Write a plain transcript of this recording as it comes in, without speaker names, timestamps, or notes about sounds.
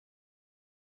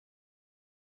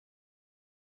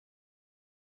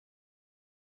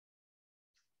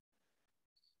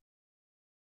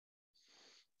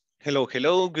Hello,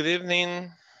 hello, good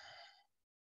evening.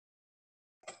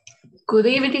 Good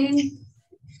evening.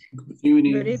 Good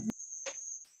evening. Good evening.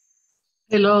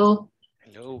 Hello.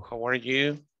 Hello, how are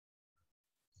you?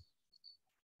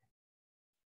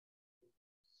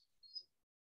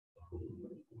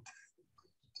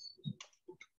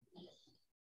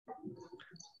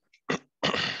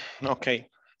 Okay.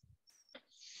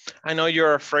 I know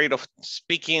you're afraid of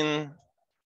speaking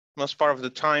most part of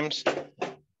the times,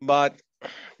 but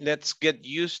let's get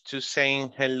used to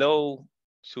saying hello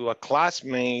to a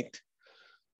classmate.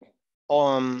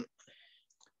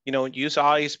 Use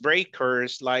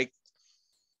icebreakers like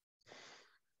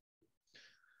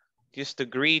just to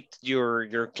greet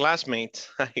your classmates.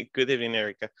 Hi, good evening,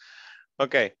 Erica.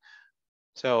 Okay,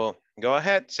 so go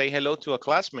ahead, say hello to a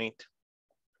classmate,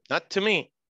 not to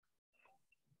me.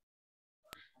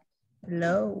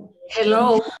 Hello.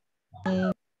 Hello.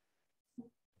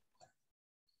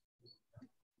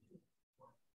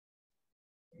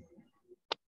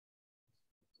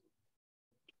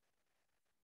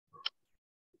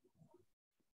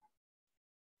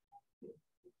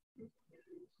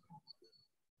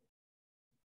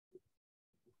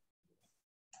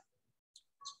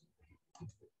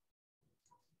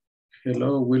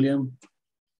 Hello, William.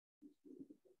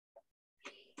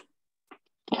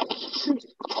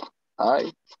 Hi.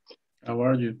 How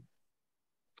are you?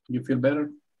 You feel better?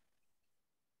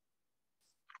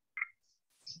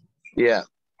 Yeah,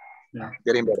 Yeah.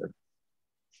 getting better.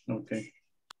 Okay.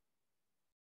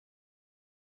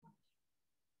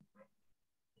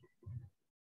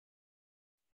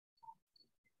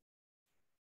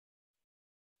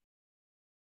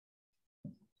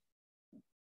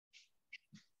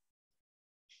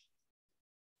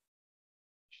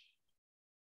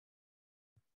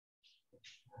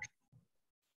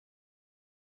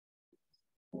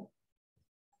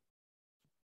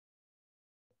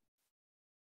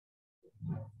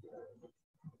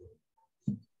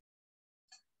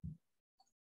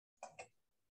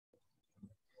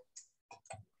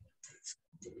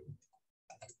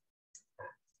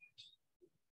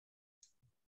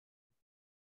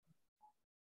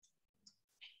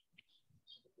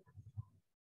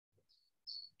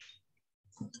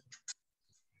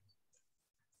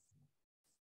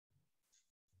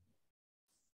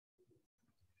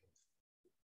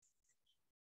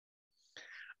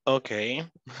 Okay.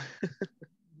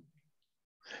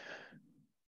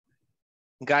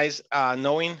 Guys,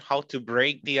 knowing how to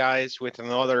break the ice with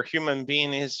another human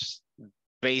being is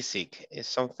basic. It's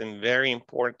something very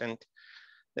important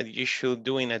that you should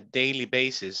do in a daily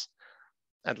basis.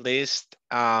 At least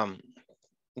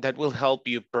that will help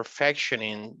you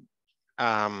perfectioning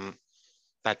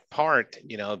that part,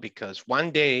 because one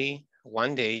day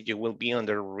you will be on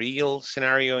the real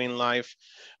scenario in life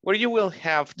where you will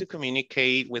have to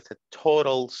communicate with a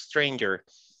total stranger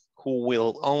who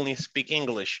will only speak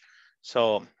English.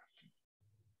 So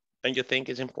don't you think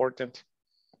it's important?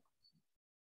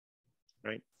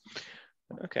 Right?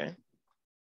 Okay.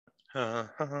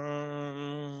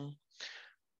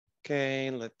 Okay,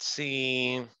 let's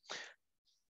see.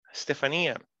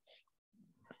 Stefania.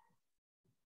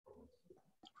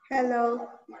 Hello.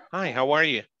 Hi, how are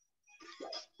you?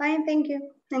 Fine, thank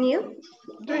you. And you?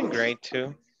 Doing great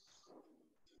too.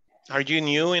 Are you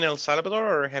new in El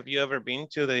Salvador or have you ever been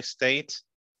to the States?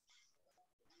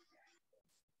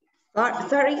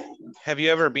 Sorry? Have you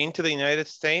ever been to the United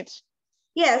States?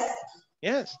 Yes.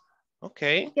 Yes.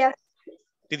 Okay. Yes.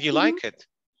 Did you like it?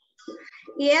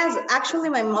 Yes, actually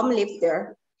my mom lives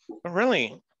there. Oh,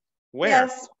 really? Where?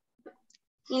 Yes.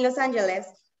 In Los Angeles.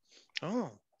 Oh,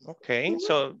 okay.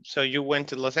 So you went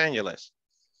to Los Angeles.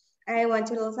 I went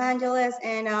to Los Angeles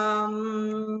and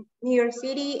New York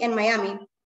City and Miami.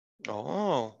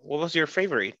 Oh, what was your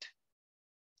favorite?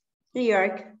 New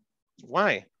York.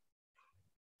 Why?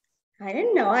 I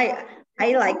don't know. I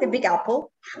like the Big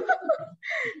Apple.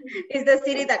 It's the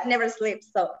city that never sleeps.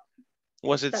 So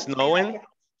Was it that's why I snowing? like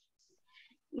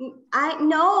it.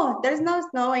 No, there's no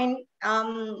snowing.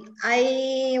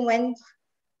 I went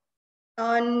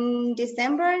on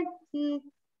December. And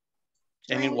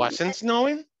it wasn't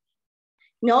snowing?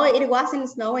 No, it wasn't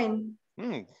snowing.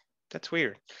 That's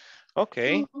weird.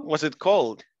 Okay. Was it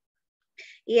cold?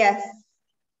 Yes.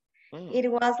 Mm.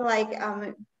 It was like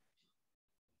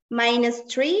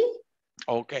 -3.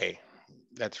 Okay.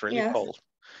 That's really Yes. cold.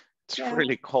 It's Yeah.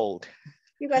 really cold.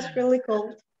 It was really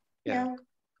cold. Yeah. Yeah.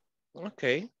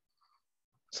 Okay.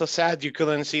 So sad you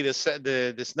couldn't see the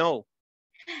snow.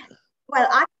 Well,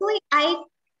 actually, I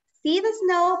see the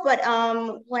snow, but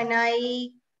when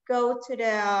I go to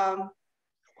the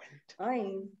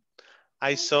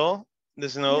I saw The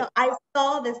snow. No, I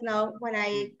saw the snow when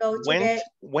I go to Went.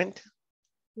 Went.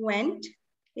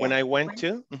 When Yeah, I went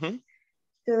to. to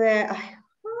the,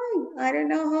 I don't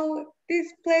know how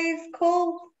this place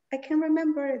called. I can't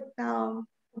remember it now.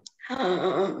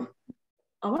 Oh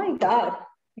my God.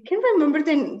 I can't remember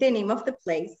the name of the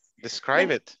place.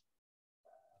 Describe it.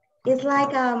 It's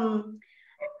like a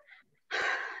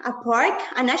park,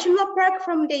 a national park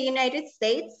from the United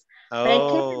States. Oh. But I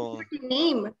can't remember the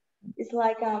name. It's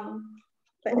like,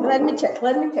 let me check.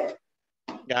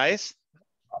 Guys,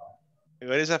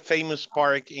 what is a famous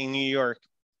park in New York?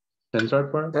 Central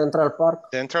Park. Central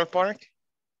Park. Central Park?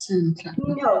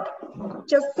 No,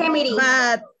 Yosemite.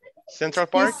 But Central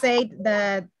he Park? said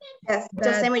that, Yes,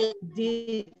 that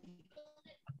Yosemite.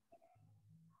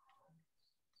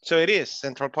 So it is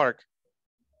Central Park.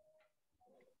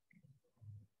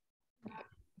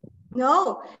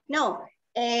 No,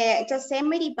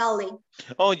 Yosemite Valley.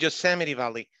 Oh, Yosemite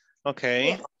Valley. Okay.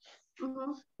 Yes.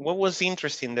 Mhm. What was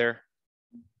interesting there?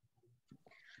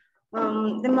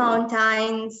 The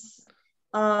mountains,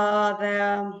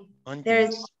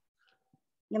 there's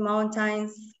the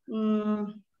mountains.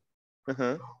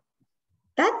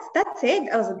 That's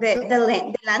it. Also,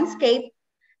 the landscape.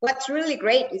 What's really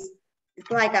great is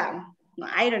it's like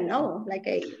I don't know, like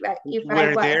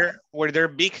Were there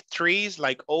big trees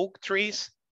like oak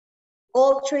trees?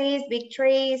 Old trees, big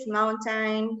trees,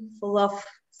 mountain full of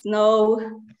snow.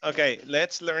 Okay,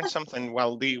 let's learn something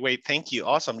while we wait. Thank you.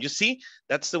 Awesome. You see,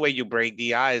 that's the way you break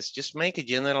the ice. Just make a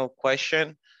general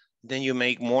question, then you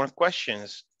make more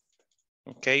questions.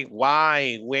 Okay,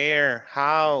 why, where,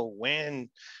 how, when.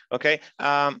 Okay,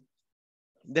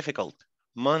 difficult.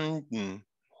 Mountain,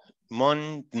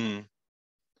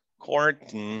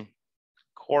 curtain,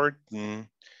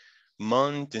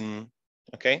 mountain.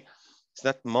 Okay, it's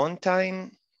not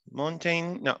mountain,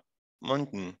 no,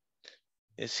 mountain.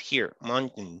 Is here,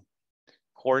 mountain,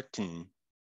 curtain.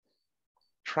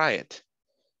 Try it.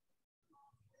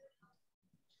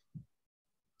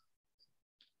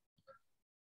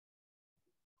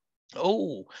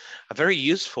 Oh, a very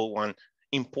useful one.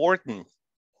 Important.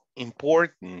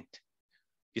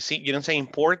 You see, you don't say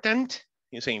important,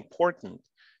 you say important.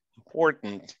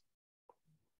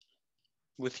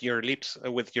 With your lips,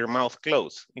 with your mouth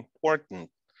closed.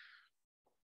 Important.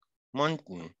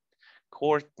 Mountain,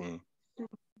 curtain.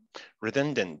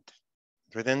 Redundant.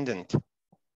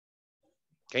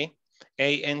 Okay,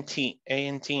 A-N-T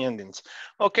endings.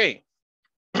 Okay,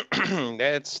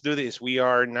 let's do this. We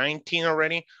are 19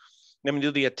 already. Let me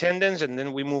do the attendance and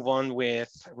then we move on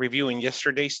with reviewing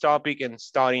yesterday's topic and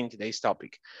starting today's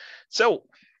topic. So,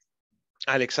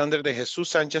 Alexander de Jesus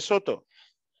Sánchez Soto.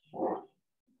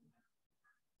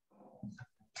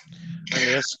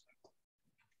 Andrés.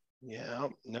 Yeah,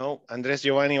 no. Andrés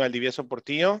Giovanni Valdivieso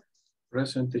Portillo.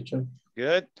 Present, teacher.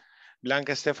 Good.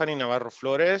 Blanca Stephanie Navarro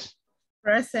Flores.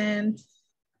 present.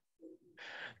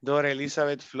 Dora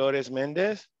Elizabeth Flores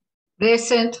Méndez.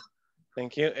 Present.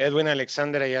 Thank you. Edwin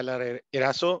Alexander Ayala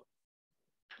Erazo.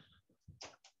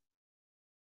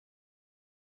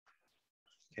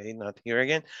 Okay, not here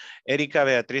again. Erika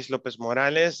Beatriz López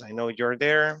Morales. I know you're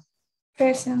there.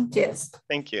 Present, yes.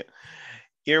 Thank you.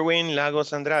 Irwin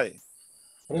Lagos Andrade.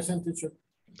 Present, teacher.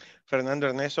 Fernando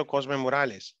Ernesto Cosme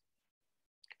Morales.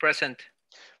 Present.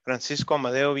 Francisco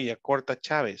Amadeo Villacorta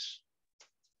Chávez.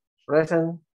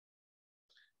 Present.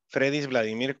 Fredis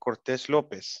Vladimir Cortés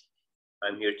López.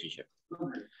 I'm here, teacher.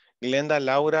 Glenda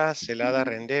Laura Celada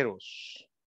Renderos.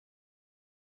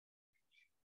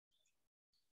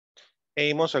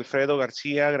 Amos Alfredo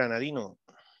García Granadino.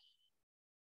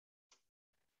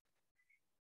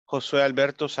 Josué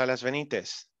Alberto Salas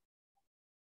Benítez.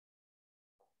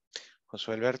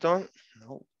 Josué Alberto.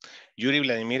 No. Yuri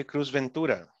Vladimir Cruz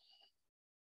Ventura.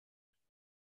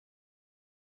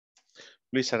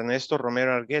 Luis Ernesto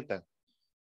Romero Argueta.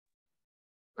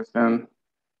 Present.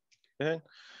 Good.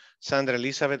 Sandra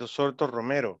Elizabeth Osorto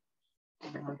Romero.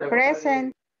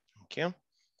 Present. Thank you.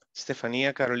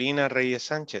 Estefanía Carolina Reyes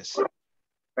Sánchez.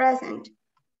 Present.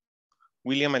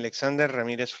 William Alexander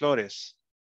Ramírez Flores.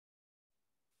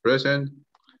 Present.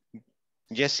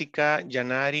 Jessica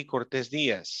Yanari Cortés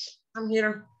Díaz. I'm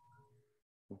here.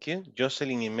 Thank you.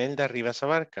 Jocelyn Imelda Rivas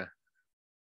Abarca.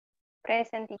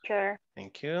 Present, teacher.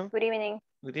 Thank you. Good evening.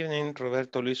 Good evening.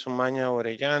 Roberto Luis Umaña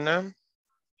Orellana.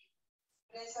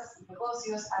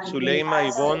 Zuleima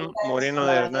Ivonne Moreno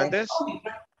de Hernández.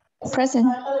 Present.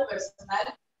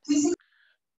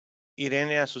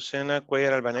 Irene Azucena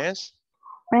Cuellar Albanés.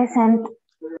 Present.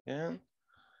 Yeah.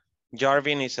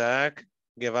 Jarvin Isaac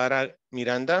Guevara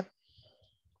Miranda.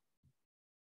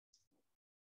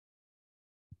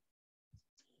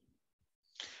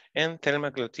 And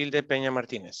Telma Clotilde Peña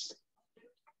Martinez.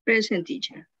 Present,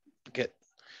 teacher. Good.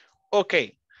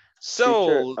 Okay.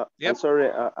 So, teacher, yep. I'm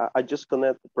sorry, I just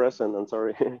connect the present, I'm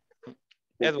sorry.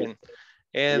 Edwin.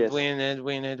 Edwin, yes.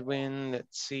 Edwin.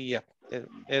 Let's see. Yeah.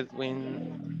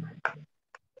 Edwin.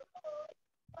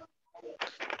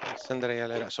 Sandra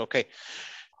Yaleras. Okay.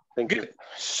 Thank you.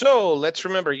 So let's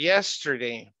remember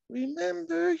yesterday.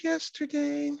 Remember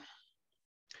yesterday.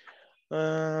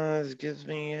 This gives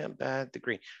me a bad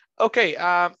degree. Okay,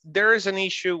 there is an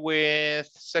issue with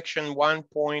section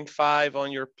 1.5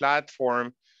 on your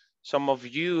platform. Some of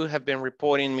you have been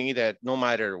reporting me that no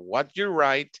matter what you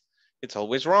write, it's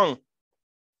always wrong.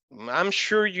 I'm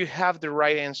sure you have the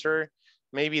right answer.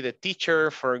 Maybe the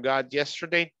teacher forgot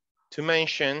yesterday to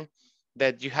mention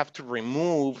that you have to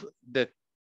remove the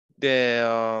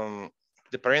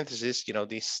parentheses, you know,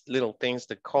 these little things,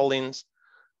 the colons,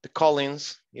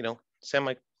 you know,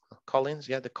 semicolons,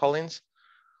 yeah, the colons.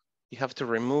 You have to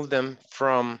remove them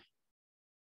from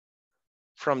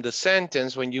the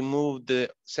sentence when you move the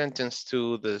sentence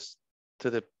to the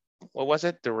what was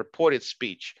it? The reported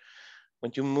speech.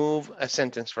 When you move a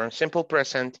sentence from simple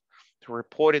present to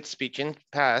reported speech in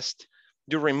past,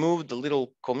 you remove the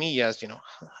little comillas, you know.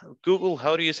 Google,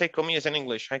 how do you say comillas in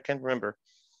English? I can't remember.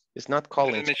 It's not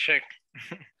colons. Let me check.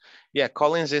 Yeah,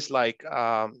 colons is like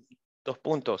dos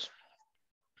puntos.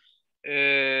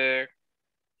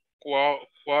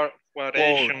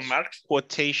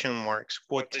 Quotation marks.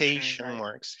 Quotation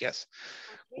marks. Yes,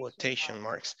 quotation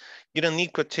marks. You don't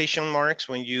need quotation marks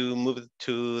when you move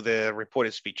to the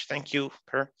reported speech. Thank you,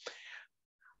 Per.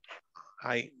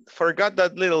 I forgot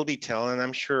that little detail, and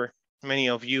I'm sure many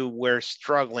of you were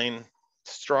struggling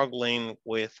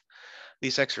with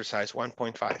this exercise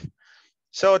 1.5.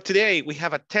 So today we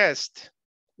have a test.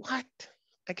 What?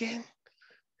 Again?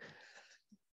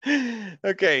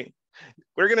 Okay,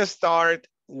 we're gonna start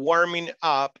warming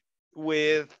up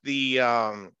with the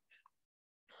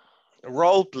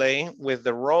role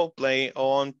play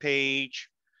on page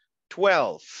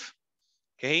 12.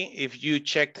 Okay, if you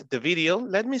checked the video,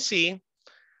 let me see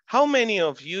how many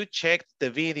of you checked the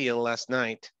video last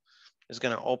night. I'm just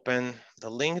gonna open the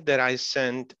link that I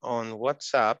sent on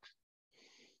WhatsApp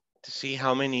to see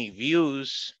how many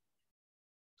views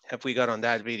have we got on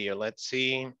that video. Let's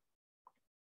see.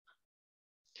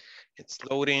 It's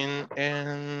loading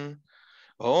and,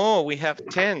 oh, we have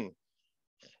 10.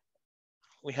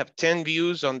 We have 10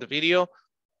 views on the video.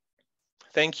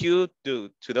 Thank you to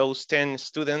those 10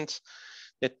 students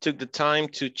that took the time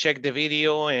to check the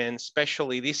video, and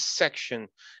especially this section,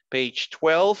 page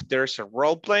 12, there's a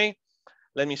role play.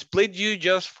 Let me split you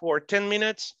just for 10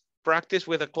 minutes, practice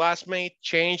with a classmate,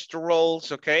 change the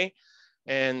roles, okay?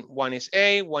 And one is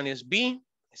A, one is B.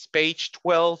 It's page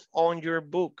 12 on your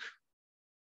book.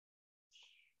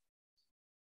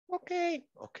 Okay,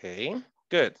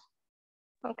 good.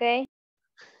 Okay.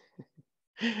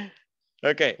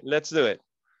 Okay, let's do it.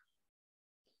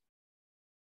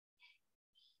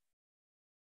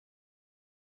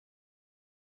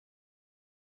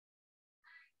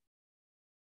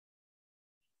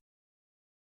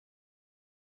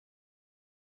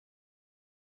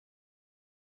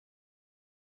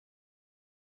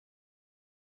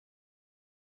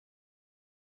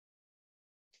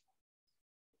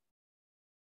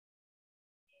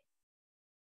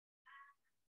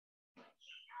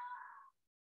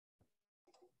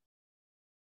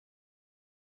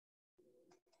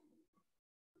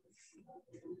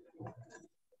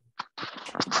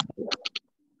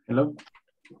 Hello.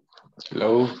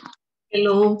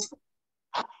 Hello.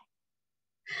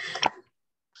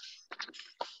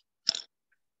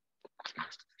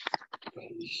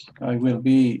 I will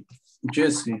be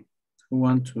Jesse. Who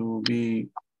want to be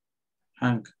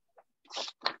Hank?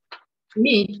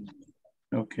 Me.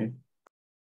 Okay.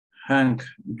 Hank,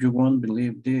 you won't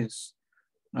believe this.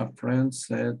 A friend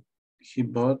said he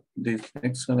bought this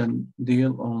excellent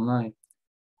deal online.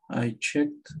 I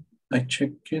checked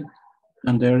it,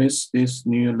 and there is this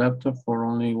new laptop for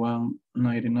only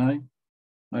 $199.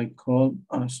 I called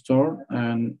a store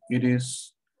and it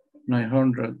is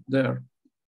 $900 there.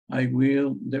 I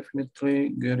will definitely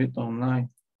get it online,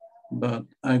 but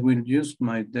I will use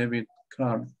my debit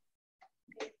card.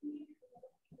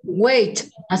 Wait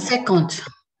a second.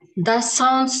 That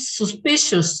sounds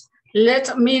suspicious.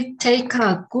 Let me take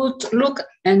a good look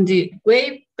at the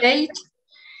web page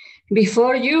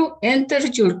before you enter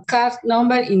your card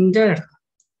number in there.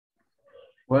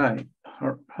 Why?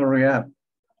 Hurry up,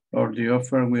 or the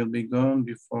offer will be gone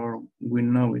before we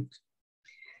know it.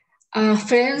 A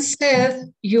friend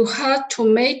said you had to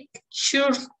make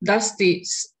sure that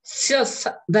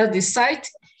the site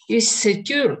is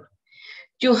secure.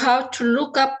 You have to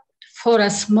look up for a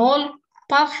small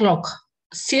padlock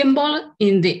symbol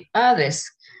in the address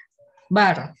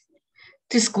bar.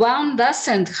 This one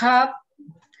doesn't have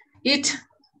it.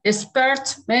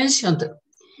 Experts mentioned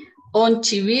on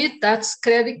TV that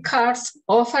credit cards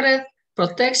offered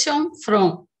protection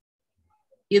from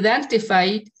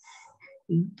identified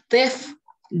theft.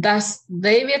 Does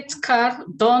debit card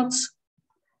don't?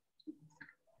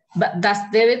 But does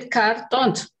debit card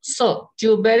don't? So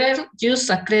you better use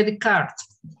a credit card.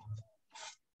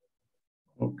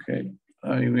 Okay,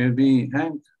 I will be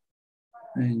Hank,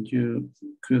 and you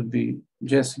could be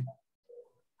Jesse.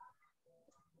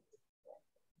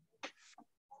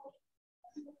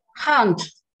 Hank,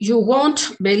 you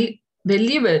won't believe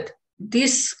it.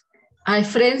 My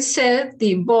friend said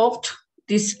they bought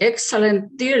this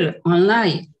excellent deal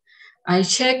online. I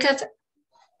checked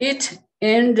it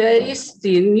and there is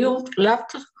the new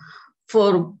laptop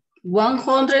for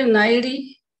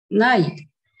 $199.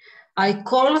 I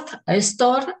called a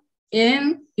store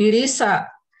and it is a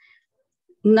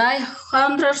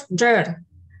 $900 there.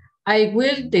 I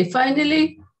will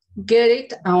definitely get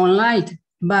it online,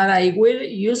 but I will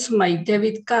use my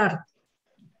debit card.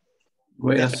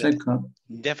 Wait a second.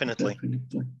 Definitely.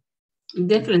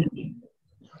 Definitely.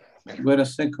 Wait a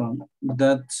second.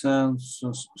 That sounds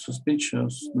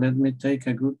suspicious. Let me take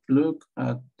a good look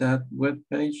at that web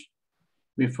page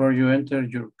before you enter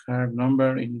your card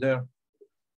number in there.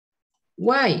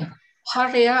 Why?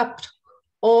 Hurry up.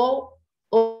 Or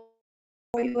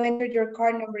you entered your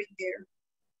card number in there.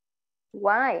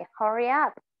 Why? Hurry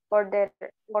up, or the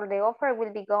offer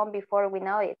will be gone before we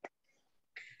know it.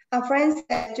 A friend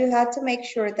said you have to make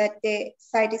sure that the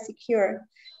site is secure.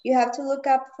 You have to look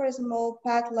up for a small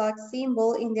padlock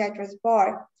symbol in the address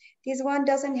bar. This one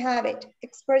doesn't have it.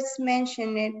 Experts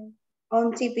mentioned it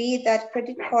on TV that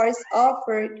credit cards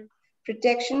offered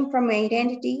protection from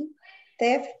identity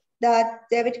theft that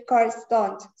debit cards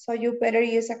don't. So you better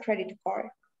use a credit card.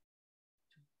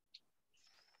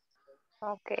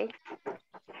 Okay.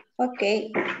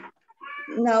 Okay.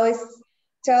 Now it's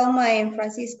Telma and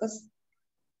Francisco's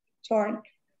turn.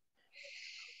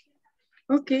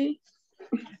 Okay.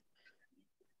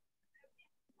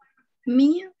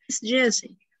 Me is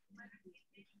Jesse.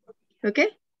 Okay?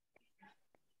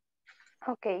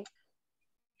 Okay.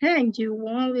 And you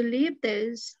won't believe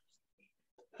this.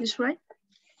 Is right?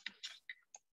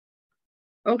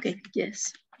 Okay,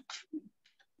 yes.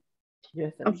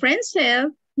 Yes. A friend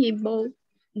said he bought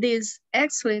this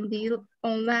excellent deal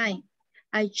online.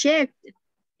 I checked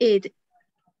it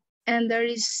and there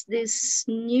is this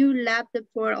new laptop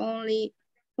for only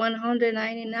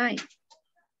 $199.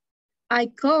 I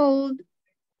called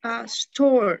a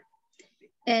store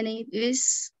and it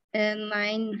is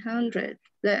 $900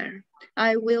 there.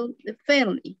 I will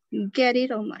definitely get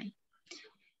it online,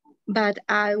 but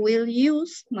I will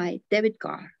use my debit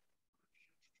card.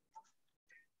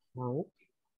 Oh.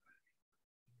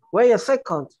 Wait a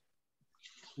second.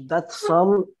 That's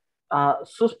some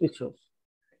suspicious.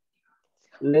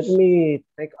 Let me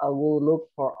take a good look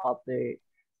for the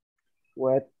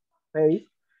web page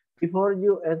before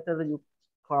you enter your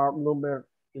card number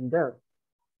in there.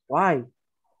 Why?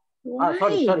 Why?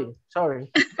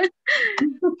 Sorry.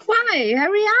 Why?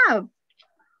 Hurry up.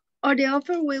 Or the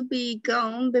offer will be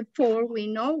gone before we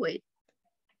know it.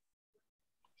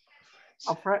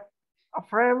 A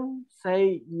friend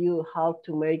say you have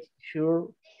to make sure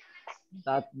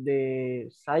that the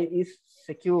site is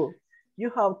secure. You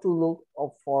have to look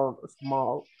up for a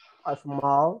small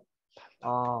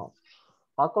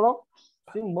padlock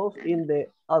symbols in the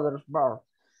address bar.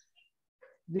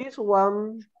 This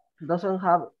one doesn't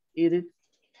have it.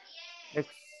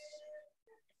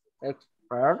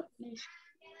 Expert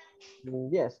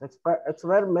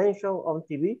mentioned on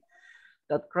TV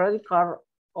that credit card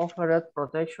offered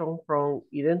protection from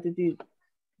identity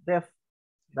theft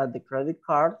that the credit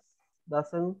card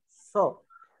doesn't. So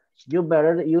you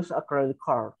better use a credit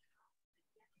card.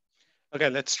 Okay,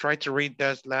 let's try to read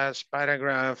that last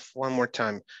paragraph one more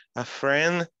time. A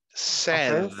friend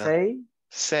said. A friend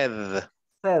said.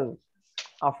 A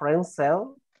friend said.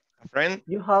 A friend.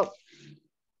 You have.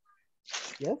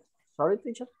 Yes. Sorry,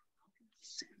 teacher.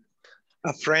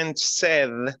 A friend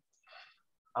said.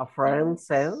 A friend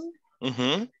said.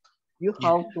 Mm-hmm. You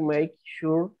have to make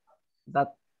sure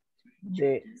that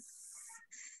the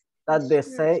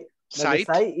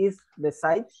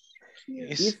site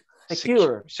is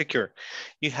secure. Secure.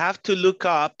 You have to look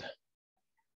up.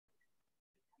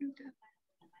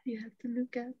 You have to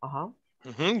look up.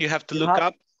 Mm-hmm. You have to look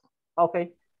up.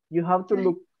 Okay. You have to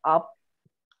look up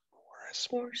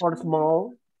for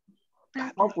small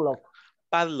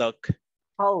padlock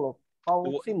how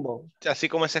symbol? Así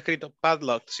como está escrito,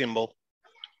 padlock symbol.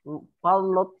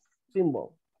 Padlock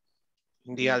symbol.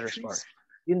 In the address bar.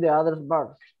 In the address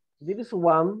bar. This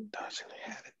one doesn't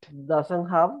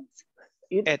have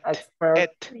it.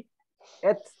 Expert.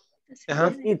 It.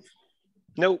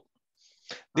 No.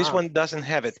 This one doesn't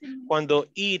have it. Cuando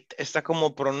it está como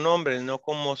pronombre, no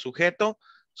como sujeto,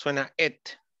 suena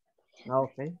it.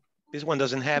 Okay. This one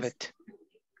doesn't have it.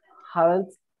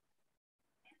 Haven't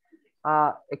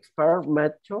expert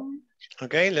mentioned.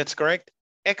 Okay, let's correct.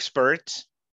 Experts.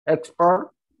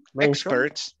 Expert.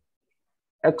 Experts.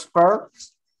 Expert.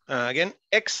 Again,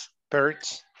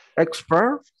 experts.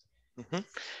 Expert.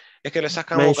 Es que lo estás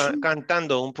como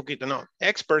cantando un poquito, no.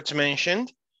 Experts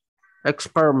mentioned.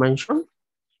 Expert mentioned.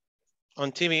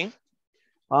 On TV.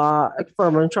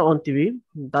 Expert mentioned on TV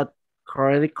that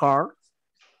credit cards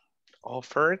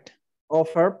offer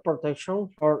protection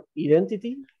for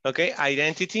identity. Okay,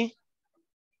 identity.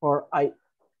 For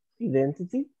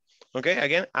identity. Okay,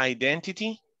 again,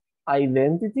 identity.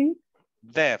 Identity.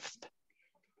 Theft.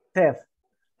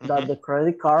 That the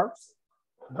credit cards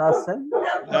doesn't.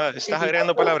 Estás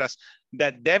agregando palabras.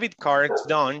 That debit cards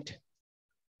don't.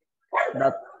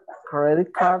 That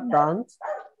credit card don't.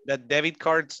 That debit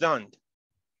cards don't.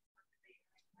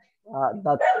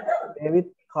 That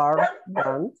debit card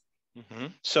don't.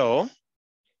 So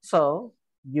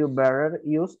you better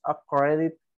use a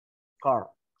credit card.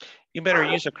 You better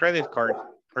use a credit card.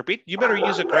 Repeat, you better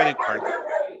use a credit card.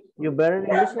 You better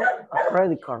use a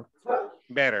credit card.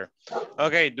 Better.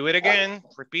 Okay, do it again.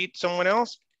 Repeat, someone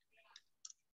else.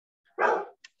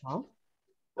 Huh?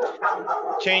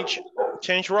 Change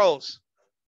roles.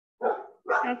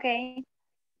 Okay.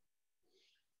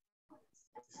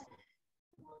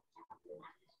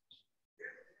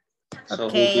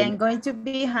 Okay, I'm going to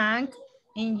be Hank,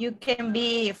 and you can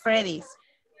be Freddy's.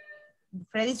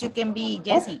 Freddy's, you can be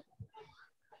Jesse.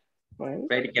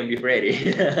 Freddy can be Freddy.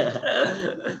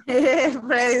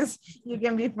 Freddy's, you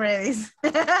can be Freddy's.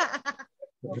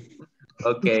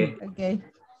 Okay. Okay.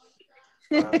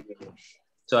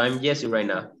 So I'm Jesse right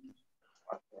now.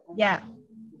 Yeah,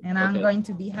 and I'm going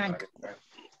to be Hank.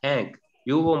 Hank,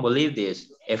 you won't believe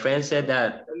this. A friend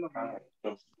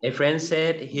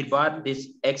said he bought this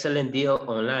excellent deal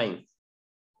online.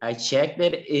 I checked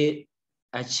it,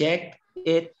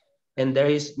 and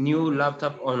there's a new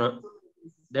laptop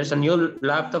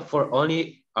for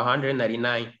only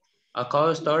 $199. I called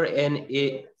the store and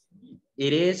it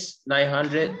is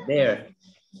 $900 there.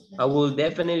 I will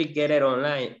definitely get it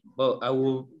online, but I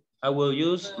will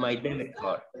use my debit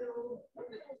card.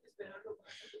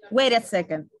 Wait a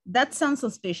second, that sounds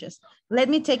suspicious. Let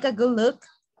me take a good look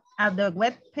at the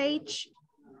web page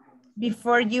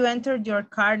before you enter your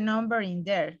card number in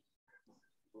there.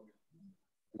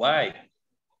 Why?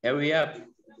 Hurry up,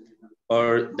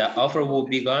 or the offer will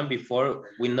be gone before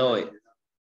we know it.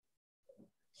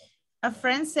 A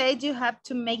friend said you have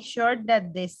to make sure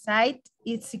that the site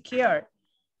is secure.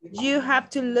 You have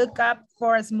to look up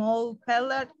for a small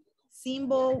pellet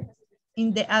symbol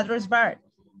in the address bar.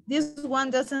 This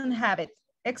one doesn't have it.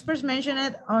 Experts mentioned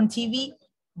it on TV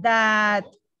that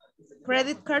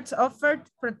credit cards offered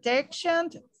protection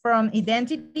from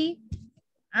identity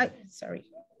theft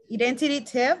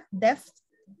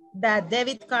that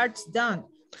debit cards don't.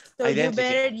 So you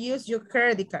better use your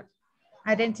credit card.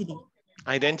 Identity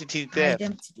theft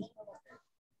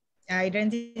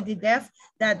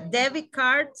that debit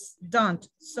cards don't.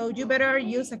 So you better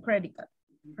use a credit card.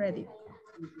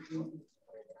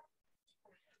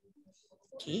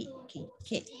 Okay.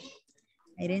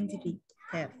 Identity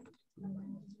theft.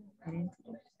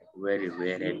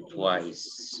 Read it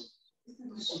twice.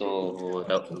 So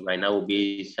right now will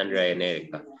be Sandra and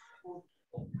Erica.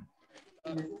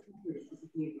 Okay.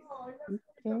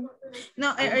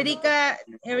 No, Erica,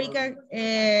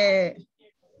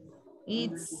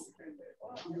 it's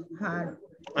hard.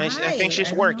 I think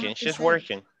she's working. She's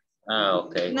working.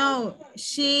 Okay. No,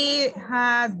 she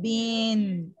has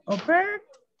been offered.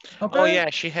 Oh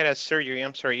yeah, she had a surgery.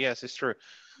 I'm sorry. Yes, it's true.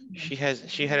 She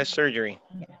had a surgery.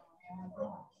 Yeah.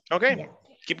 Okay, yeah.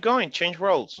 Keep going. Change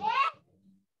roles.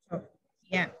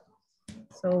 Yeah.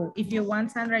 So if you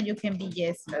want Sandra, you can be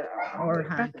Jessie or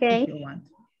Hank if you want.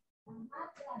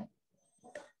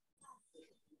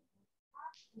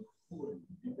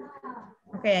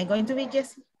 Okay, I'm going to be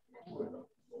Jessie.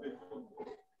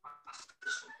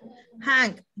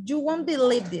 Hank, you won't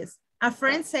believe this. A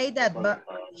friend said that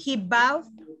he bought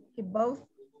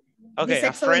this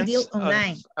excellent deal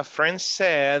online. A friend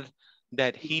said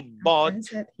that he bought.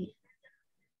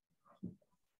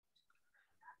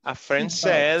 A friend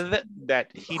said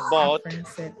that he bought.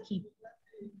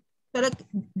 But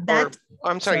that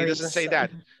I'm sorry, it doesn't say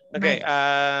that. Okay.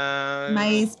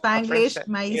 My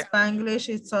Spanglish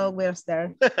is always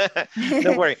there.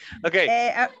 Don't worry.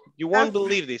 Okay. You won't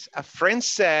believe this. A friend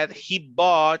said he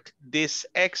bought this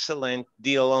excellent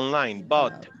deal online.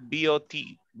 Bought,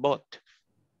 B-O-T, bought.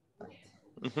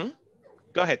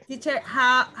 Go ahead. Teacher,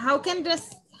 how can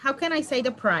I say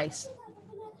the price?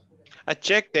 I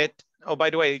checked it. Oh, by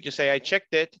the way, you say I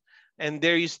checked it, and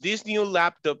there is this new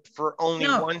laptop for only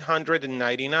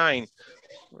 $199.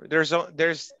 There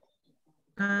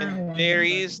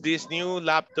is this new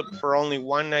laptop for only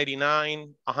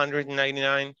 $199,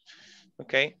 $199.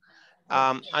 Okay.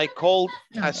 I called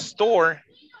a store,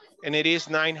 and it is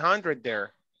 $900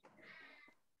 there.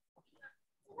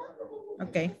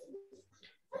 Okay.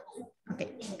 Okay,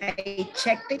 I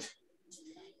checked it,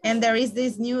 and there is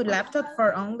this new laptop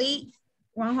for only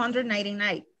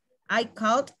 $199. I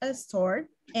called a store,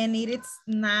 and it is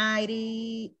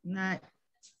 $900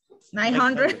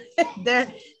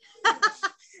 there.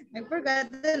 I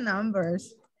forgot the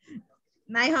numbers.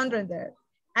 900 there.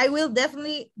 I will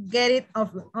definitely get it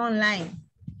online,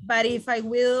 but I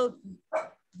will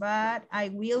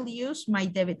use my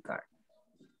debit card.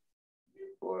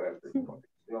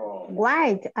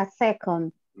 Wait a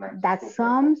second. That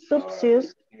some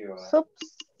suspicious.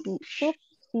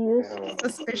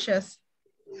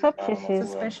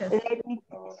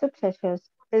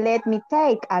 Let me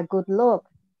take a good look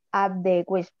at the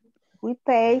web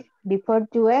page before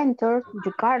you enter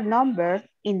your card number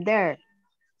in there.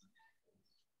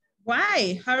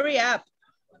 Why? Hurry up,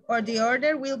 or the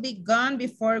order will be gone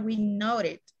before we know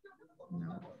it.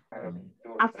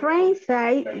 A friend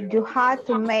said you have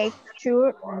to make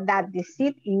sure that the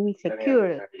seat is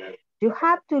secure. You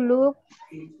have to look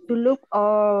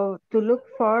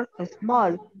for a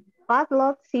small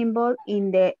padlock symbol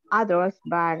in the address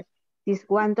bar. This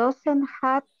one doesn't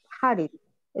have it.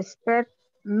 Experts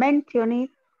mention it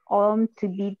on to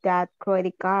be that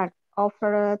credit card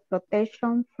offered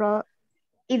protection from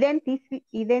identity.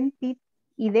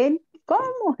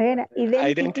 ¿Cómo era?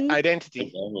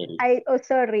 Identity.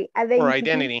 Sorry.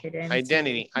 Identity.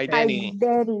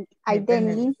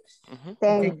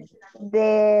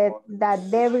 That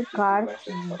debit card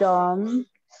don't,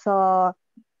 so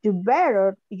you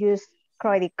better use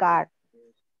credit card.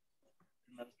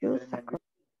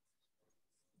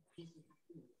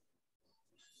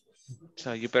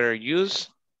 So you better use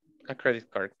a credit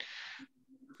card.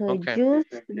 Okay.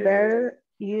 Better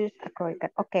use a credit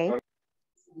card. Okay.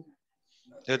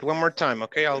 Do it one more time,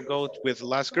 okay? I'll go with the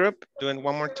last group. Do it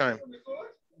one more time.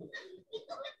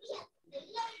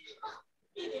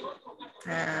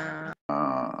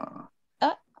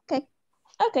 Okay.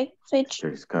 Okay, switch.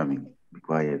 She's coming. Be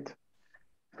quiet.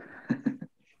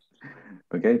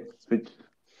 Okay, switch.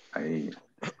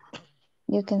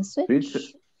 You can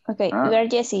switch. Okay, we are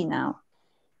Jessie now.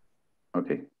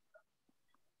 Okay.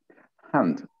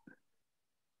 Hand.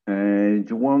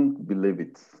 You won't believe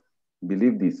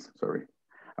this, sorry.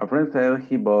 A friend said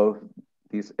he bought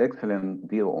this excellent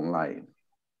deal online.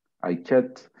 I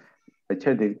checked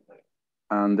it,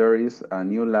 and there is a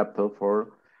new laptop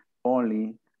for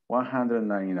only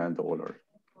 $199.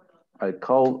 I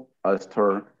called a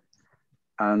store,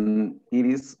 and it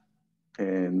is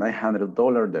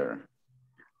 $900 there.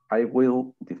 I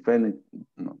will definitely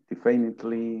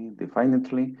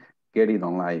get it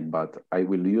online, but I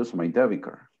will use my debit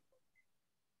card.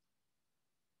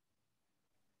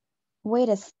 Wait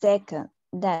a second,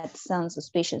 that sounds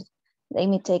suspicious. Let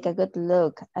me take a good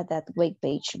look at that web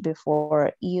page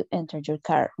before you enter your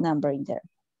card number in there.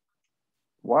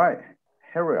 Why?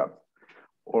 Hurry up,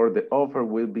 or the offer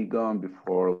will be gone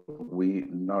before we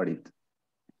know it.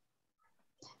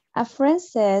 A friend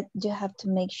said you have to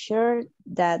make sure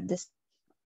that the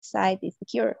site is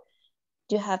secure.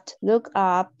 You have to look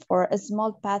up for a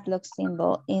small padlock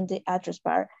symbol in the address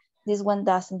bar. This one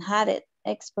doesn't have it.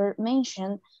 Expert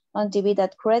mentioned on TV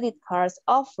that credit cards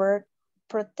offer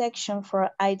protection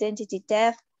for identity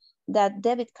theft that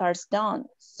debit cards don't.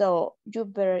 So you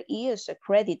better use a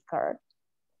credit card.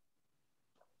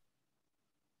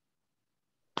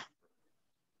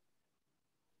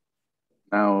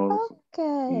 Now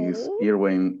is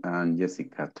Irwin and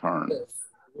Jessica's turn.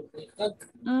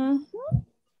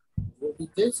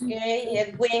 Okay,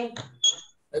 Edwin.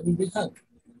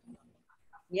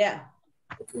 Yeah.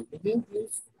 Okay, begin,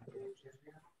 please.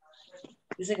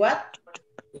 You say what?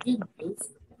 Begin,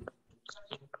 please.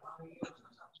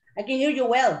 I can hear you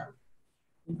well.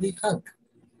 Be Hank.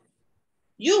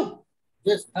 You?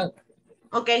 Yes, Hank.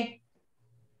 Okay.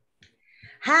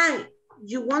 Hank,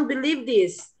 you won't believe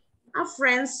this. A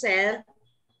friend said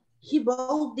he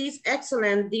bought this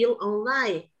excellent deal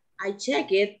online. I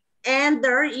checked it, And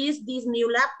there is this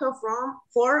new laptop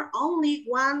for only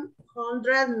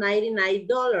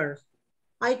 $199.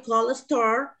 I call a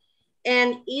store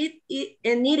and it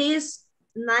is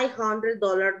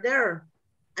 $900 there.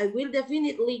 I will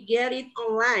definitely get it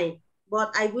online,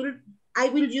 but I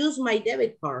will use my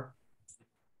debit card.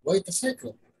 Wait a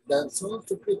second. That sounds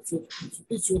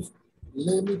suspicious.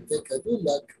 Let me take a good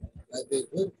look at the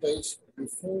web page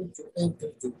before you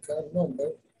enter your card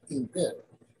number in there.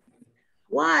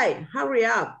 Why? Hurry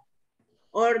up.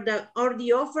 Or the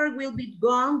offer will be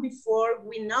gone before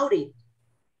we know it.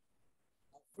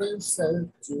 A friend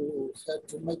said you have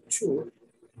to make sure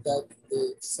that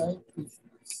the site is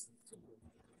secure.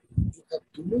 You have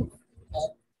to look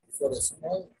up for a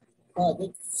small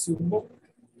product symbol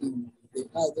in the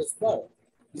address bar.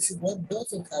 This is one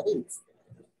doesn't have it.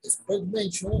 Expert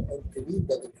mention and believe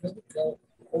that the credit card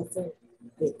offer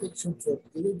protection for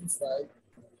identify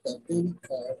that debit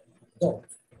card don't.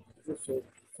 So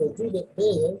for you the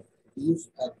better use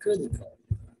a credit card.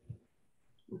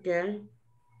 Okay.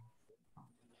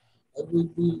 I will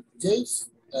be Jace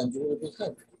and you will be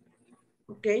Hank.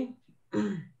 Okay.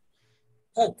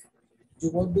 Hank, you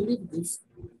won't believe this.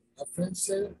 A friend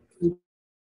said he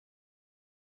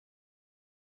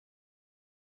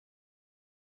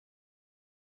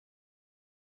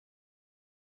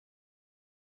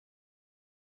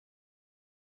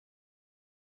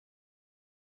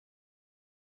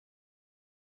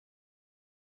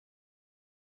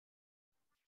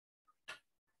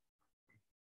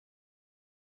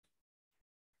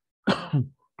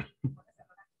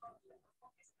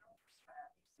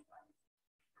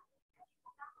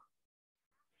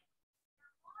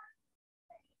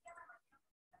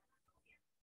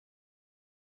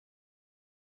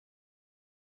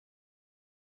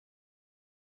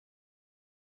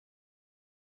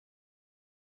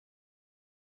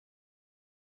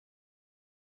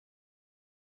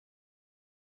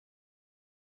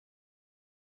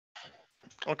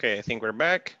Okay, I think we're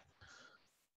back.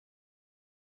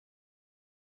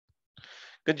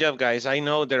 Good job, guys. I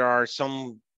know there are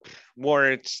some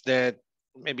words that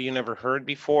maybe you never heard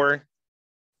before.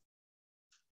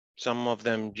 Some of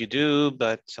them you do,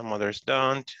 but some others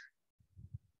don't.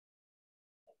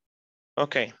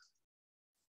 Okay.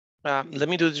 Let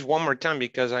me do this one more time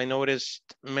because I noticed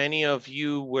many of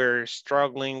you were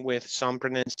struggling with some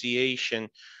pronunciation.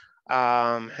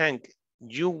 Hank,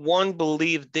 you won't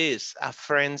believe this. A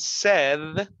friend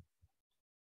said,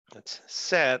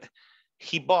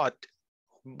 he bought,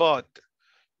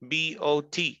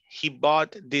 B-O-T. He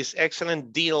bought this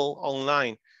excellent deal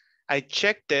online. I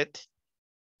checked it.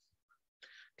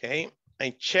 Okay,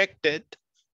 I checked it.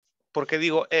 ¿Por qué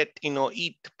digo it y no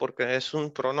it? Porque es un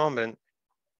pronombre.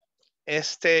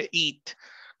 Este it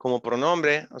como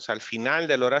pronombre, o sea, al final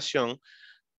de la oración,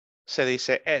 se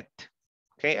dice it.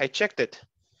 Okay, I checked it.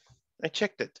 I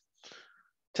checked it.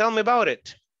 Tell me about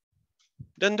it.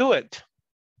 Then do it.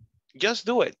 Just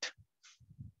do it.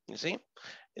 You see?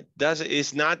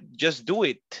 It's not just do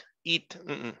it. Eat.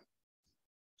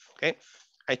 Okay,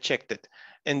 I checked it.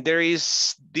 And there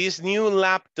is this new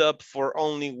laptop for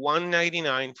only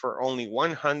 $199, for only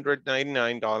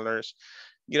 $199.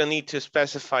 You don't need to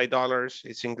specify dollars.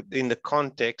 It's in the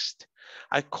context.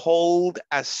 I called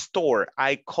a store.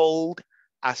 I called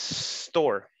a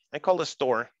store. I call a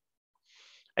store.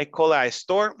 I call a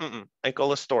store. I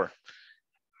call a store.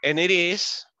 And it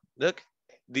is, look,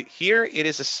 here it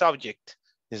is a subject.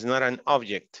 It's not an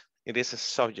object. It is a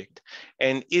subject.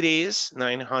 And it is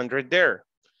 900 there.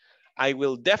 I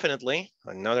will definitely,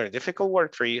 another difficult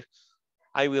word for you.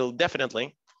 I will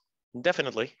definitely get it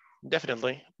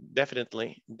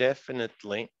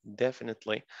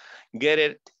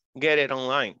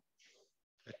online.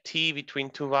 A T between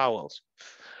two vowels.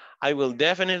 I will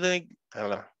definitely, I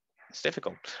don't know, it's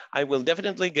difficult. I will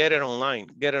definitely get it online,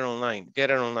 get it online.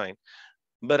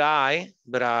 But I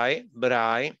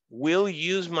will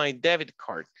use my debit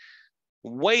card.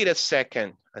 Wait a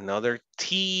second, another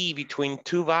T between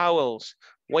two vowels.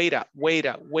 Wait a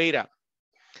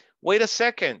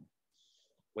second.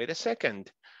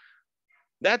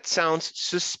 That sounds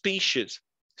suspicious.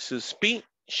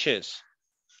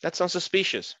 That sounds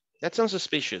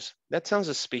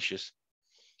suspicious.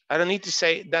 I don't need to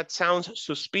say that sounds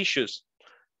suspicious.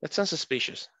 That sounds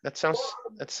suspicious. That sounds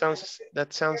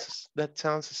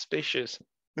suspicious.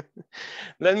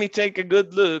 Let me take a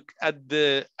good look at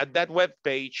that web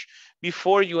page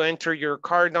before you enter your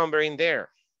card number in there.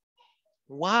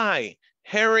 Why?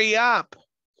 Hurry up.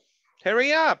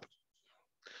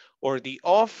 Or the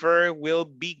offer will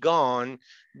be gone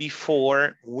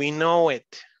before we know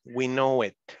it.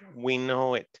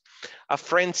 A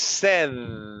friend said,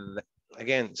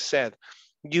 again, said,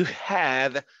 you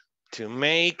had to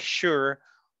make sure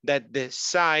that the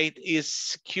site is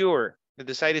secure, that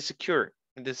the site is secure,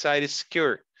 that the site is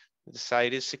secure, the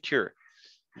site is secure,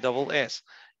 double S.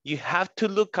 You have to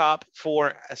look up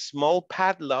for a small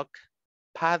padlock,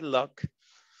 padlock.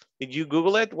 Did you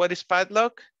Google it? What is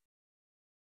padlock?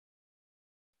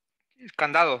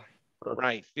 Candado.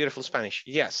 Right, beautiful Spanish.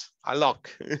 Yes, a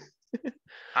lock.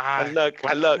 Ah, a lock,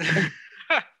 a lock.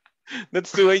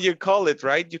 That's the way you call it,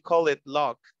 right? You call it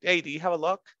lock. Hey, do you have a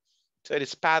lock? So it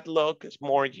is padlock, it's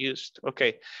more used.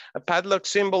 Okay, a padlock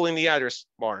symbol in the address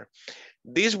bar.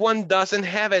 This one doesn't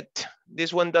have it.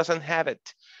 This one doesn't have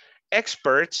it.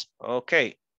 Experts,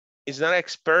 okay. It's not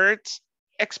experts,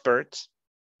 experts,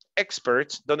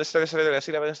 experts. ¿Dónde está la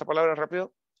sílaba de esta palabra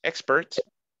rápido? Experts.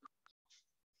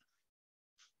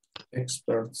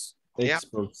 Experts. Yeah.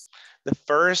 Experts. The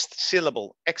first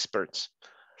syllable, experts.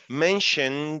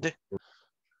 Mentioned,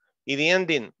 y the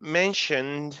ending,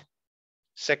 mentioned.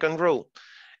 Second rule,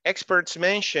 experts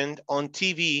mentioned on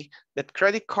TV that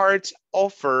credit cards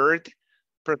offered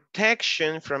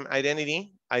protection from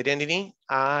identity, identity,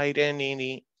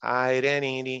 identity,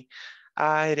 identity,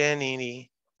 identity,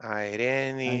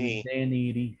 identity.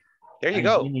 Identity. There you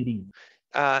go. Identity.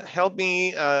 Help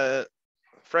me,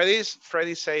 Freddy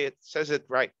says it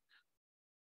right.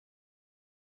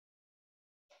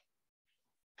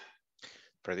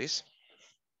 Freddy's.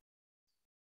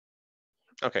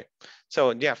 Okay, so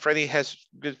yeah, Freddy has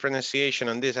good pronunciation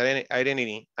on this. Identity,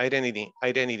 identity,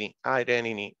 identity,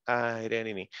 identity,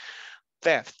 identity.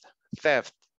 Theft,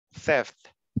 theft,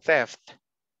 theft, theft,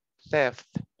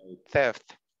 theft,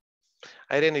 theft.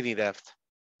 Identity theft,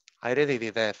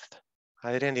 identity theft,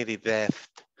 identity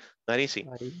theft. Not easy.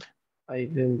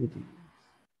 Identity.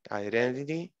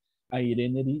 Identity.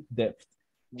 Identity theft.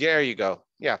 There you go.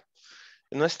 Yeah.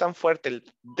 No es tan fuerte el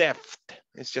theft.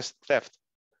 It's just theft,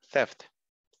 theft.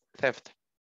 Theft.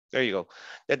 There you go.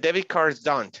 The debit cards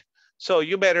don't. So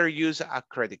you better use a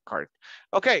credit card.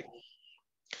 Okay.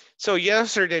 So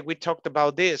yesterday we talked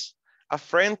about this. A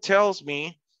friend tells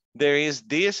me there is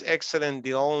this excellent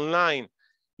deal online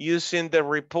using the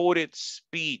reported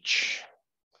speech.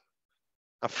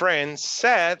 A friend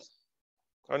said,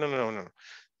 oh, no.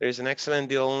 There's an excellent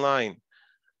deal online.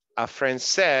 A friend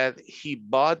said he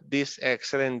bought this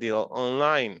excellent deal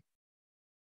online.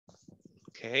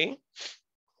 Okay.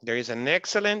 There is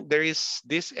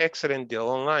this excellent deal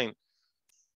online.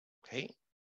 Okay.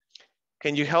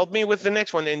 Can you help me with the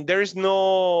next one? And there's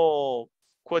no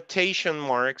quotation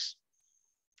marks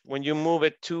when you move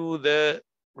it to the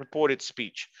reported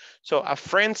speech. So a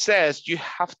friend says you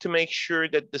have to make sure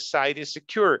that the site is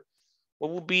secure.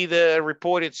 What will be the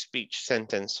reported speech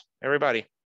sentence? Everybody.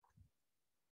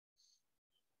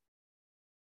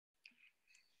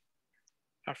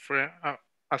 A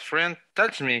friend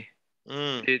tells me.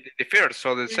 The first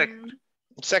or the second?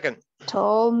 Second.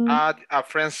 Told me. A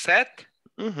friend said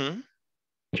you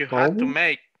had to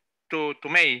make to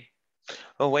make.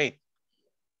 Oh wait.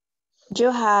 You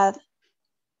had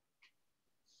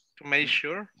to make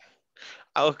sure.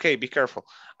 Okay, be careful.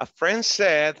 A friend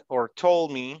said or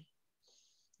told me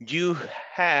you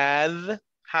had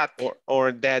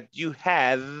or that you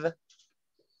have. Let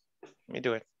me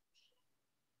do it.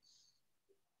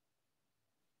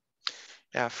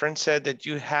 Yeah, a friend said that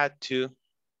you had to.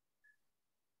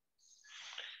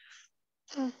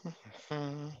 A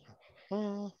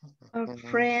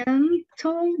friend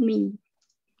told me.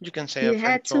 You can say you a friend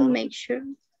had to told. make sure.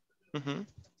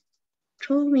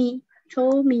 Told me.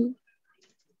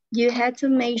 You had to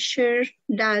make sure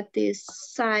that this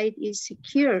site is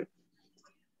secure.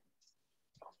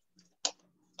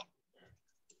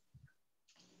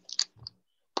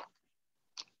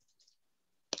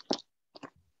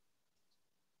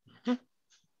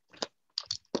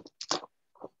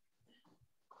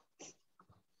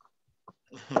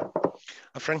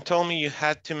 A friend told me you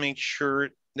had to make sure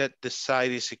that the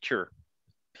site is secure.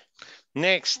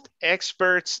 Next,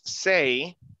 experts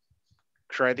say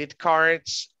credit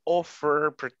cards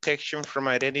offer protection from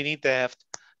identity theft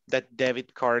that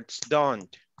debit cards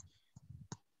don't.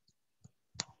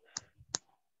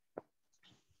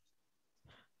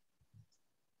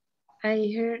 I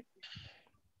heard.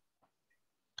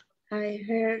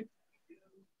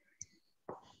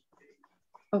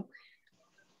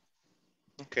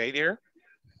 Okay, dear.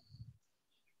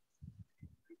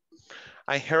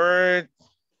 I heard,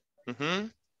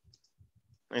 in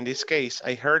this case,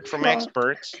 I heard from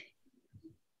experts.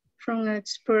 From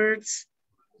experts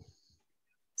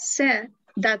said.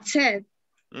 I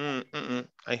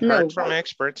heard from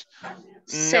experts.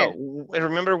 Said. No,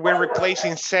 remember we're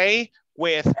replacing say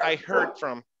with I heard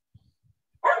from.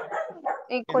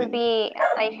 It could be,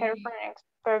 I heard from an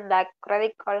expert that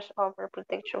credit cards offer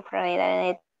protection from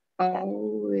identity.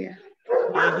 Oh, yeah.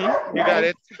 You got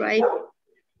it. Right.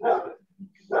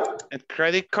 And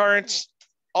credit cards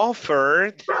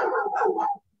offered.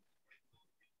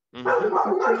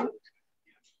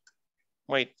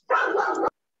 Wait.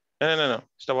 No.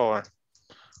 Stop over.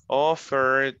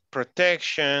 Offered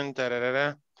protection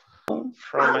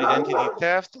from identity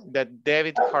theft that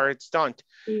debit cards don't.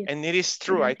 Yeah. And it is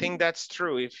true. I think that's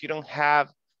true. If you don't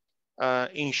have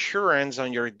insurance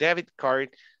on your debit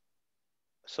card,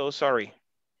 so sorry.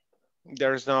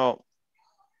 There's no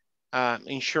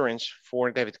insurance for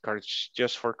debit cards,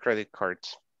 just for credit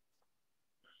cards.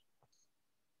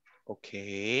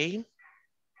 Okay.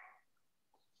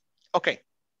 Okay.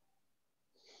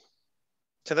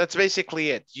 So that's basically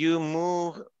it. You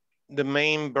move the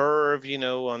main verb, you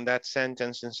know, on that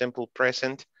sentence in simple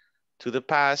present to the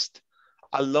past,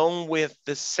 along with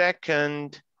the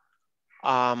second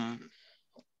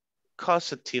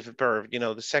causative verb, you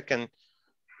know, the second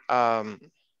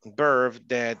verb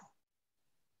that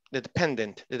the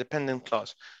dependent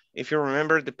clause. If you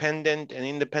remember dependent and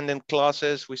independent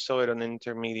clauses, we saw it on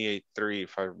intermediate 3,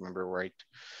 if I remember right.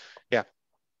 Yeah.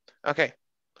 Okay.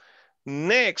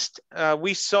 Next,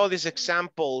 we saw these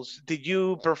examples. Did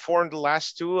you perform the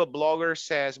last two? A blogger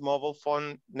says mobile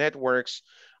phone networks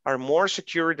are more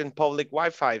secure than public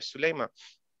Wi-Fi. Suleima.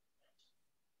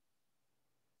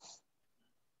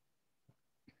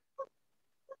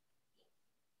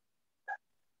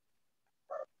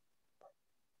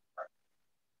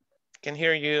 Can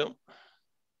hear you.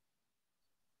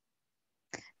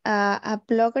 A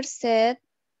blogger said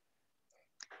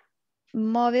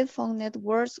mobile phone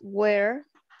networks were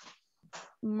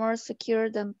more secure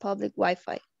than public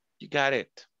Wi-Fi. You got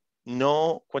it.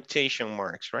 No quotation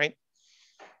marks, right?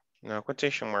 No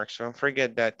quotation marks. Don't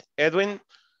forget that. Edwin,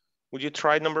 would you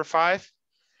try number 5?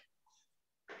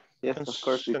 Yes, of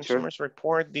course, teacher. Consumers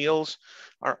report deals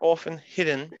are often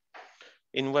hidden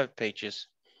in web pages.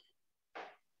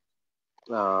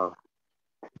 To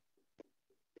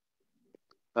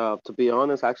be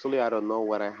honest, actually, I don't know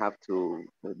what I have to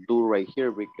do right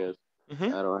here because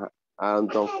I don't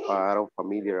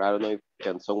familiar. I don't know if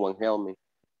can someone help me.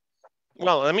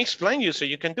 Well, let me explain you so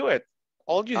you can do it.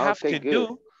 All you have to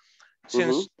do,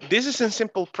 since this is in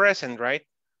simple present, right?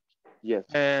 Yes.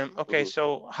 Okay,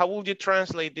 so how would you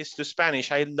translate this to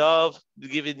Spanish? I love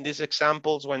giving these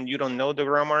examples when you don't know the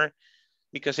grammar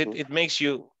because it makes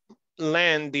you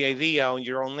land the idea on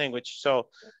your own language. So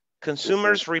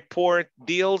consumers report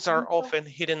deals are often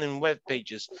hidden in web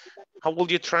pages. How would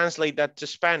you translate that to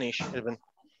Spanish, Edwin?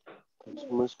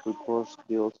 Consumers report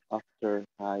deals after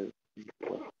high.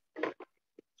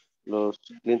 Los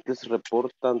clientes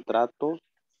reportan tratos.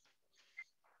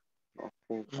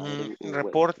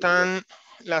 Reportan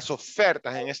las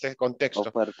ofertas en este contexto.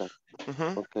 Ofertas.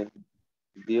 Okay.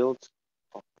 Deals.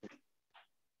 Okay.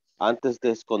 Antes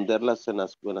de esconderlas en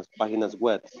las páginas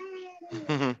web.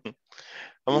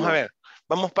 Vamos a ver.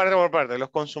 Vamos parte por parte. Los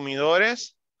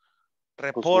consumidores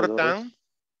reportan.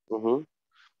 Muy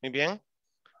bien.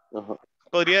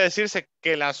 Podría decirse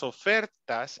que las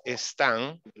ofertas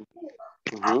están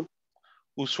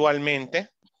usualmente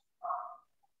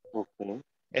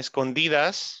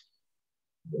escondidas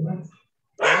en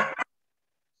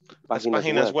las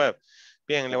páginas web.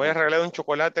 Bien, le voy a regalar un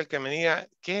chocolate al que me diga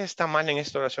qué está mal en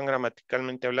esta oración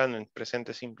gramaticalmente hablando en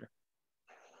presente simple.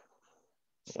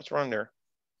 What's wrong there?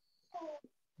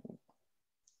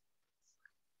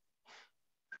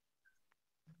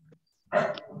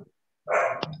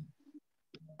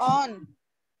 On.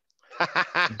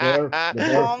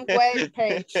 On web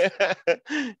page.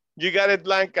 You got it,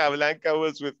 Blanca. Blanca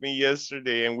was with me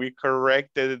yesterday and we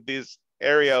corrected this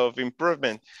area of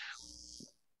improvement.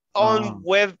 On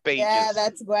web pages. Yeah,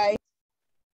 that's right.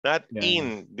 Not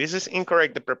in. This is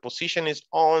incorrect. The preposition is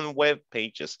on web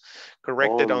pages.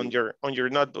 Corrected on your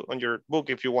notebook, on your book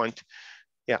if you want.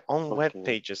 Yeah, on web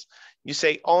pages. You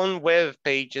say on web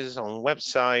pages, on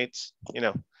websites, you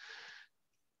know.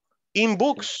 In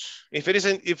books, if it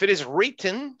is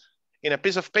written in a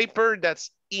piece of paper,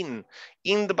 that's in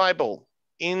the Bible,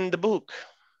 in the book.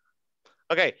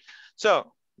 Okay,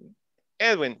 so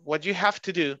Edwin, what you have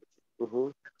to do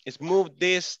is move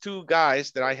these two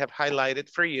guys that I have highlighted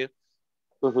for you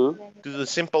to the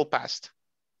simple past.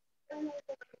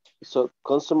 So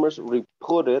consumers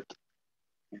reported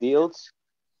deals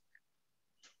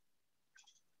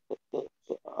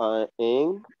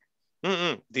in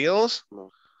deals.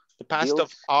 No. The past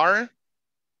of are.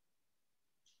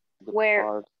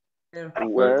 Where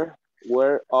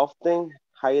often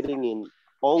hiding in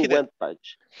on web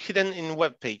page. Hidden in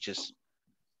web pages.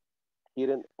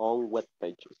 hidden on web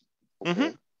pages.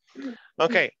 Okay.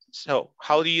 Okay, so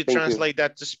how do you Thank translate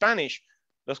that to Spanish?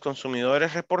 Los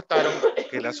consumidores reportaron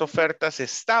que las ofertas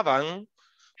estaban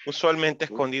usualmente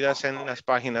escondidas en las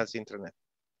páginas de internet.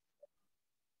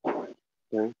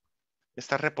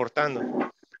 Está reportando,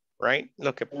 right?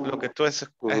 Lo que tú has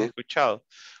escuchado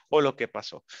o lo que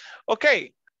pasó.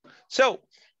 Okay, so,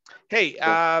 hey,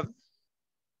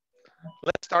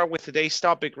 let's start with today's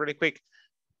topic really quick.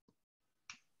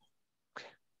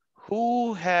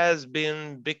 Who has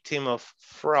been victim of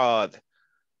fraud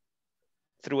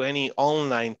through any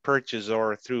online purchase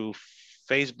or through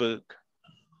Facebook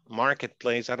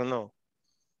Marketplace? I don't know.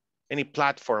 Any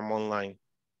platform online.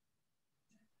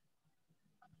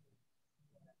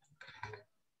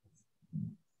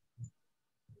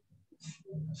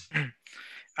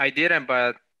 I didn't,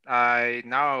 but I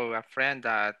know a friend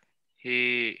that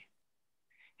he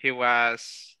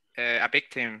was a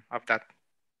victim of that.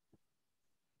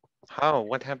 How?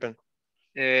 What happened?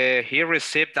 He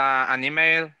received an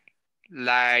email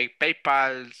like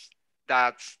PayPal.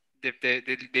 That's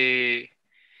the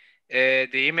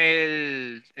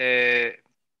email.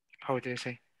 How do you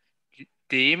say?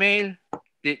 The email.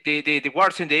 The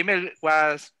words in the email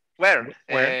was where?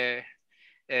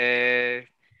 Dear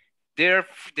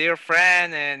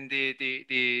friend, and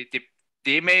the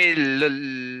email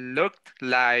looked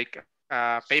like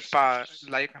PayPal,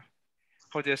 like,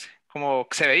 how do you say? Como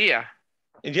se veía.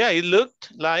 Yeah, it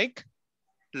looked like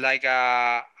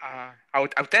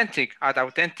authentic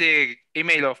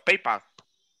email of PayPal.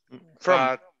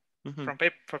 From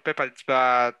PayPal,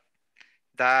 but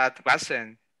that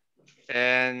wasn't.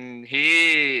 And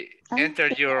he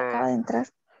entered your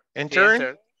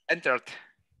entered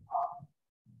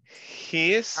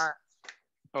his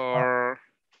or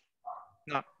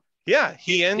no. Yeah,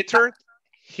 he entered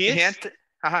his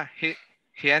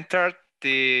he entered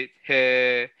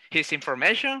his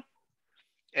information,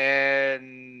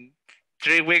 and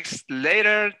 3 weeks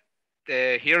later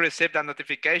he received a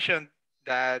notification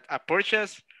that a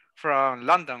purchase from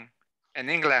London in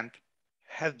England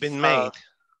had been made.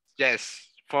 Yes,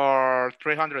 for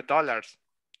 $300.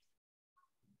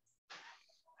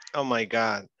 Oh my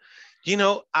God. You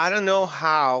know, I don't know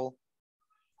how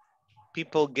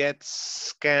people get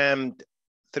scammed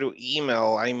through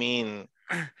email. I mean,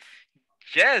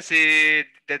 yes,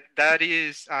 that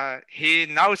is, he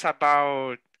knows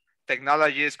about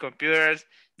technologies, computers.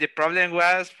 The problem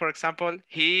was, for example,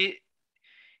 he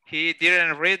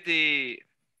didn't read the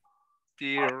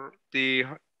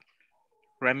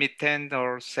remittent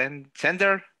or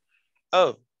sender.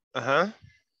 Oh,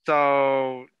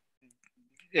 So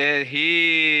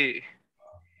he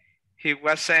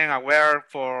wasn't aware,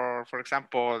 for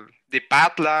example, the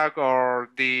padlock or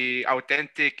the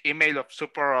authentic email of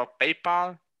support of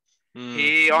PayPal.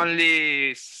 He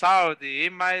only saw the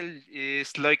email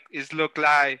look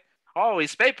like, oh,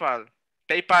 it's PayPal.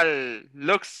 PayPal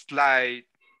looks like,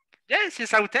 yes,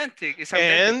 it's authentic. It's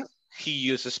authentic. And he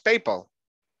uses PayPal.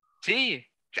 Sí,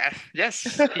 yes,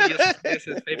 he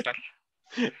uses PayPal.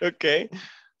 Okay,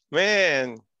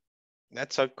 man,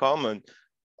 that's so common.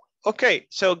 Okay,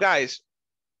 so guys,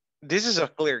 this is a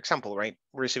clear example, right?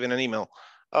 Receiving an email.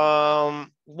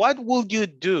 What would you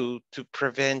do to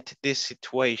prevent this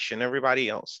situation? Everybody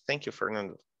else. Thank you,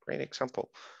 Fernando. Great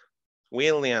example.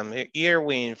 William,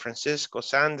 Irwin, Francisco,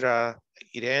 Sandra,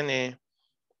 Irene,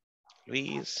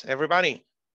 Luis, everybody.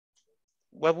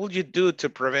 What would you do to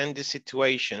prevent this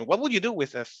situation? What would you do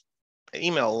with an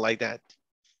email like that?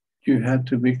 You have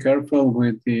to be careful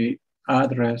with the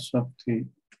address of the,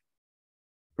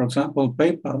 for example,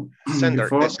 PayPal.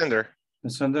 The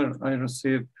sender I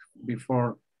received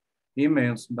before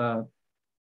emails, but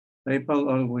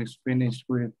PayPal always finished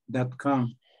with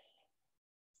 .com.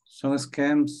 Some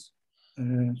scams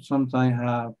sometimes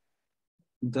have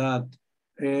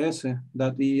 .es,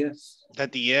 .net.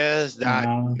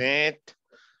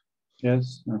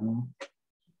 Yes.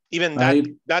 Even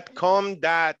 .com,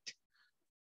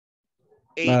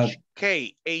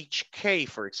 HK,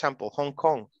 for example, Hong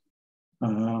Kong.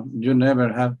 You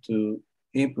never have to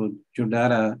input your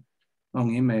data on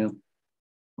email,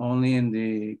 only in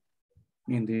the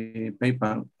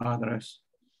PayPal address.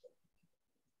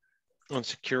 On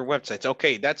secure websites.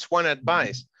 Okay, that's one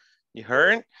advice. You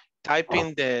heard? Type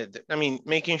in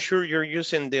making sure you're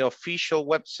using the official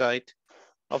website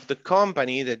of the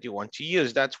company that you want to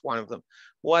use. That's one of them.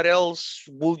 What else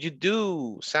would you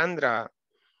do, Sandra?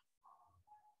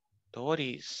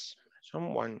 Doris,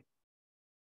 someone.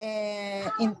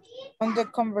 In the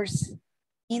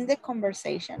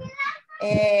conversation,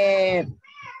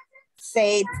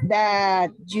 say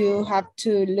that you have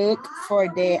to look for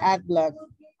the ad block.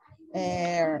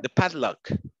 The padlock.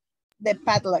 The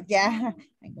padlock, yeah.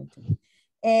 I'm going to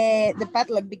the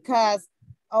padlock, because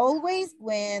always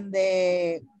when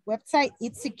the website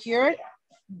is secure,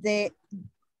 there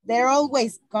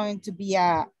always going to be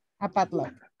a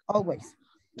padlock, always.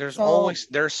 There's always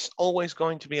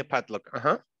going to be a padlock.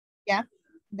 Yeah,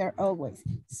 there always.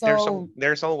 So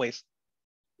there's always.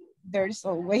 There's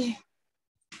always.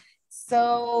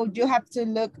 So you have to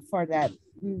look for that.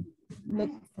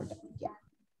 Look for that, yeah.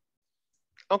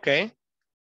 Okay.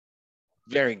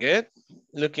 Very good.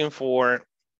 Looking for,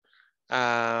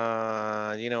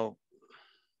 you know,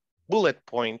 bullet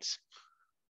points.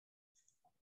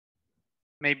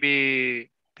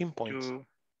 Maybe pinpoints.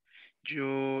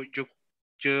 You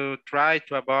try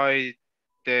to avoid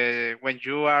when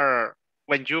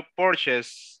you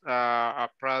purchase a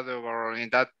product, or in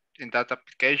that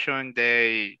application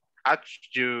they ask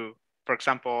you, for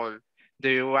example, do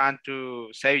you want to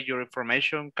save your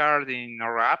information card in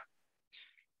our app?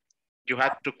 You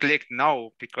have to click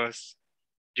no because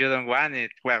you don't want it.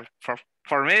 Well,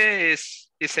 for me, it's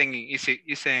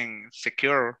isn't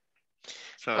secure.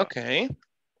 So okay.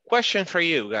 Question for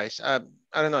you guys. I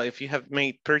don't know if you have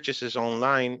made purchases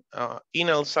online in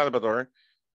El Salvador.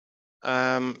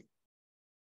 Have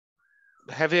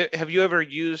you ever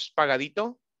used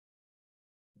Pagadito?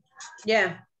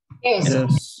 Yeah.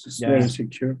 Yes, it's very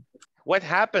secure. What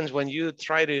happens when you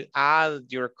try to add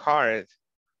your card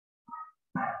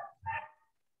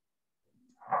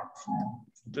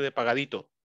to the Pagadito?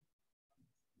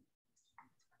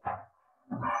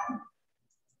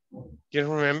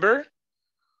 You remember?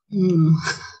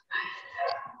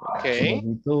 Okay.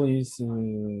 Pagadito is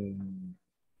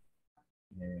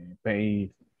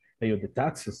pay the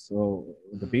taxes or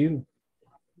the bill.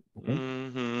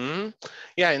 Okay.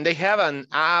 Yeah, and they have an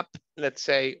app, let's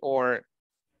say, or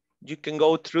you can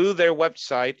go through their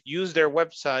website, use their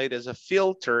website as a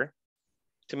filter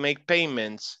to make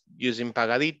payments using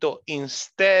Pagadito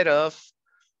instead of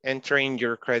entering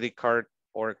your credit card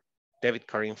or debit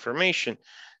card information.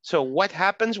 So what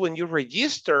happens when you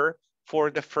register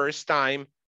for the first time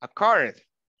a card?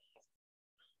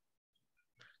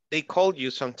 They call you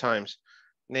sometimes.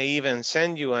 They even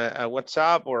send you a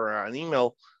WhatsApp or an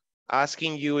email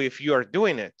asking you if you are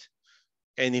doing it.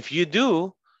 And if you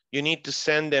do, you need to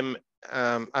send them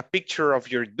a picture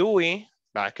of your DUI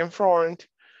back and forth,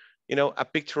 you know, a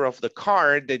picture of the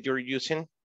card that you're using,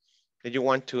 that you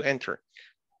want to enter.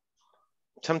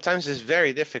 Sometimes it's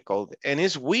very difficult and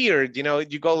it's weird, you know,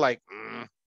 you go like,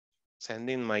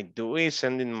 sending my DUI,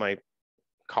 sending my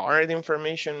card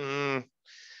information,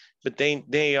 but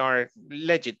they are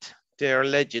legit, they're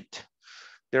legit,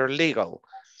 they're legal.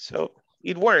 So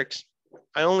it works.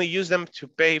 I only use them to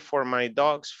pay for my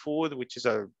dog's food, which is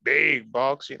a big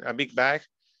box, a big bag.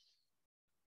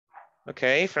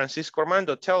 Okay, Francisco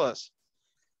Armando, tell us.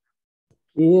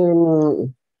 I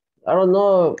don't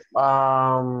know.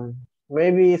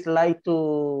 Maybe it's like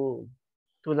to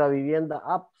La Vivienda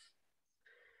apps,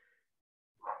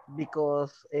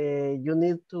 because you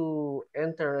need to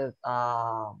enter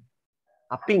a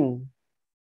PIN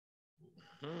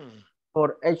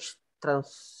for each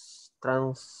transaction.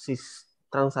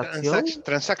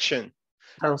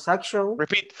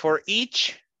 Repeat, for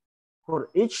each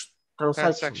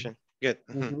transaction. Good.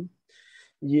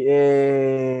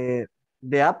 The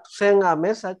app send a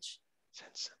message.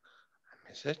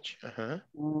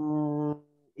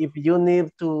 If you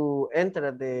need to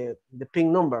enter the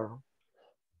PIN number.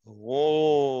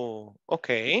 Whoa,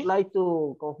 okay. It's like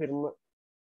to confirm.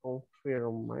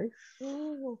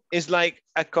 It's like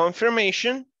a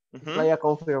confirmation. It's like a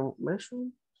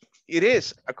confirmation. It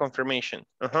is a confirmation.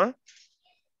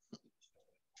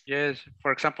 Yes,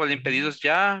 for example, in Pedidos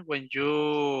Ya, when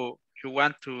you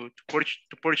want to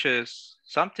purchase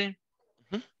something,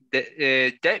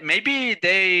 maybe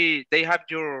they have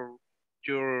your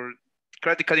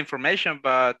credit card information,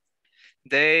 but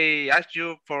they ask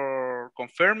you for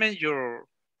confirming your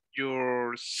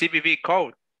CVV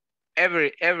code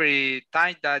every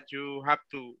time that you have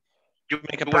to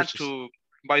make a want purchase. to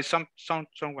buy someone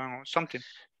or something.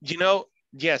 You know,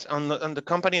 yes, on the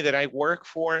company that I work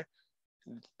for,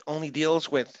 they only deal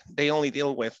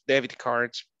with debit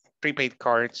cards, prepaid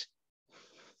cards,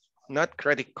 not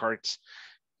credit cards.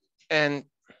 And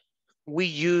we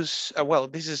use, well,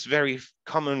 this is very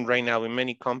common right now in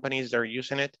many companies that are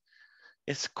using it.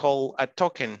 It's called a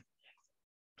token,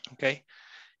 okay?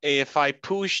 If I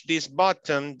push this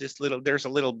button, there's a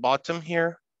little button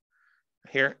here.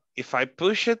 If I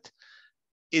push it,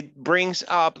 it brings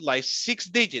up like 6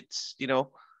 digits, you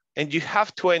know, and you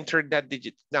have to enter that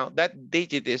digit. Now that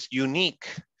digit is unique.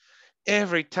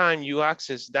 Every time you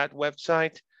access that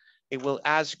website, it will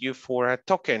ask you for a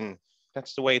token.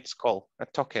 That's the way it's called, a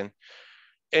token.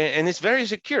 And it's very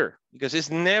secure because it's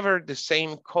never the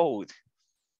same code.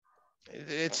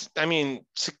 I mean,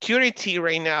 security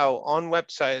right now on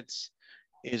websites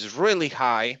is really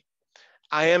high.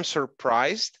 I am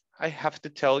surprised. I have to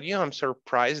tell you, I'm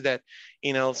surprised that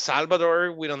in El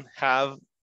Salvador, we don't have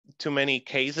too many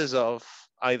cases of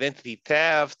identity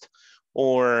theft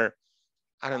or,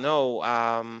 I don't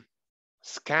know,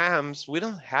 scams. We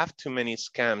don't have too many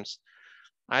scams.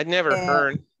 I'd never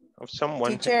heard of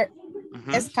someone. Teacher,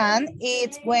 scan,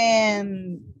 it's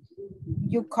when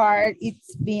your card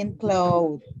is being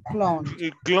cloned.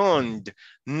 Cloned.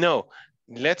 No,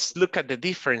 let's look at the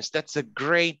difference. That's a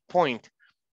great point.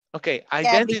 Okay,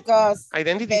 identity, because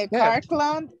identity the card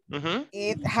clone,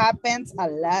 it happens a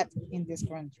lot in this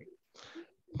country.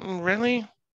 Really?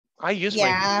 I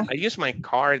use my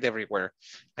card everywhere.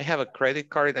 I have a credit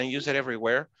card and use it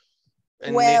everywhere.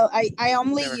 And well, I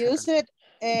only use it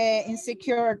in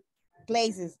secure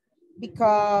places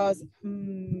because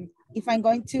if I'm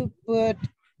going to put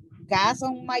gas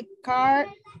on my car,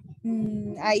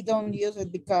 I don't use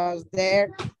it because there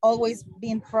always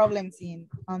been problems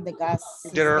on the gas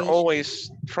There are station.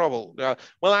 always trouble.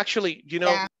 Well, actually, you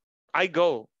know,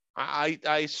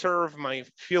 I serve my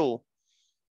fuel.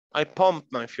 I pump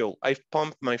my fuel. I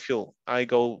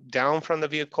go down from the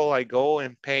vehicle. I go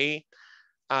and pay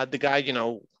the guy, you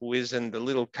know, who is in the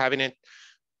little cabinet.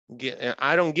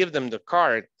 I don't give them the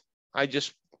card. I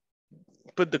just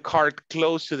put the card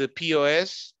close to the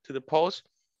POS, to the post,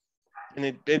 and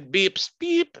it beeps,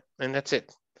 beep, and that's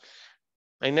it.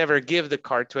 I never give the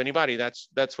card to anybody.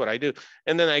 That's what I do.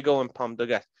 And then I go and pump the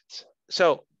gas.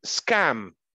 So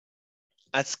scam.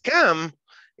 A scam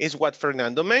is what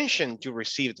Fernando mentioned. You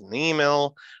received an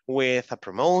email with a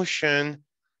promotion.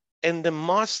 And the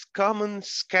most common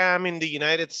scam in the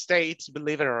United States,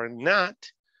 believe it or not,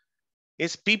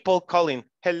 is people calling,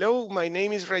 hello, my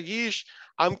name is Rajesh.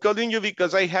 I'm calling you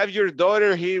because I have your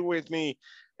daughter here with me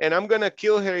and I'm gonna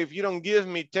kill her if you don't give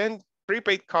me 10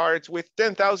 prepaid cards with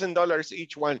 $10,000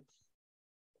 each one.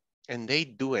 And they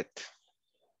do it.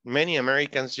 Many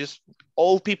Americans, just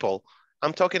old people,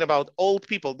 I'm talking about old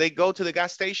people, they go to the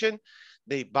gas station,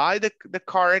 they buy the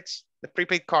cards, the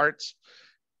prepaid cards,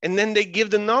 and then they give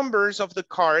the numbers of the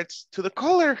cards to the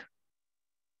caller.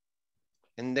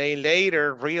 And they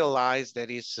later realize that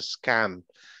it's a scam.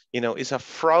 You know, it's a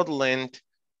fraudulent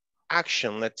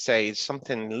action, let's say, it's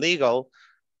something illegal.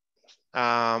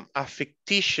 A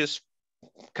fictitious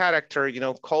character, you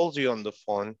know, calls you on the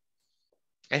phone.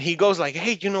 And he goes like,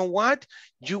 hey, you know what?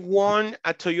 You won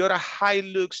a Toyota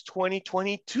Hilux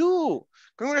 2022.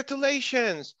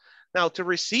 Congratulations. Now, to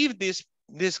receive this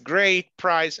great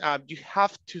prize, you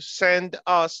have to send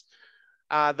us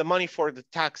the money for the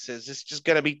taxes. It's just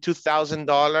gonna be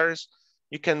 $2,000.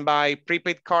 You can buy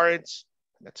prepaid cards.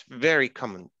 That's very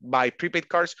common. Buy prepaid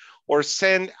cards or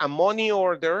send a money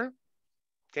order.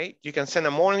 Okay, you can send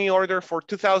a money order for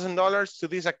 $2,000 to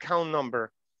this account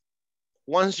number.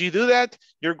 Once you do that,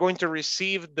 you're going to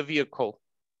receive the vehicle.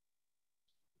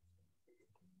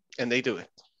 And they do it.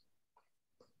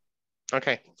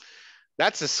 Okay,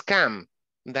 that's a scam.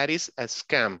 That is a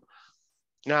scam.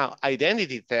 Now,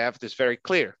 identity theft is very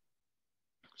clear.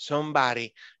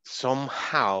 Somebody,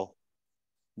 somehow,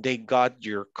 they got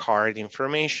your card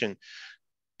information.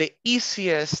 The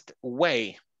easiest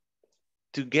way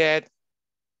to get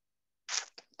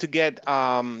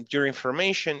your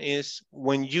information is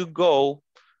when you go,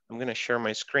 I'm gonna share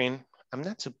my screen. I'm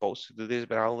not supposed to do this,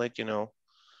 but I'll let you know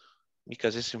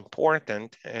because it's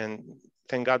important. And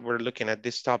thank God we're looking at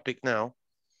this topic now.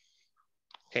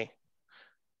 Okay,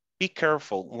 be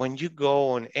careful when you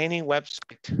go on any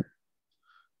website.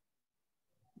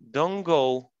 Don't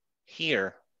go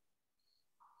here,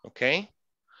 okay?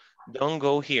 Don't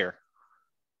go here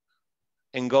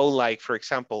and go like, for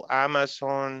example,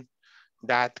 Amazon.com,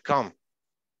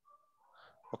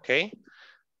 okay?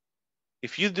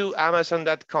 If you do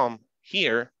Amazon.com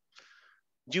here,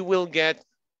 you will get,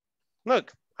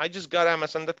 look, I just got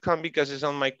Amazon.com because it's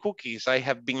on my cookies. I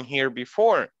have been here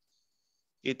before.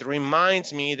 It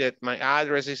reminds me that my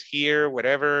address is here,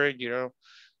 whatever, you know,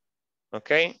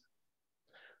 okay?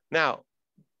 Now,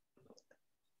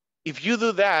 if you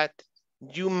do that,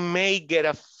 you may get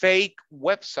a fake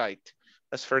website.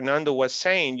 As Fernando was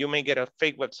saying, you may get a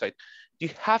fake website. You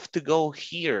have to go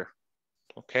here,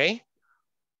 okay?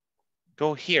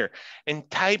 Go here and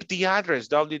type the address,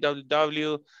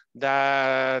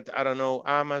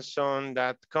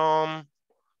 www.amazon.com,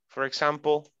 for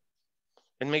example,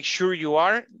 and make sure you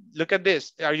are. Look at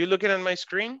this. Are you looking at my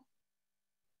screen?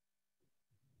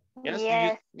 Yes.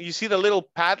 Yes. You see the little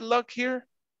padlock here?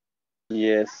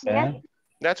 Yes. Yeah.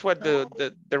 That's what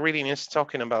the reading is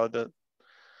talking about, the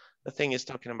thing is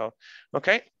talking about.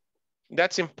 Okay,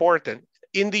 that's important.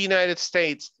 In the United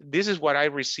States, this is what I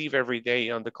receive every day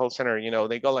on the call center. You know,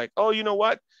 they go like, oh, you know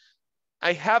what?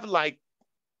 I have like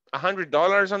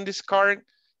 $100 on this card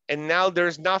and now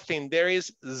there's nothing. There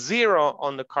is 0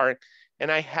 on the card and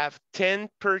I have 10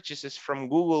 purchases from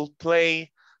Google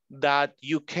Play.uk.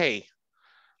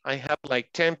 I have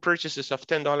like 10 purchases of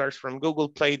 $10 from Google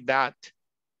Play.HK,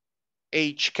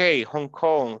 Hong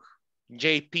Kong,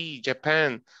 JP,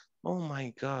 Japan. Oh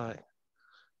my God.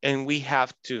 And we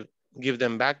have to give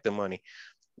them back the money.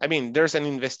 I mean, there's an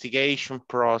investigation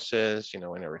process, you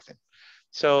know, and everything.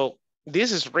 So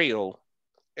this is real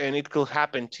and it could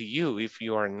happen to you if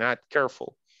you are not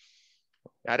careful.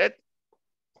 Got it?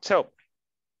 So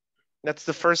that's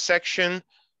the first section,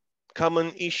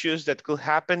 common issues that could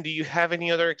happen. Do you have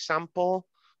any other example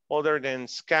other than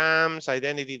scams,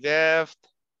 identity theft?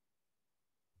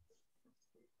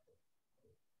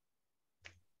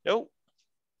 No.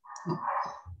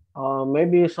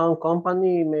 Maybe some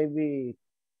company maybe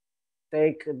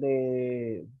take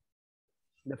the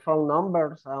phone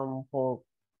numbers for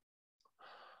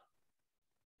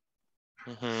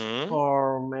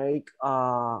make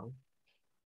a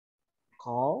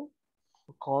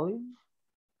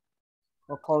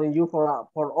calling you for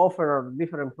offer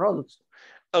different products.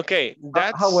 Okay,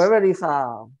 that's however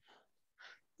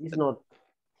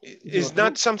it's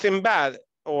not something bad,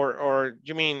 or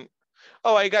you mean,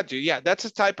 oh, I got you. Yeah, that's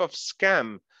a type of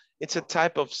scam. It's a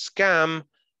type of scam,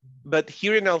 but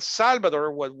here in El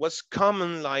Salvador, what was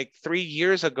common like 3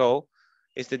 years ago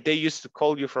is that they used to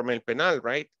call you from El Penal,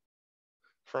 right?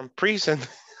 From prison.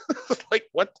 Like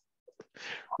what?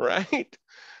 Right?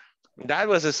 That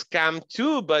was a scam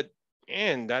too, but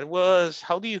man, that was,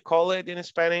 how do you call it in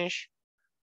Spanish?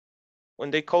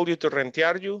 When they call you to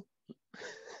rentear you?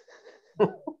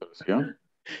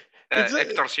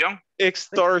 Extortion.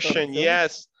 Extortion,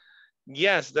 yes.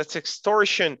 Yes, that's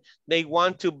extortion. They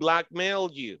want to blackmail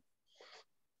you.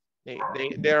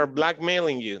 They are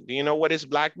blackmailing you. Do you know what is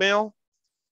blackmail?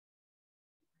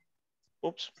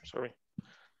 Oops, sorry.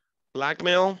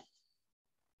 Blackmail.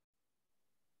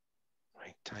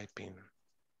 I type in.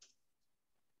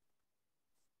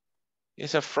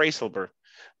 It's a phrasal verb.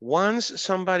 Once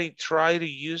somebody tried to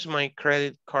use my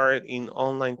credit card in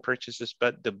online purchases,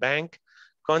 but the bank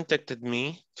contacted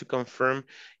me to confirm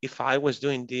if I was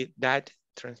doing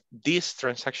these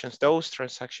transactions, those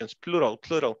transactions, plural,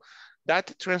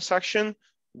 that transaction,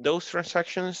 those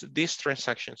transactions, these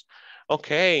transactions.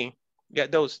 Okay, yeah,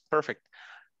 those, perfect.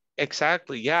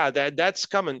 Exactly, yeah, that's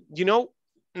common. You know,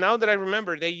 now that I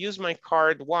remember, they used my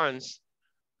card once,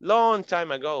 long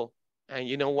time ago. And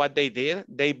you know what they did?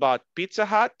 They bought Pizza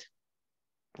Hut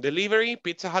delivery,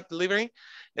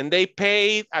 and they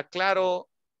paid a Claro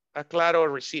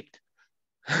receipt.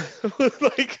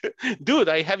 Like, dude,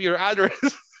 I have your address.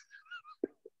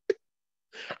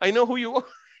 I know who you are.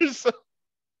 So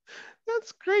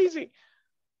that's crazy.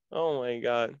 Oh my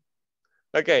God.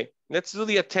 Okay, let's do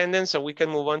the attendance so we can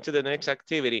move on to the next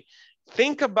activity.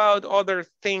 Think about other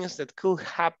things that could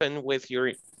happen with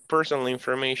your personal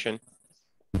information.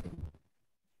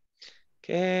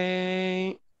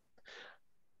 Okay.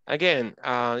 Again,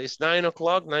 it's 9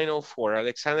 o'clock, 9:04.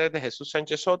 Alexander de Jesus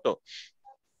Sanchez Soto.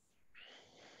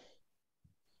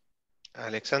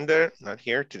 Alexander, not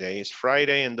here today. It's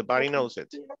Friday and the body knows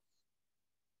it.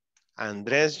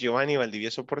 Andrés Giovanni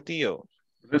Valdivieso Portillo.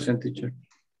 Present, teacher.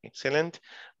 Excellent.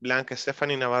 Blanca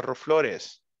Stephanie Navarro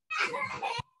Flores.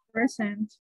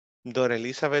 Present. Dora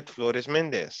Elizabeth Flores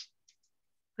Méndez.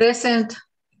 Present.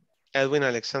 Edwin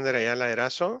Alexander Ayala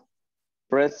Erazo.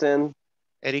 Present.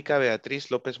 Erika Beatriz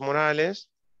López Morales.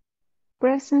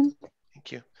 Present.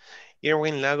 Thank you.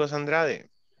 Irwin Lagos Andrade.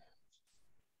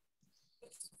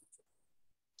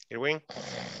 Irwin.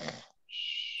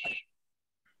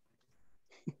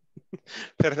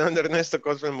 Fernando Ernesto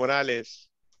Cosme Morales.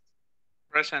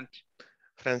 Present.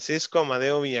 Francisco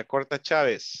Amadeo Villacorta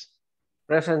Chávez.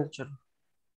 Present.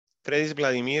 Fredis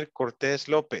Vladimir Cortés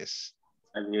López.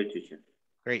 I'm new, teacher.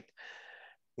 Great.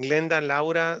 Glenda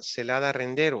Laura Celada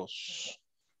Renderos.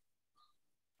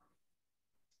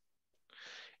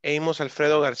 Amos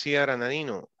Alfredo García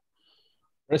Granadino.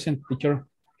 Present, teacher.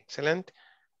 Excelente.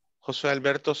 José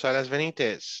Alberto Salas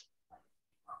Benítez.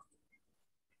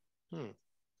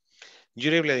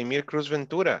 Yuri Vladimir Cruz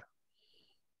Ventura.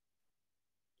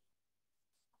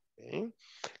 Okay.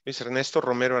 Luis Ernesto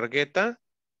Romero Argueta.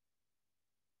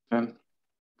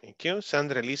 Thank you.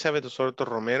 Sandra Elizabeth Osorto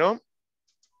Romero.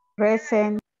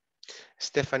 Present.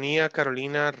 Estefanía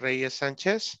Carolina Reyes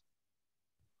Sánchez.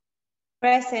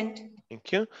 Present.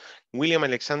 Thank you. William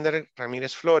Alexander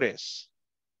Ramírez Flores.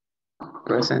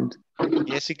 Present.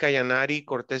 Jessica Yanari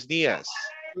Cortés Díaz.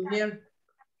 Here.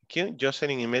 Thank you.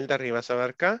 Jocelyn Imelda Rivas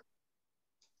Abarca.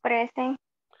 Present.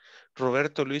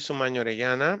 Roberto Luis Umaño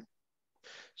Orellana.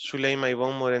 Zuleima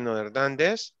Ivonne Moreno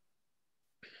Hernández.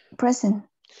 Present.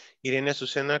 Irene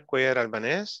Azucena Cuellar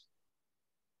Albanés.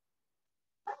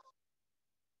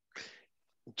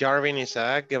 Jarvin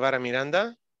Isaac Guevara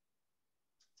Miranda.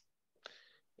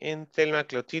 And Thelma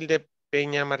Clotilde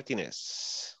Peña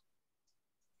Martínez.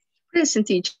 Present,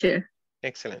 teacher.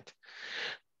 Excellent.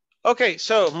 Okay,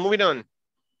 so moving on.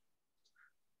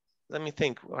 Let me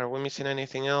think. Are we missing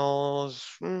anything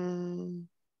else? Yeah,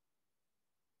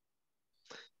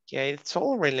 it's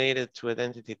all related to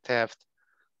identity theft.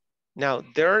 Now,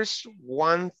 there's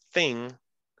one thing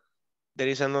that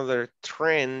is another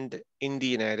trend in the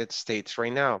United States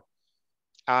right now.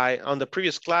 On the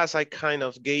previous class, I kind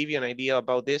of gave you an idea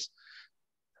about this.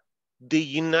 The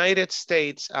United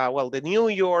States, the New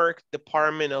York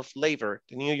Department of Labor,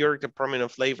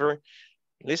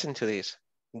 listen to this,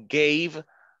 gave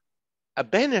a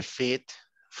benefit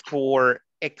for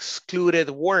excluded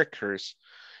workers.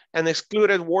 An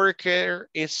excluded worker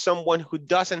is someone who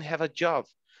doesn't have a job.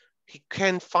 He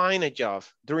can't find a job.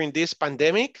 During this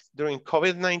pandemic, during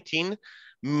COVID-19,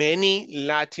 many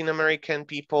Latin American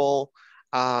people,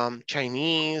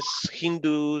 Chinese,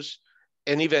 Hindus,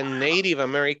 and even Native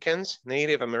Americans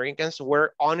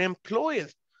were unemployed.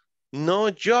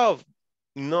 No job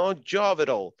at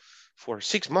all for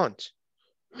 6 months.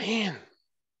 Man,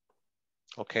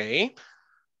 okay.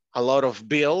 A lot of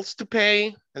bills to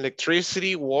pay,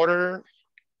 electricity, water,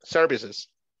 services.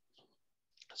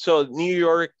 So New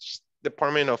York's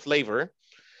Department of Labor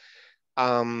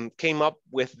came up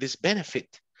with this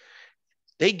benefit.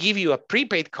 They give you a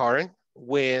prepaid card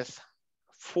with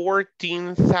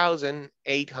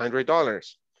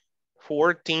 $14,800.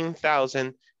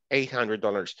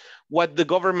 $14,800. What the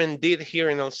government did here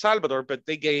in El Salvador, but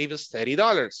they gave us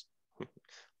 $30.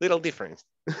 Little difference.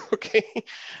 Okay,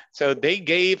 so they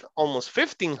gave almost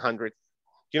 1,500.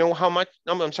 You know how much?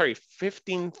 No, I'm sorry,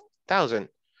 15,000.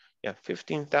 Yeah,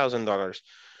 $15,000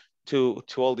 to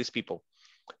all these people.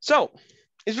 So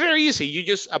it's very easy. You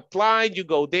just apply, you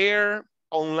go there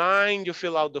online, you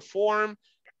fill out the form,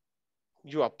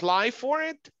 you apply for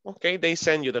it. Okay, they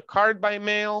send you the card by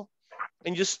mail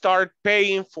and you start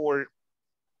paying for,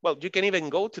 well, you can even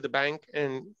go to the bank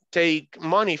and take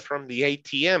money from the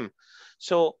ATM.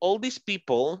 So all these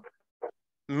people,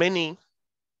 many,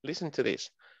 listen to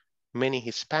this, many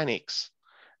Hispanics,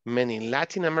 many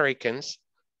Latin Americans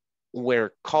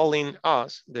were calling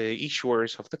us, the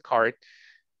issuers of the card,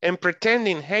 and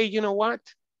pretending, hey, you know what?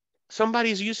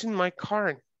 Somebody's using my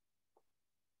card.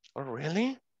 Oh,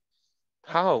 really?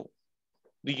 How?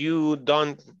 You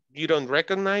don't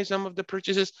recognize some of the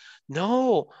purchases?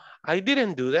 No, I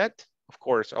didn't do that. Of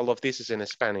course, all of this is in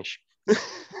Spanish.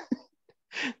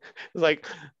 Like,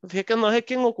 no sé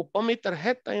quién ocupó mi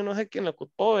tarjeta, yo no sé quién la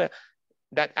ocupó.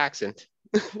 That accent,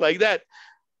 like that.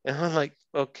 And I'm like,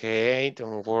 okay,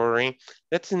 don't worry.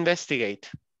 Let's investigate.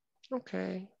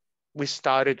 Okay. We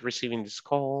started receiving these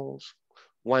calls.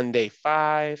 One day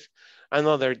 5,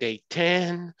 another day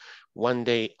 10, one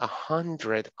day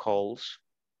 100 calls.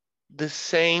 The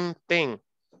same thing.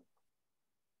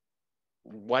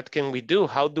 What can we do?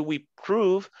 How do we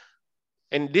prove?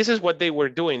 And this is what they were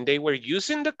doing. They were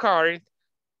using the card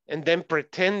and then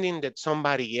pretending that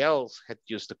somebody else had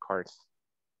used the card.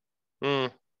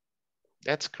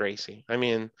 That's crazy. I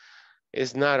mean,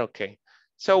 it's not okay.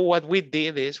 So what we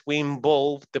did is we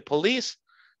involved the police.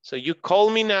 So you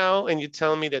call me now and you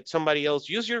tell me that somebody else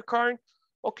used your card.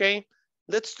 Okay,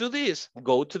 let's do this.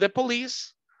 Go to the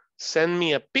police, send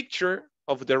me a picture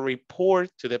of the report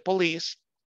to the police,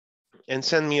 and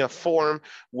send me a form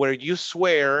where you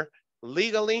swear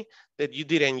legally that you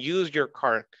didn't use your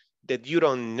card, that you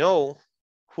don't know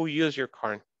who used your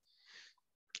card.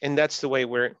 And that's the way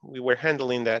we were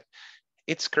handling that.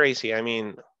 It's crazy. I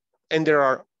mean, and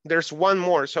there's one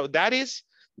more. So that is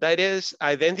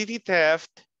identity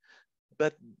theft,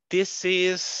 but this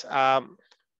is out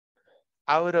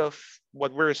of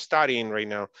what we're studying right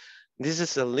now. This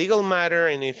is a legal matter,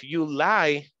 and if you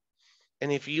lie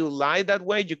that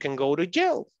way, you can go to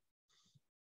jail.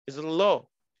 It's the law.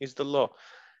 It's the law.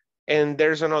 And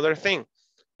there's another thing.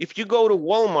 If you go to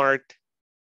Walmart,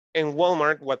 and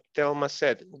Walmart, what Thelma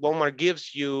said, Walmart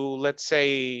gives you, let's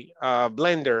say, a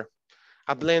blender,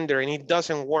 and it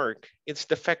doesn't work. It's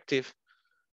defective.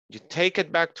 You take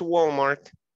it back to Walmart,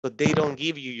 but they don't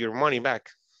give you your money back.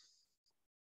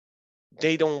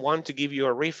 They don't want to give you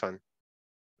a refund.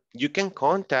 You can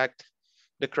contact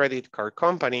the credit card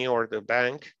company or the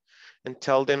bank and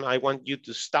tell them, I want you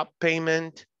to stop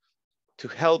payment, to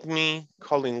help me,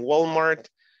 calling Walmart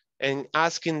and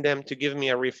asking them to give me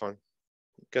a refund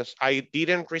because I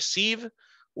didn't receive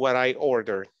what I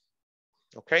ordered,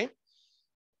 okay?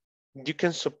 You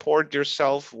can support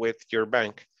yourself with your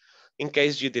bank in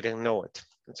case you didn't know it.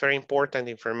 It's very important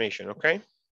information, okay?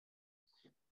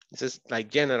 This is like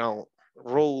general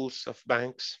rules of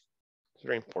banks. It's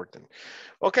very important.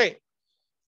 Okay,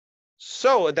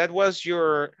 so that was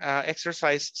your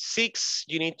exercise 6.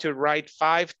 You need to write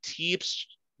 5 tips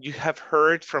you have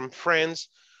heard from friends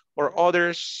or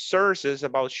other sources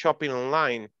about shopping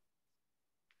online.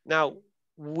 Now,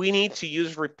 we need to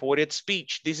use reported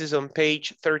speech. This is on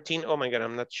page 13. Oh my God,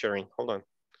 I'm not sharing. Hold on.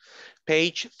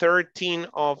 Page 13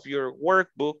 of your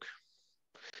workbook.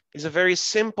 It's a very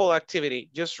simple activity.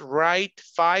 Just write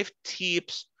 5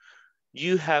 tips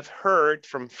you have heard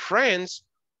from friends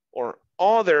or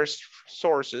other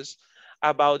sources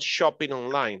about shopping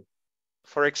online.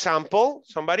 For example,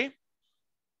 somebody?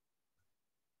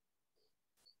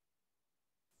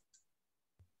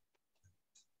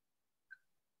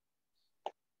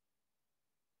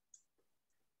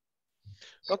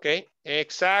 Okay,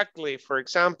 exactly. For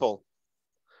example,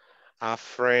 a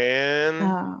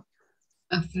friend.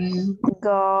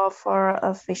 Go for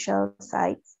official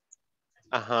sites.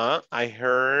 I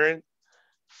heard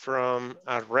from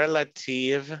a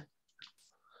relative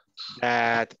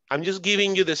that, I'm just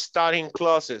giving you the starting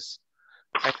clauses.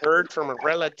 I heard from a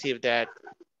relative that,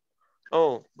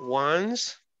 oh,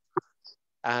 once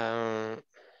my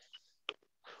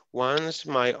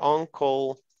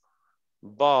uncle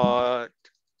bought,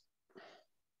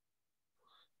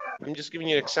 I'm just giving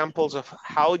you examples of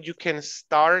how you can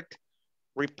start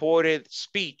reported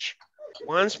speech.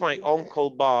 Once my uncle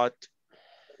bought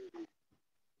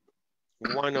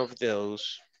one of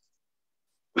those,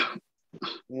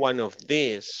 one of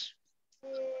these.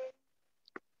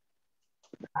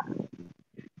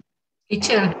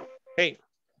 Teacher. Hey.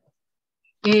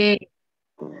 I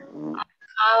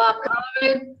have a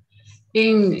problem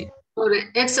for the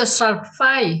exercise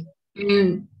 5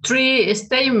 in 3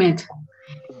 statement.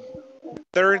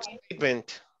 Third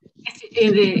statement.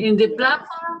 In the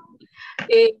platform,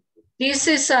 this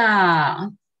is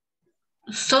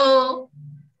so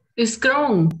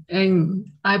strong,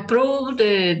 and I prove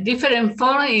the different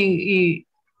form.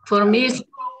 For me,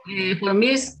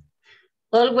 it's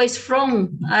always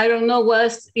from. I don't know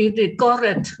what is the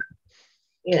correct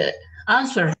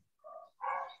answer.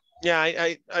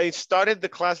 Yeah, I started the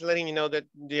class letting you know that,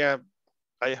 yeah,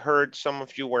 I heard some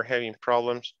of you were having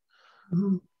problems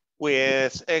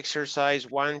with exercise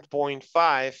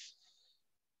 1.5.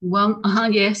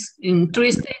 Yes, in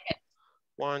 3 statements.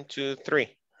 1, 2,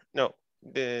 3. No,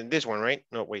 this one, right?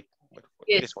 No, wait.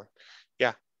 Yes. This one.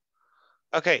 Yeah.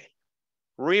 Okay.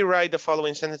 Rewrite the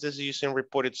following sentences using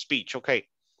reported speech. Okay.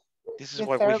 This is The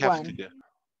what we third have one. to do.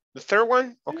 The third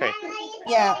one? Okay.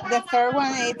 Yeah, the third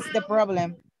one is the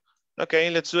problem.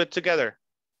 Okay, let's do it together.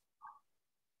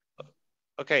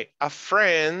 Okay, a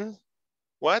friend,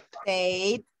 what?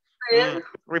 Said.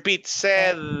 Repeat,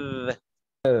 said.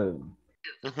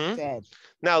 Said.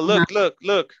 Now look.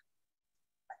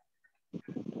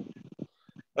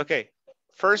 Okay,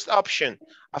 first option.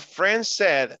 A friend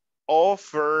said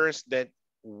offers that,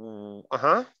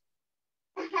 Offers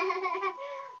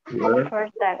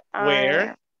that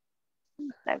where?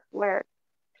 That were.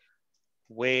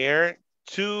 Where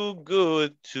too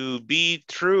good to be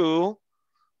true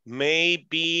may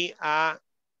be a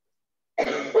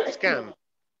scam.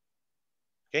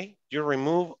 Okay, you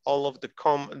remove all of the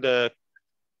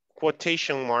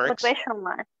quotation marks.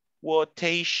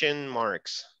 Quotation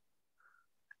marks.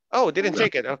 Oh, didn't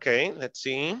take it. Okay, let's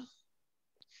see.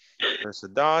 There's a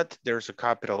dot, there's a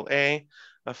capital A.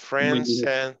 A friend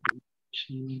said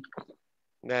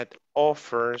that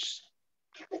offers.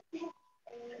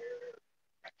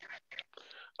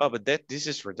 Oh, but this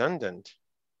is redundant.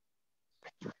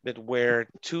 That were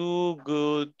too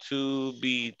good to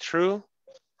be true.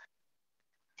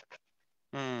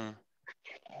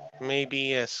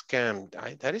 Maybe a scam.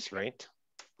 That is right.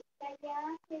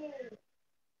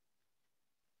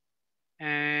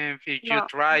 And if you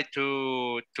try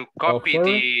to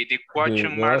copy the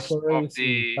question marks of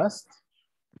the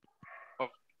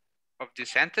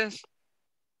sentence.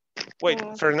 Wait,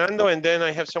 Fernando, and then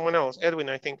I have someone else. Edwin,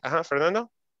 I think. Fernando.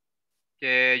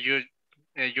 Yeah, you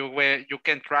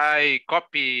can try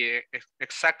copy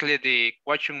exactly the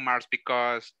question marks,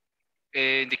 because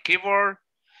in the keyboard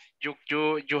you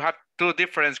have 2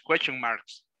 different question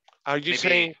marks. Are you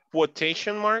saying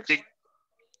quotation marks?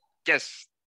 Yes.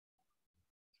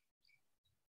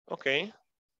 Okay.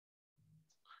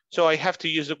 So I have to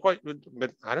use the quote,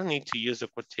 but I don't need to use the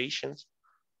quotations.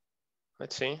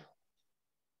 Let's see.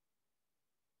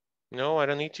 No, I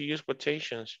don't need to use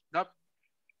quotations. No,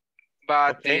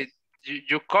 but okay.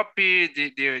 you copy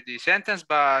the sentence,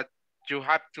 but you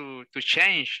have to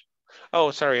change.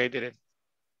 Oh, sorry, I did it.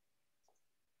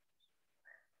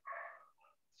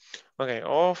 Okay,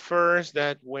 offers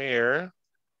that were.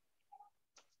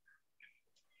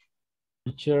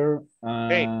 Teacher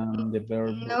and the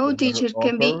verb. No, teacher,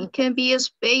 can be a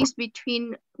space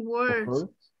between words.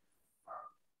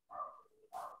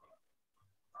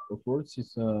 Offers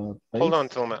is a Hold on,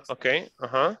 Thelma. Okay,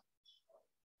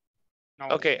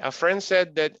 No. Okay, a friend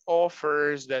said that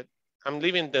offers that, I'm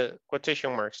leaving the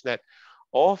quotation marks, that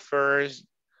offers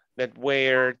that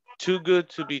were too good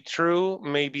to be true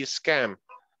may be a scam.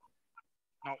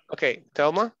 No. Okay,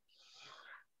 Thelma.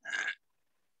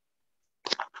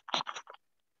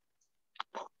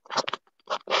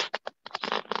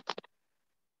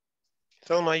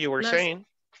 Thelma, you were saying?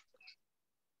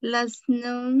 Last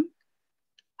noon,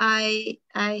 I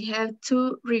have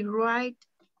to rewrite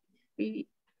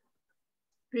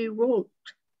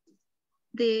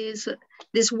this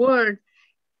word,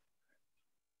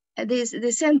 this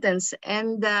sentence,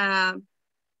 and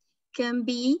can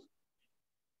be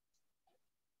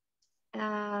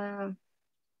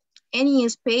any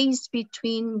space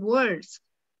between words.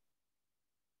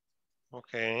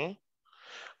 Okay.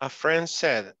 A friend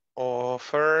said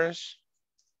offers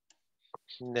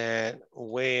that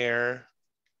were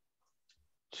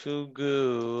too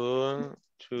good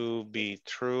to be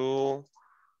true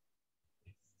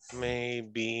may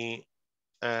be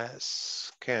a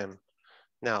scam.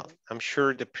 Now, I'm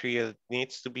sure the period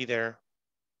needs to be there.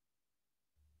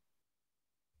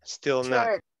 Still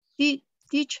not.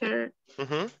 Teacher.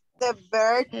 Mm-hmm. The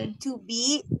verb to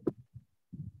be.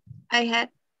 I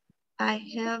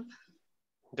have.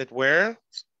 That where?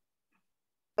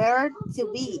 Verb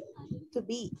to be.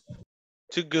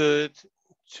 Too good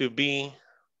to be.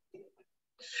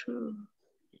 True.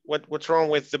 What's wrong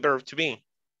with the verb to be?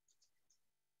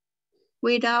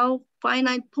 Without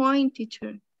finite point,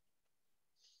 teacher.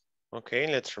 Okay,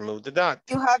 let's remove the dot.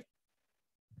 You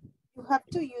have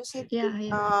to use it.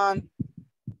 Yeah.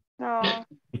 No.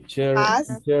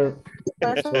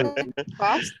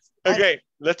 Past. Okay,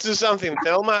 let's do something.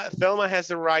 Thelma has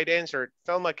the right answer.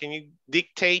 Thelma, can you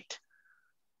dictate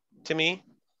to me?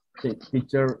 The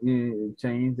teacher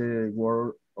change the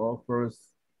word offers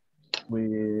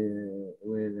with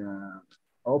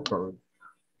offer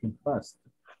in past.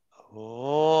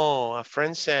 Oh, a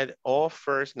friend said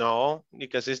offers. No,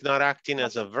 because it's not acting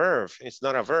as a verb. It's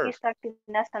not a verb. It's acting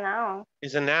as a noun.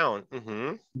 It's a noun.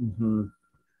 Mm-hmm. Mm-hmm.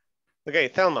 Okay,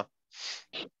 Thelma.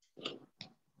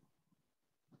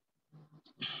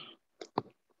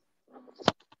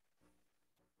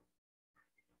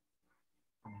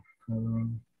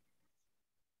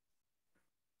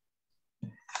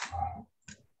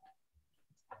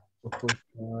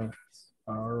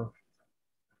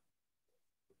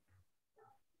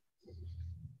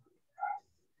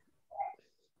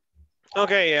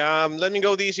 Okay, let me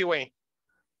go the easy way.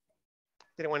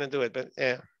 Didn't want to do it, but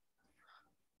yeah.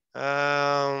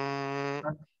 No,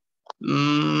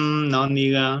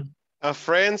 nigga. A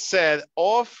friend said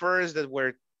offers that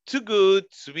were too good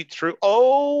to be true.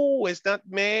 Oh, it's not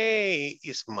may,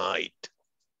 it's might.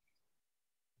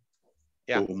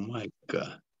 Yeah. Oh my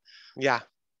God. Yeah.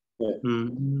 I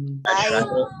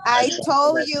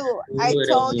told you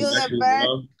the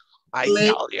verb.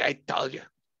 I told you.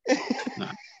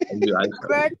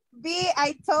 Verb be,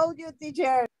 I told you,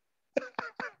 teacher.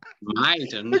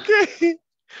 Might.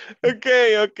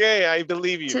 Okay, I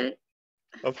believe you.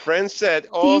 A friend said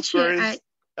offers. Teacher,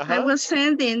 I was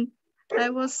sending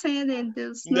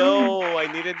this. No,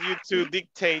 I needed you to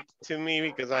dictate to me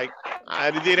because I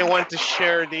didn't want to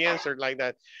share the answer like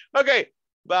that. Okay,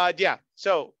 but yeah,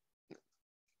 so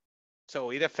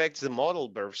it affects the modal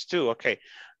verbs too. Okay,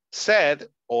 said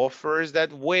offers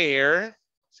that were,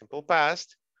 simple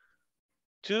past,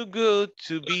 too good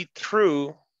to be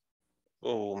true.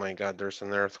 Oh my God, there's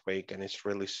an earthquake and it's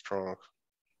really strong.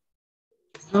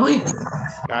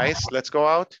 Guys, let's go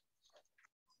out.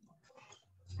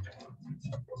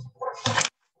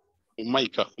 Oh my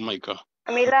God, oh my God.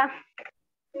 Camila.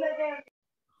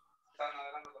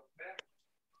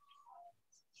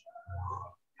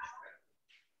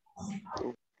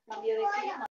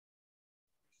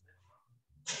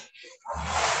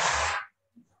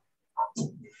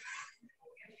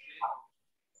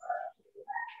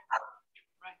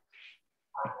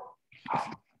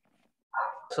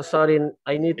 So sorry,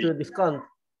 I need to discount.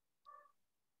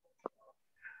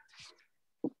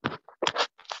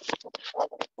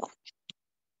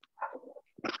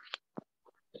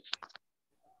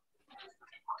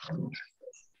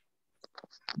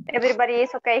 Everybody is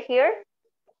okay here?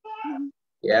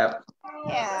 Yeah.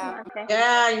 Yeah. Okay.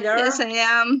 Yeah, there. Yes, I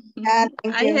am.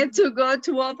 Thank I you. had to go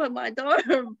to open my door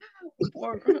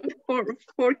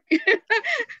for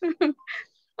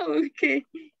okay.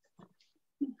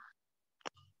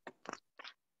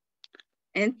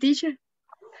 And teacher.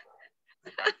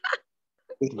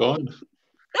 It's gone.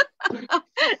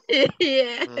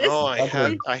 Yeah. No,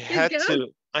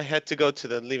 I had to go to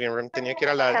the living room. Tenía que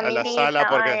ir a la sala Camilita,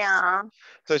 porque vaya.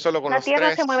 estoy solo con La los tierra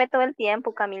tres. se mueve todo el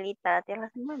tiempo, Camilita. La tierra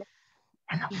se mueve.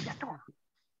 Ah, no, ya estuvo.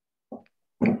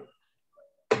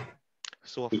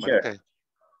 Estuvo Teacher. fuerte.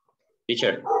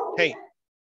 Teacher. Hey.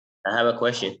 I have a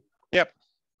question. Yep.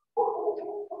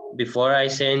 Before I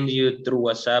send you through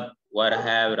WhatsApp what I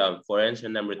have for answer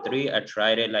number 3, I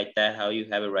tried it like that, how you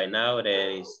have it right now, and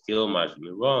it still must be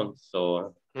wrong.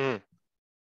 So.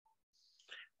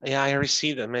 Yeah, I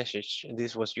received a message.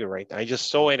 This was you, right? I just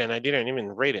saw it and I didn't even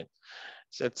read it.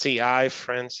 So let's see,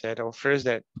 friend said, oh, first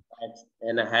that.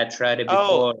 And I had tried it before.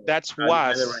 Oh, that's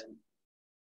was.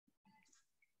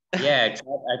 Yeah,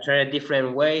 I tried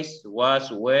different ways.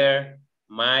 Was, where,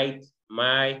 might,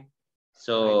 my.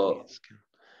 So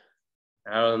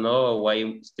I don't know why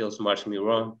it still smarts me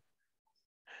wrong.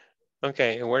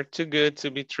 Okay, we're too good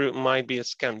to be true. Might be a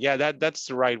scam. Yeah, that's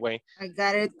the right way. I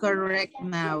got it correct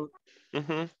now.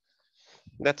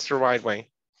 That's the right way.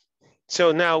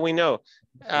 So now we know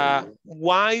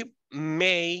why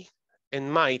may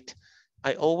and might.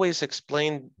 I always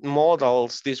explain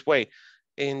modals this way.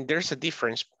 And there's a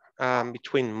difference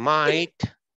between might,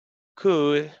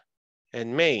 could,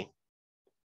 and may.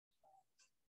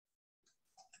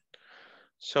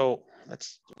 So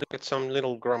let's look at some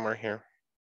little grammar here.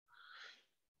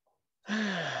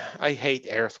 I hate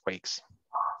earthquakes.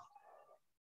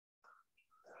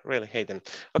 Really hate them.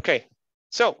 Okay,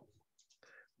 so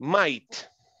might.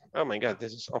 Oh my God,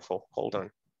 this is awful. Hold on.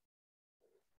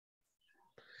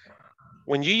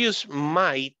 When you use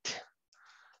might,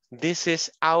 this is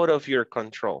out of your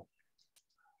control.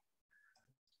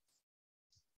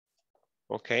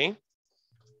 Okay,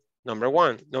 number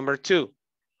one. Number two,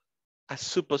 a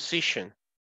supposition,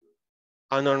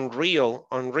 an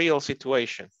unreal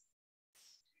situation.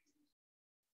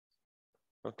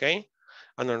 Okay,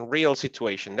 an unreal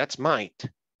situation, that's might.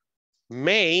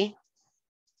 May,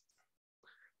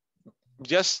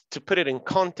 just to put it in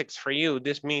context for you,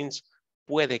 this means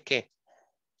puede que.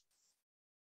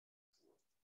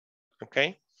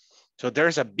 Okay, so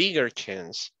there's a bigger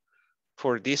chance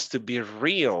for this to be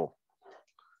real.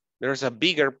 There's a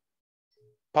bigger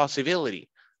possibility,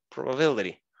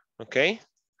 probability, okay?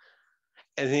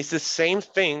 And it's the same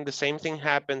thing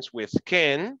happens with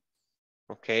can,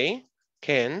 okay?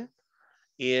 Can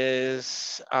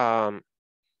is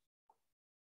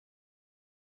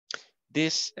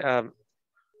this,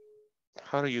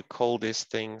 how do you call these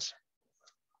things?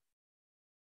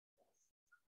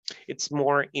 It's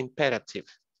more imperative,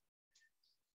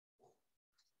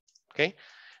 okay?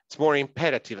 It's more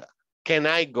imperative. Can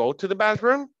I go to the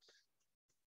bathroom?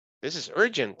 This is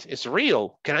urgent, it's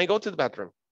real. Can I go to the bathroom?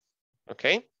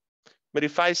 Okay, but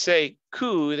if I say,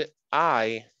 could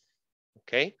I,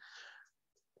 okay?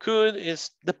 Could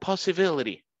is the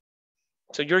possibility.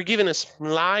 So you're given a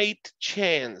slight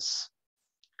chance,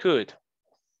 could,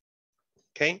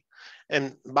 okay?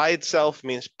 And by itself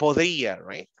means podría,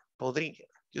 right? Podría,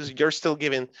 you're still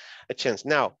given a chance.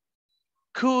 Now,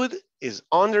 could is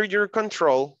under your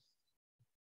control,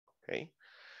 okay?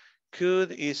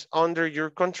 Could is under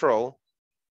your control.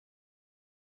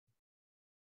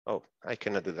 Oh, I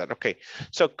cannot do that. Okay,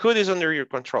 so could is under your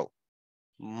control.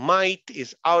 Might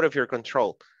is out of your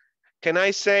control. Can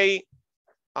I say,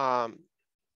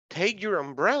 take your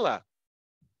umbrella?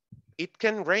 It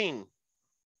can rain.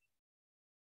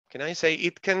 Can I say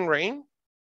it can rain?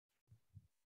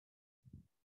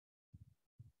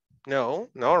 No,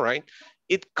 no, right?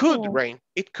 It could rain.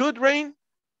 It could rain?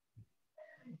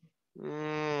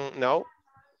 No.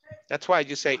 That's why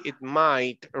you say it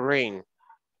might rain.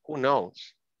 Who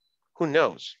knows? Who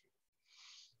knows?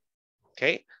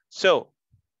 Okay, so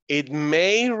it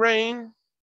may rain.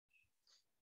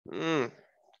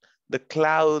 The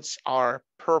clouds are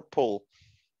purple,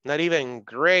 not even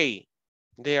gray.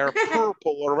 They are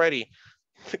purple already.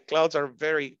 The clouds are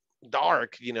very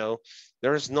dark, you know.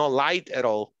 There's no light at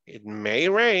all. It may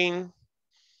rain.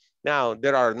 Now,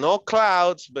 there are no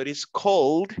clouds, but it's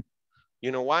cold.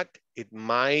 You know what? It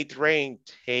might rain.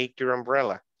 Take your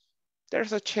umbrella.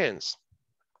 There's a chance.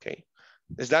 Okay,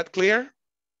 is that clear?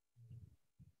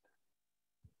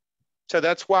 So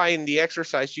that's why in the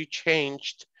exercise you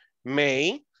changed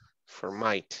may for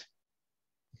might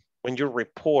when you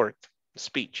report.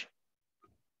 speech.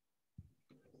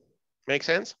 Make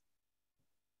sense?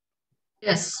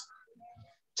 Yes.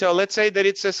 So let's say that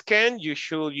it's a scan, you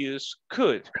should use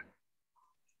could.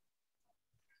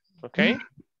 Okay?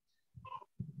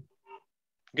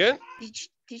 Good?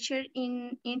 Teacher,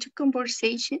 into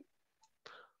conversation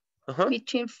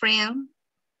between friends,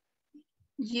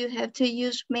 you have to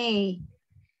use may.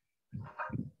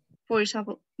 For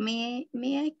example, may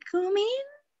I come in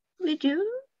with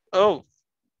you? Oh,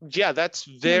 yeah, that's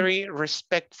very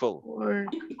respectful. Or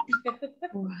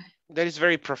That is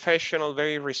very professional,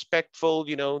 very respectful,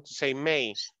 you know, to say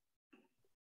may.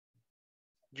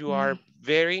 You are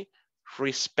very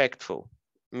respectful.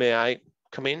 May I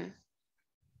come in?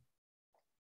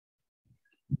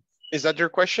 Is that your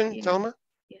question, Selma?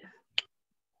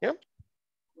 Yeah.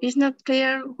 It's not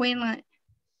clear when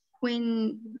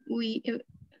we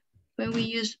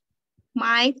use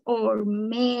might or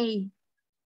may.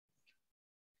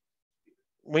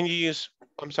 When you use,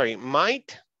 I'm sorry,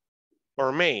 might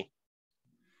or may?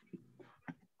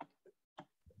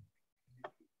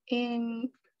 In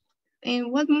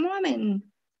what moment?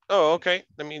 Oh, okay.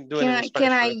 Let me do it in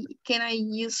Spanish. Can I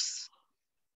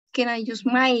use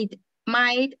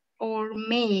might or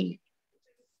may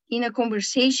in a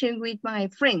conversation with my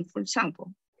friend, for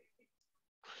example?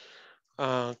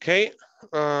 Okay.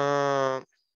 Oh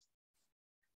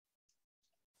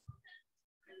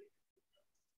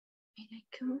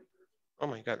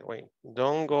my God, wait.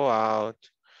 Don't go out.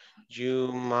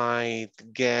 You might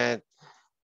get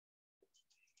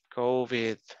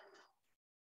COVID.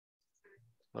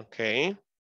 Okay.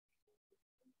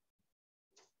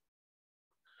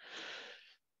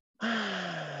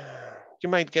 You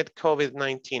might get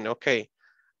COVID-19. Okay.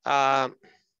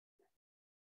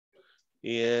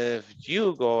 If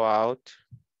you go out,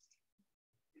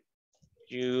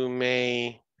 you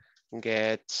may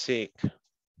get sick,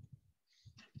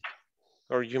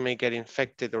 or you may get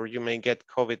infected, or you may get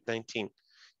COVID-19.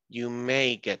 You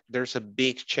may get, there's a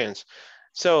big chance.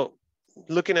 So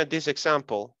looking at this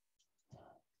example,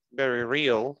 very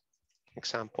real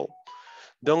example,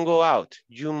 don't go out.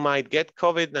 You might get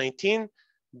COVID-19.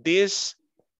 This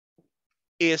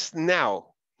is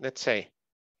now, let's say.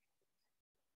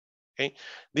 Okay,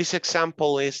 this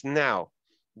example is now.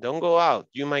 Don't go out.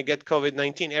 You might get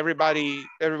COVID-19.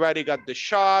 Everybody got the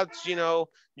shots, you know,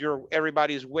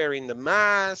 everybody's wearing the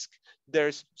mask.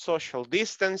 There's social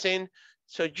distancing.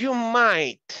 So you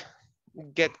might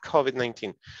get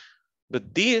COVID-19.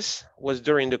 But this was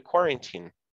during the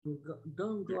quarantine.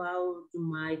 Don't go out, you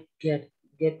might get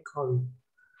COVID.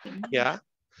 Yeah.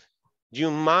 You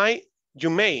may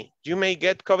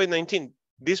get COVID-19.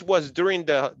 This was during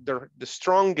the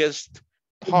strongest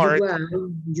part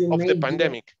of the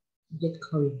pandemic. Get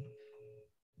COVID.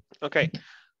 Ok,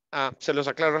 se los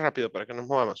aclaro rápido para que nos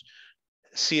movamos.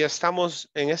 Si estamos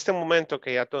en este momento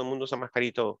que ya todo el mundo usa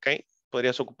mascarito, ok,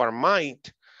 podrías ocupar might,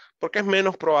 porque es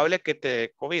menos probable que te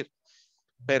dé COVID.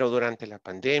 Pero durante la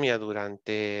pandemia,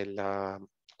 durante la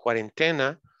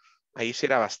cuarentena, ahí sí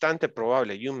era bastante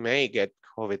probable. You may get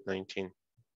COVID-19,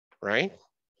 right?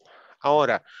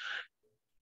 Ahora,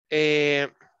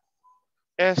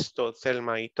 esto,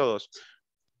 Thelma y todos,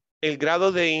 el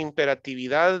grado de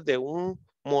imperatividad de un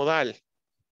modal,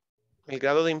 el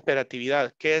grado de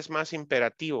imperatividad, ¿qué es más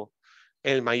imperativo?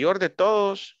 El mayor de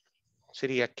todos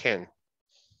sería can.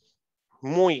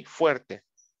 Muy fuerte.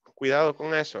 Cuidado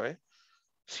con eso, ¿eh?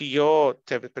 Si yo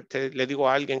le digo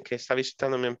a alguien que está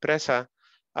visitando mi empresa,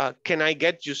 can I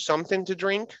get you something to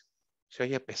drink? Se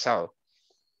oye pesado.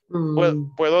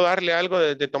 ¿Puedo darle algo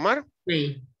de tomar?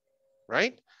 Sí.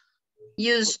 Right?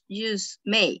 Use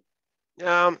may.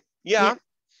 Yeah,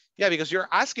 because you're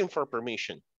asking for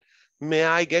permission. May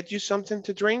I get you something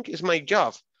to drink? It's my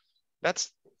job.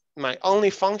 That's my only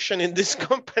function in this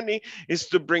company is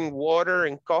to bring water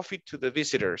and coffee to the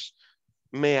visitors.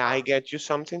 May I get you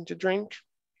something to drink?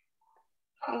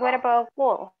 What about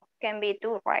will? Can be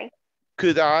too, right?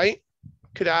 Could I?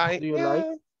 Do you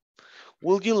like?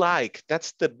 Would you like?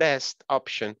 That's the best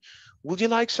option. Would you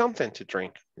like something to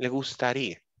drink? Le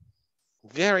gustaría.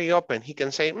 Very open. He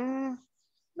can say,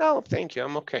 no, thank you.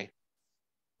 I'm okay.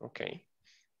 Okay.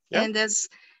 Yeah. And that's,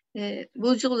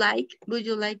 would you like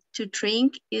to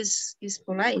drink is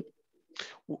polite.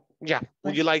 Yeah.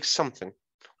 Would you like something?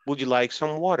 Would you like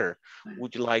some water?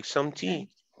 Would you like some tea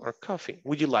or coffee?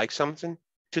 Would you like something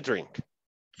to drink?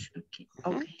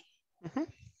 Okay. Okay.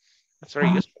 That's very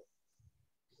useful.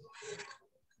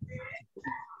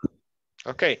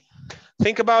 Okay.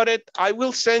 Think about it. I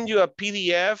will send you a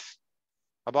PDF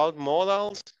about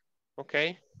modals.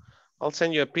 Okay. I'll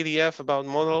send you a PDF about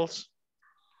modals.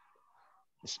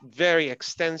 It's very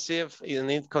extensive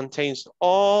and it contains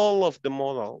all of the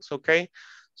models, okay?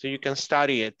 So you can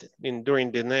study it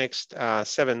during the next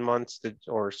 7 months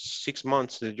or 6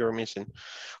 months that you're missing.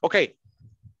 Okay,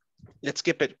 let's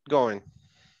keep it going.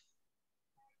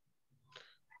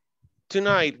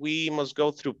 Tonight, we must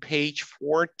go through page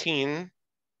 14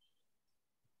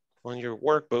 on your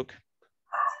workbook.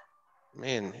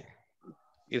 Man,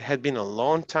 it had been a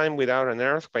long time without an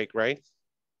earthquake, right?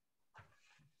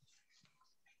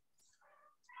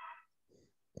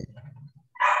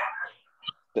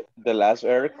 The last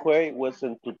earthquake was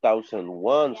in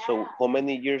 2001. So how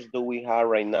many years do we have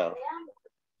right now?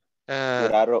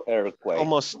 Without an earthquake.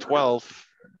 Almost 12.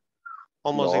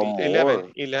 Almost no,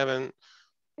 11. 11.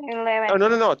 Oh,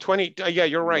 no, 20. Yeah,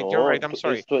 you're right. No, you're right. I'm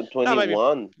sorry. It's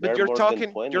 21. No, but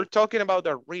you're talking about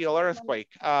a real earthquake.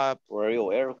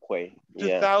 Real earthquake.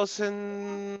 Yeah.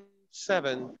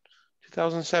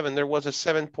 2007, there was a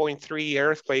 7.3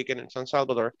 earthquake in San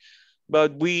Salvador.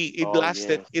 But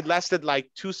it lasted like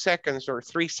 2 seconds or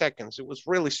 3 seconds. It was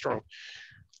really strong.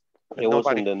 It was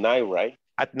in the night, right?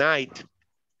 At night.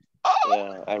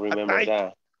 Yeah, I remember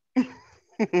that.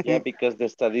 Yeah, because the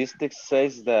statistics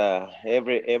says that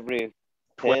every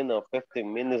 10 or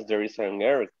 15 minutes there is an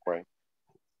earthquake.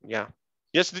 Yeah.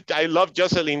 Yes, I love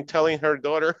Jocelyn telling her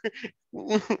daughter,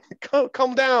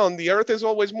 calm down, the earth is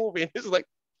always moving. It's like,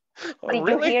 oh, Did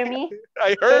really? you hear me?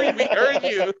 We heard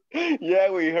you.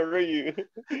 Yeah, we heard you.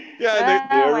 Yeah,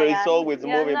 the earth is always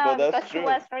moving, but that's because true. she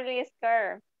was really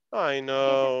scared. I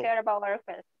know. She's scared about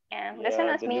earthquakes. Yeah, listen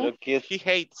as me. She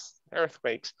hates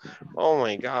earthquakes. Oh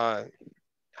my God.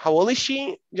 How old is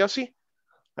she, Josie?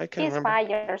 I can't remember. 5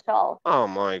 years old. Oh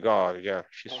my God, yeah,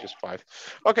 she's just 5.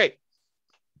 Okay,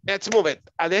 let's move it.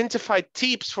 Identify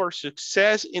tips for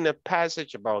success in a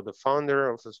passage about the founder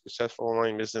of a successful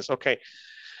online business. Okay,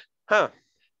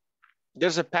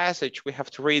 there's a passage we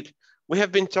have to read. We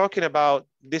have been talking about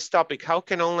this topic. How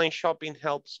can online shopping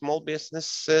help small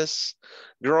businesses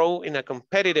grow in a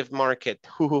competitive market?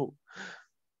 Do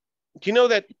you know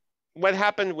that what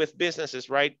happened with businesses,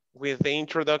 right? With the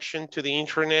introduction to the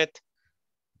internet,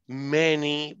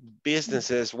 many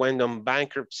businesses went on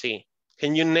bankruptcy.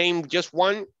 Can you name just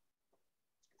one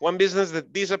business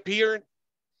that disappeared?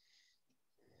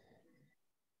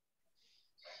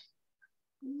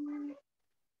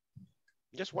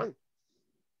 Just one.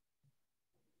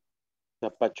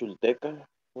 Tapachulteca.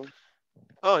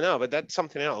 Oh no, but that's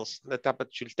something else. The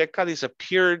Tapachulteca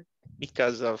disappeared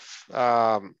because of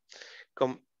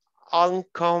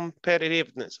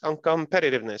uncompetitiveness.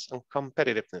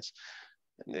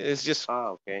 It's just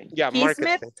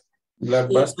market.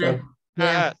 Blockbuster.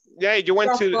 Yeah, you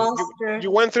went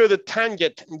through the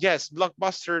tangent. Yes,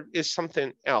 Blockbuster is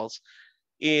something else.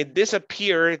 It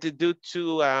disappeared due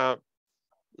to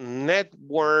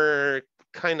network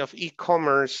kind of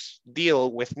e-commerce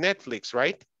deal with Netflix,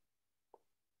 right?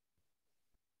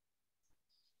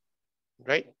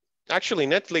 Right? Actually,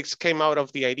 Netflix came out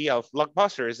of the idea of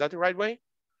Blockbuster. Is that the right way?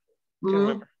 Can't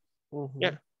remember.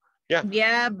 Yeah.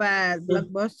 Yeah, but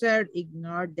Blockbuster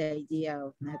ignored the idea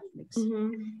of Netflix.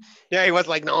 Yeah, he was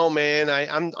like, no, man,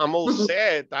 I'm all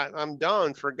set. I'm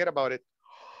done. Forget about it.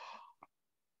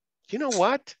 You know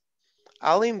what?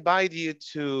 I'll invite you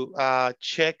to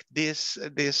check this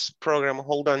program.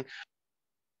 Hold on.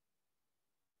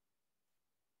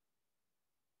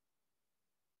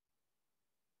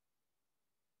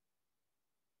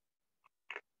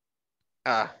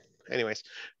 Anyways,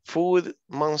 Food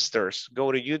Monsters.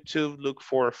 Go to YouTube, look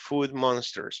for Food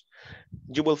Monsters.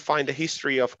 You will find the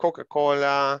history of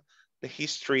Coca-Cola, the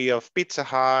history of Pizza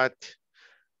Hut.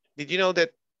 Did you know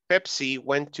that Pepsi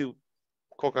went to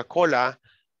Coca-Cola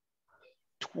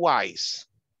twice?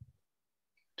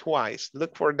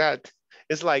 Look for that.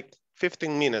 It's like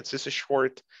 15 minutes. It's a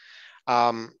short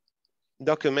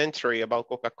documentary about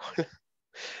Coca-Cola.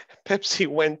 Pepsi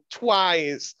went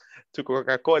twice to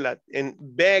Coca-Cola and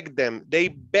begged them. They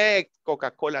begged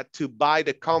Coca-Cola to buy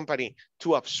the company,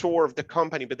 to absorb the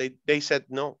company, but they said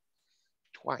no,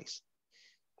 twice.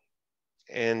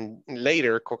 And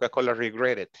later, Coca-Cola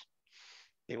regretted.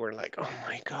 They were like, oh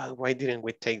my God, why didn't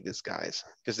we take these guys?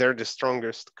 Because they're the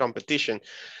strongest competition.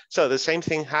 So the same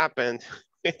thing happened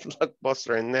with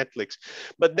Blockbuster and Netflix.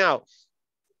 But now,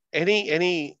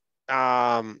 any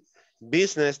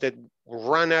business that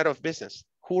run out of business,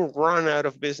 who run out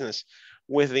of business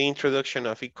with the introduction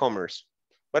of e-commerce?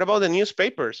 What about the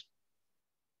newspapers?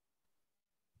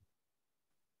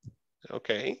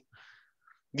 Okay.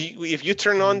 If you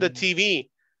turn on the TV,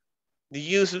 do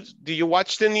you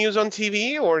watch the news on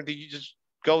TV, or do you just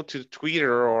go to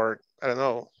Twitter or, I don't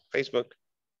know, Facebook?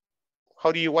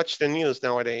 How do you watch the news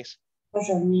nowadays?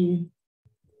 Social media.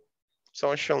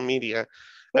 social media.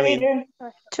 I mean,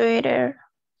 Twitter,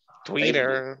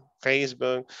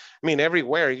 Facebook. I mean,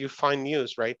 everywhere you find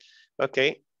news, right?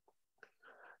 Okay.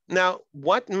 Now,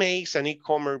 what makes an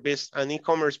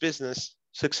e-commerce business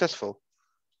successful?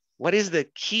 What is the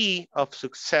key of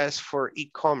success for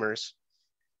e-commerce?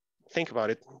 Think about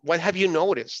it. What have you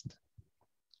noticed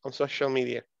on social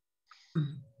media?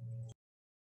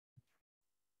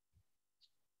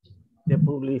 The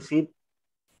publicity.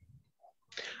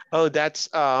 Oh, that's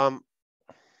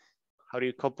how do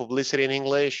you call publicity in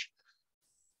English?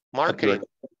 Marketing.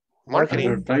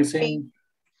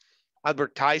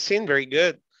 Advertising, very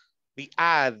good. The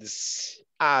ads,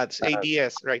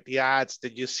 ADS, right? The ads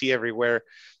that you see everywhere.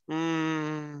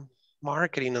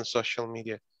 Marketing on social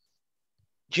media.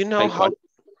 Do you know how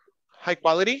high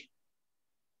quality?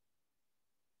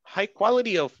 High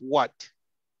quality of what?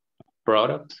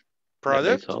 Product.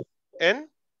 Product and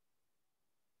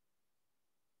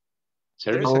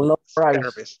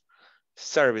service.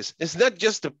 Service. It's not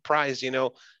just the price, you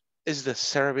know, it's the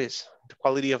service, the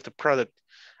quality of the product.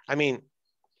 I mean,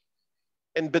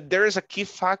 but there is a key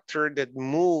factor that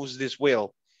moves this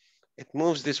wheel. It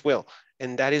moves this wheel,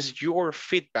 and that is your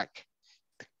feedback.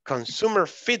 The consumer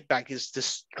feedback is the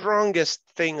strongest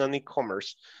thing on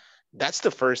e-commerce. That's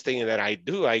the first thing that I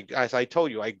do. As I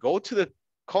told you, I go to the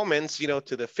comments, you know,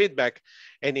 to the feedback,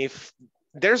 and if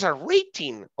there's a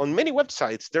rating on many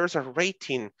websites, there's a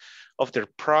rating of their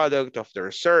product, of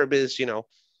their service, you know,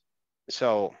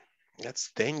 so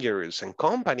that's dangerous, and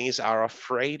companies are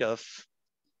afraid of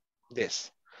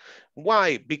this.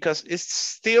 Why? Because it's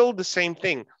still the same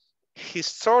thing.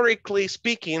 Historically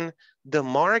speaking, the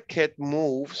market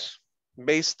moves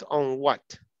based on what?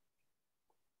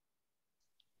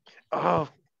 Oh,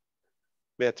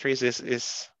 Beatriz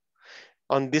is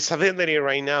on disability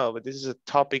right now, but this is a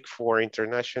topic for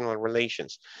international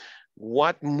relations.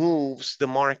 What moves the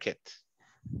market?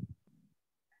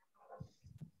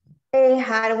 They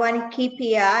had one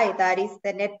KPI, that is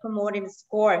the net promoting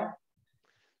score.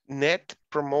 Net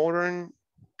promoter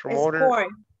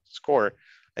score.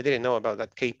 I didn't know about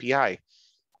that KPI.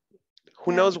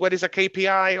 Who knows what is a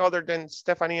KPI other than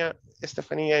Stephanie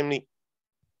and me?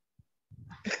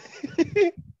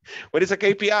 What is a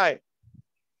KPI?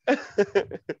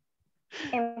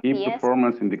 Key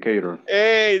performance indicator.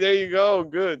 Hey, there you go.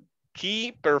 Good.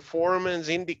 Key performance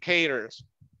indicators.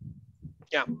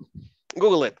 Yeah,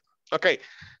 Google it. Okay.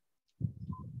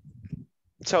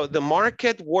 So the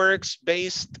market works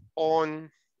based on,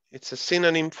 it's a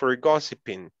synonym for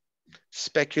gossiping,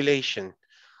 speculation.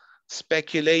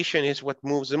 Speculation is what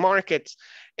moves the markets,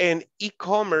 and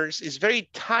e-commerce is very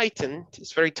tightened.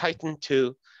 It's very tightened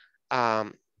to,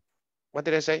 what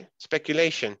did I say?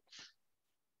 Speculation.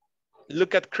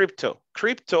 Look at crypto.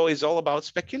 Crypto is all about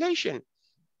speculation.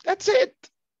 That's it.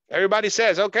 Everybody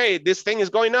says, okay, this thing is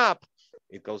going up.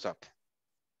 It goes up.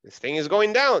 This thing is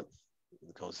going down.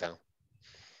 It goes down.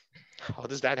 How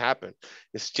does that happen?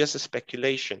 It's just a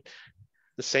speculation.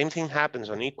 The same thing happens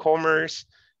on e-commerce.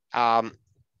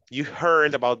 You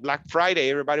heard about Black Friday.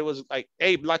 Everybody was like,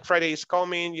 hey, Black Friday is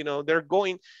coming. You know, they're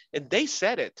going. And they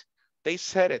said it. They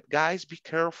said it. Guys, be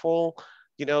careful.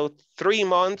 You know, 3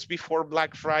 months before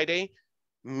Black Friday,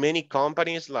 many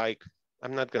companies like,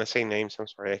 I'm not going to say names. I'm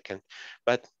sorry, I can't.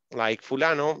 But like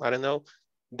Fulano, I don't know.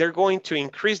 They're going to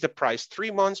increase the price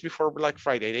 3 months before Black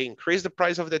Friday. They increase the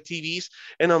price of the TVs.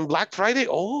 And on Black Friday,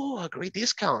 oh, a great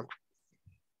discount.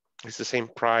 It's the same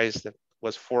price that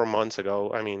was 4 months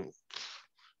ago. I mean,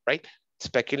 right?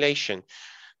 Speculation.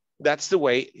 That's the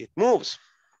way it moves.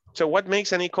 So what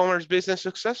makes an e-commerce business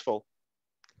successful?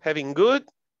 Having good.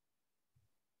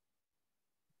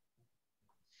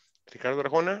 Ricardo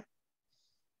Arjona.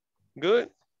 Good.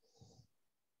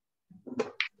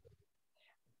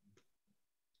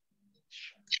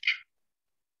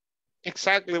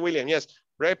 Exactly, William. Yes.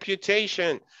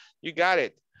 Reputation. You got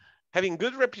it. Having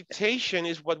good reputation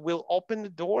is what will open the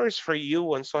doors for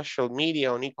you on social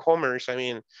media, on e-commerce. I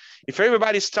mean, if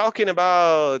everybody's talking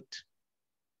about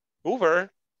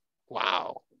Uber,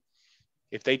 wow.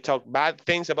 If they talk bad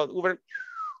things about Uber,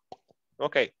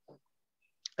 okay.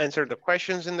 Answer the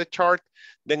questions in the chart,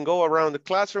 then go around the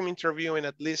classroom interviewing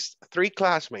at least 3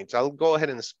 classmates. I'll go ahead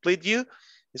and split you.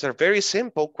 These are very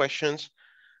simple questions.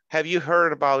 Have you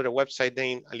heard about a website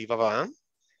named Alibaba?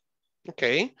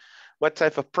 Okay. What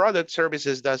type of product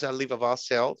services does Alibaba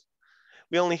sell?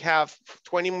 We only have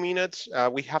 20 minutes.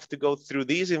 We have to go through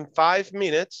these in 5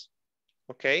 minutes.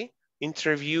 Okay.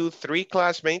 Interview 3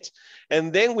 classmates,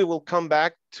 and then we will come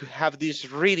back to have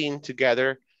this reading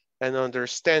together and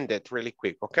understand it really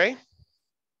quick, okay?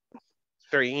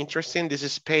 Very interesting. This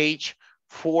is page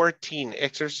 14,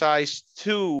 exercise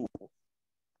 2.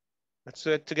 Let's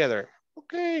do it together.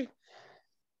 Okay.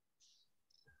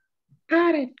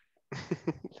 Got it.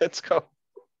 Let's go.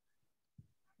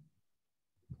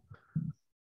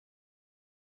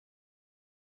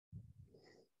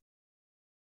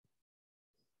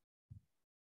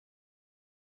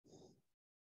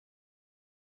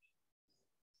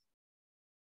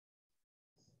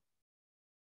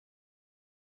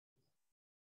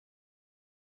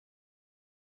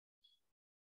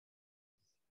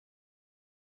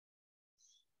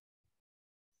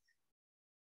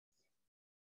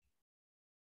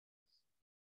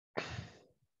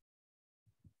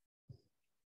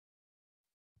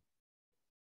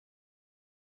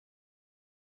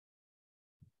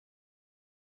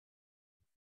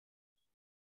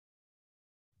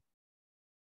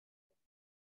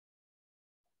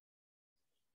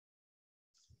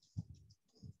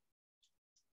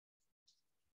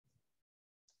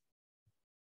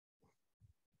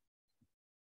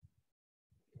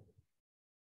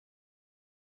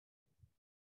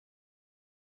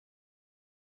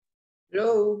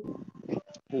 Hello.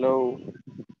 Hello.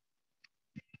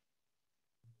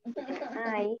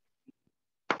 Hi.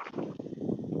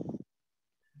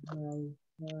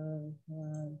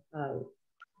 Hi.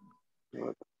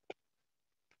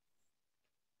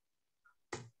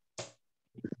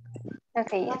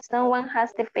 Okay, someone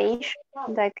has the page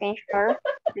that can share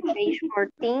the page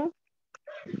 14.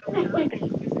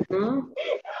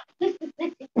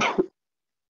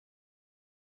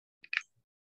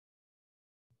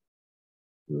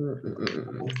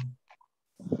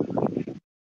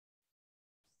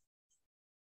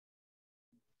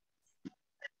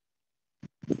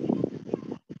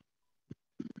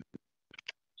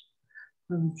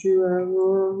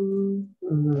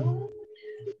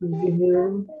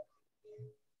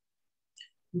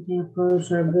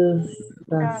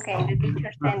 Okay, the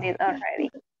teacher sent it already.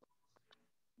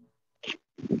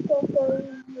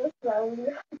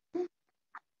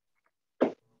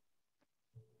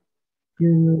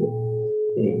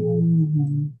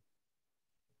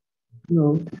 No.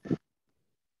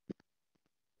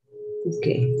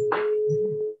 Okay.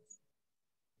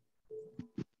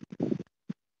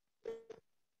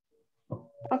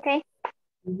 Okay.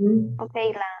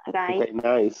 Okay, guys. Okay,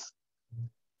 nice.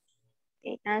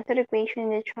 Okay, answer the question in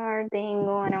the chart, then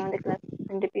go around the class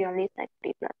and repeat at least like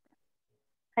 3 plus.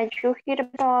 Have you heard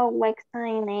about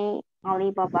website named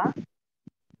Alibaba?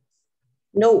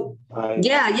 No.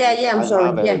 Yeah. I'm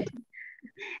sorry. Yeah.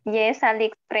 Yes,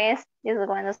 AliExpress is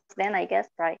one of them, I guess,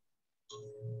 right?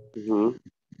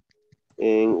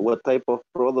 And what type of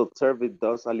product service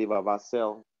does Alibaba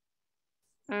sell?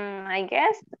 I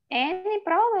guess any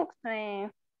products,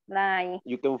 like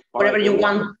You can find whatever you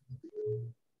want.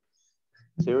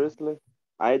 Seriously?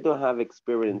 I don't have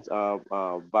experience of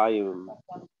buying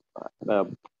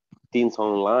things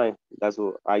online. That's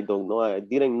what I don't know. I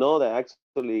didn't know that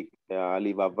actually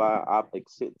Alibaba app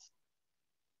exists.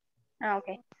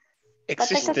 okay.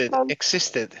 Existed.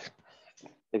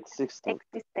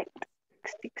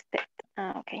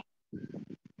 Okay.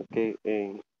 Okay,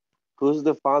 and who's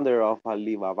the founder of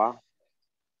Alibaba?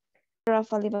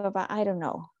 Of Alibaba, I don't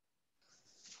know.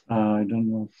 I don't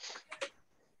know.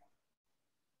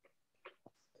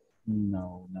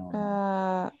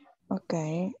 No.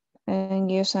 Okay.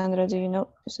 And you, Sandra, do you know?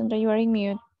 Sandra, you are in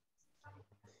mute.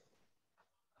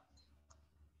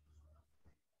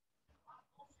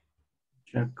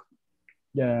 Jack.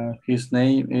 Yeah, his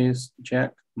name is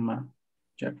Jack Ma.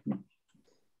 Jack Ma.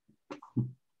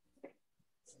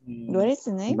 What is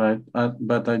the name?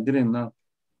 But I didn't know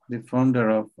the founder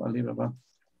of Alibaba.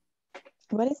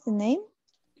 What is the name?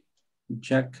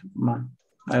 Jack Ma.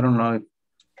 I don't know if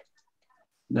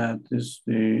that is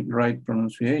the right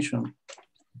pronunciation,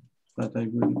 but I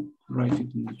will write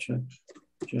it in the chat.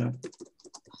 Jack.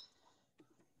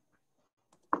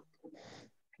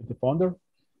 The founder?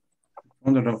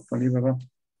 Founder of Alibaba.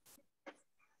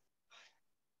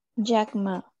 Jack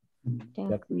Ma.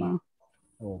 Jack Ma.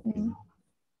 Okay.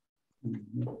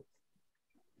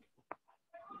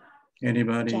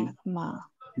 Anybody Jack Ma.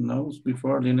 knows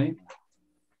before the name?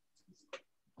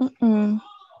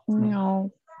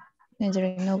 No, I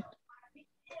didn't know.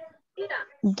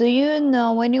 Do you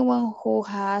know anyone who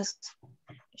has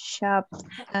shopped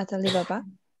at Alibaba?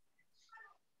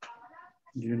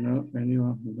 Do you know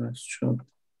anyone who has shopped?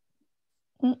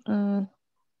 In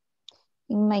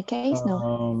my case,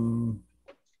 no.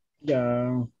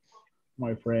 Yeah,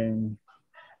 my friend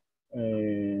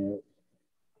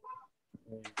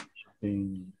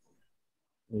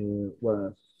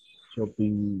was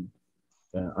shopping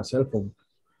a cell phone.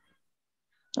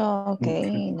 Oh,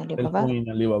 okay, in Cell Alibaba. phone in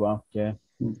Alibaba, yeah.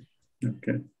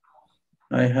 Okay.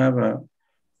 I have a...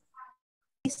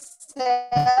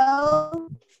 Sell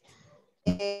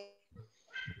the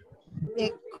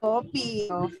copy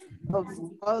of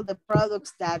all the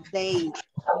products that they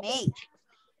make.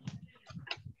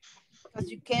 Because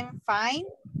you can find,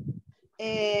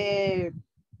 I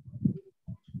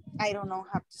don't know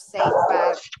how to say,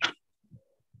 but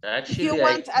Actually, if you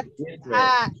want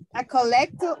a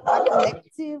collectible,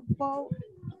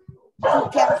 you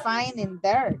can find in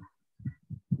there.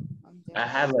 I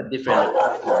have a different.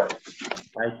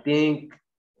 I think,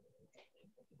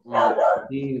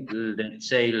 let's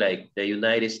say like the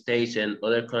United States and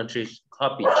other countries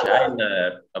copy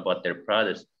China about their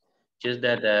products. Just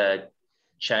that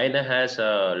China has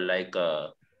like a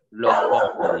low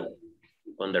quality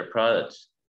on their products.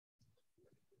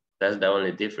 That's the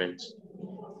only difference.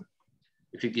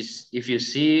 If you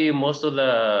see most of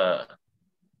the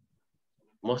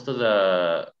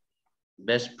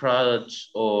best products,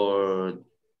 or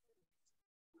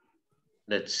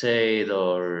let's say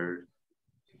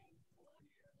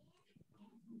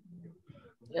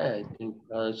I think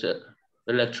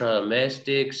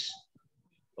electrodomestics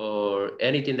or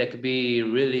anything that could be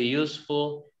really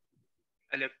useful.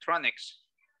 Electronics.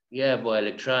 Yeah, but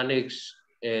electronics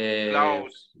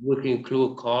would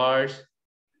include cars.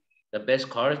 The best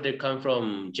cars, they come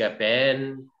from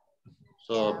Japan.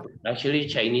 So actually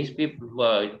Chinese people,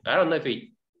 well, I don't know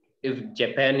if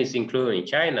Japan is included in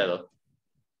China though.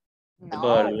 No.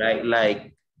 But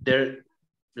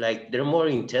they're more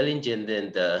intelligent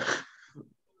than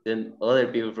than other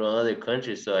people from other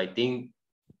countries. So I think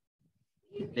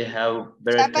they have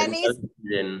better technology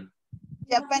than...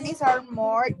 Japanese are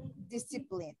more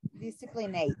disciplined.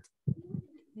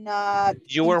 Not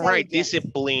you were right,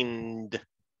 disciplined.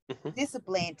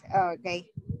 Disciplined. Oh,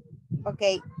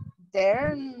 okay.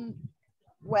 They're,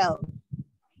 well,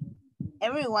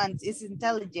 everyone is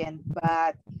intelligent,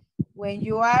 but when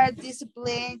you are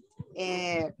disciplined,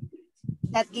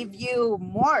 that gives you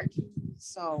more.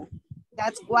 So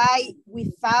that's why we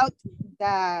thought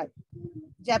that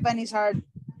Japanese are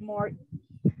more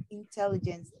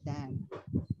intelligent than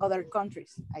other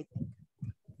countries, I think.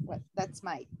 Well, that's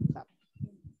my thought.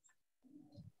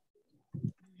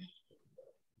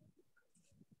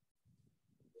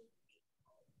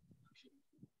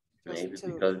 Maybe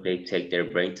because they take their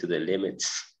brain to the limits.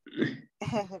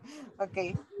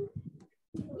 Okay.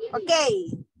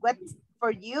 What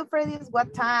for you, Freddy?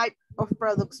 What type of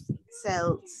products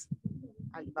sells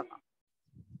Alibaba?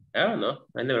 I don't know.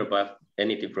 I never bought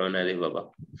anything from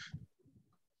Alibaba.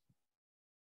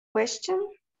 Question?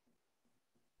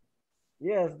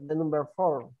 Yes, the number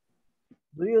 4.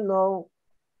 Do you know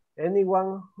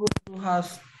anyone who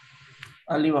has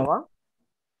Alibaba?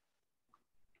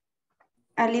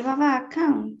 Alibaba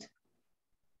account.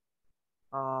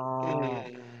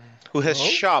 Who has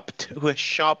shopped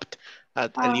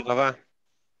at Alibaba?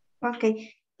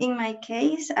 Okay, in my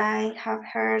case, I have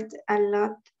heard a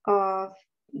lot of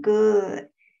good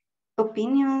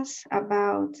opinions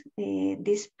about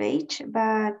this page,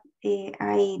 but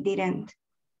I didn't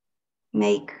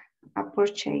make a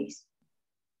purchase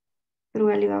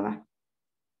through Alibaba.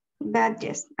 But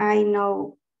yes, I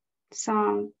know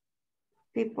some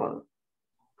people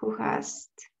who has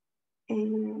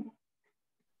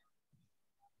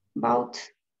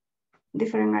bought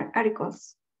different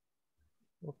articles.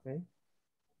 Okay.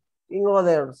 In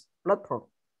other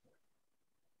platforms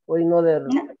or in other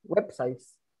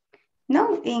websites?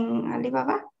 No, in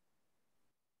Alibaba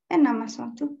and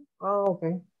Amazon too. Oh,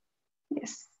 okay.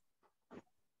 Yes.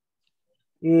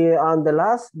 And the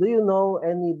last, do you know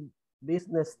any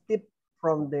business tip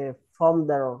from the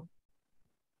founder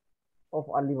of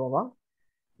Alibaba?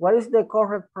 What is the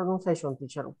correct pronunciation,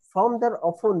 teacher? Founder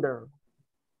or founder?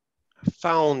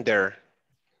 Founder.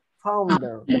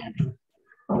 Founder.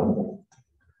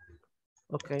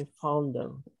 Okay,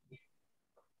 founder.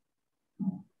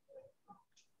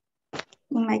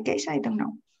 In my case, I don't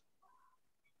know.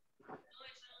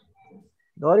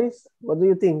 Doris, what do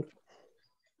you think?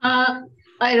 I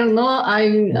don't know. I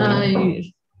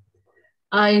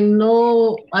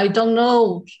don't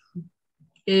know.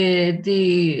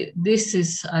 This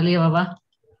is Alibaba.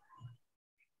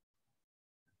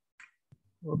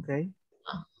 Okay.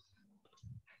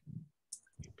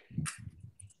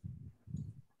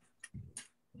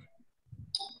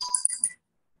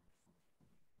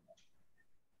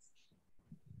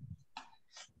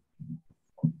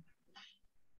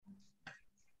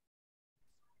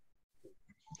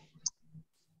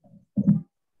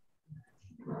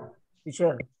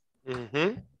 Teacher.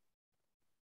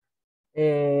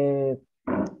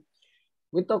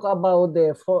 We talk about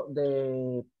the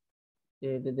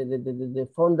the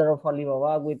founder of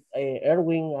Alibaba with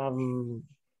Erwin.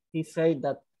 He said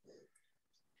that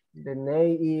the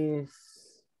name is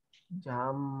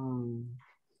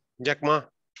Jack Ma.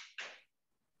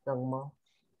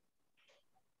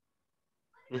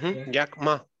 Yes. Jack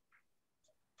Ma.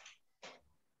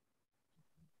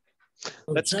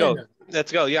 Let's go.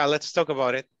 Let's go. Yeah, let's talk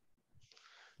about it.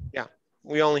 Yeah,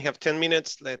 we only have 10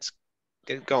 minutes. Let's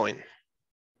get going.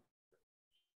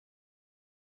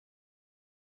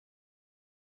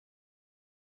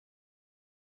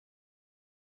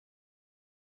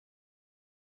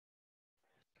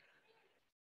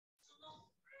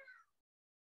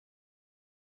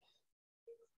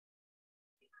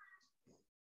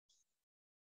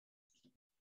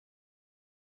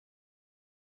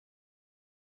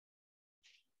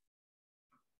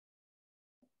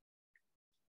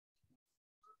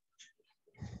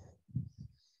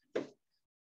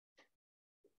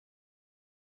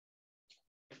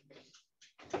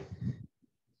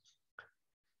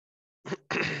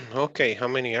 Okay, how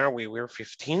many are we? We're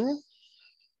 15?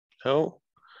 Oh,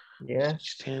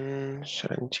 yes. 16,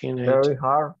 17, 18. Very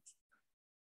hard.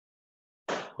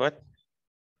 What?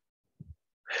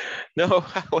 No,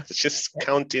 I was just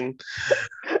counting.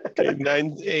 Okay,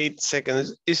 8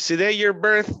 seconds. Is today your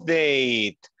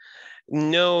birthday?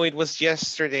 No, it was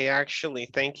yesterday, actually.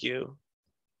 Thank you.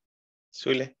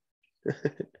 Sule.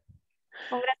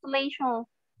 Congratulations.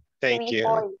 Thank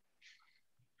you.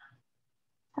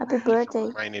 Happy birthday.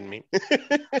 Reminding me.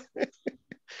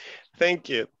 Thank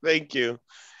you. Thank you.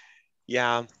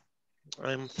 Yeah,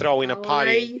 I'm throwing a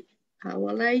party. How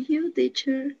old are you,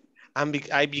 teacher?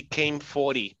 I became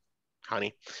 40,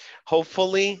 honey.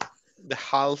 Hopefully, the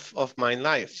half of my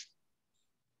life.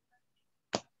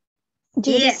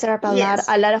 You deserve a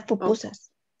lot of pupusas.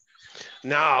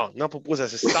 No, no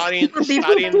pupusas. Starting.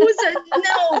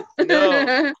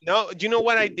 No. Do you know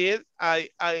what I did?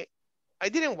 I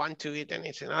didn't want to eat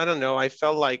anything. I don't know. I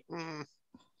felt like.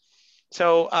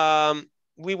 So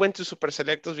we went to Super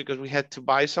Selectos because we had to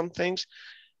buy some things.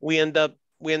 We ended up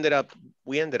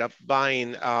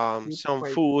buying some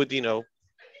food, you know,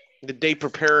 that they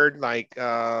prepared, like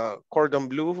cordon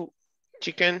bleu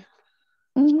chicken,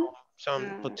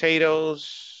 some potatoes,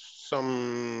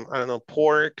 some, I don't know,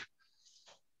 pork,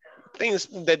 things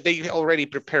that they already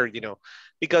prepared, you know,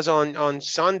 because on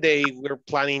Sunday we're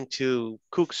planning to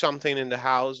cook something in the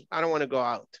house. I don't want to go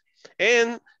out.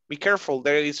 And be careful,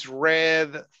 there is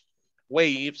red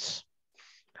waves.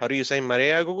 How do you say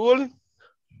marea, Google?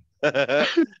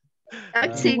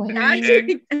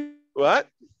 What?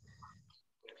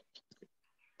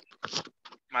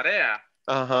 Marea.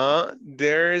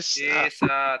 There's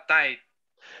tide.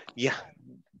 Yeah,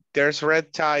 there's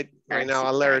red tide right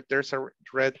now. Alert. There's a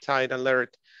red tide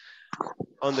alert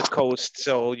on the coast,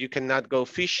 so you cannot go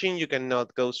fishing, you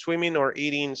cannot go swimming or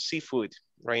eating seafood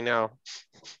right now.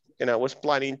 And I was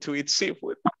planning to eat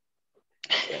seafood.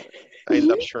 I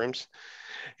love shrimps.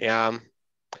 Yeah.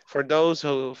 For those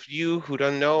of you who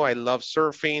don't know, I love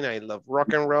surfing. I love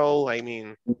rock and roll. I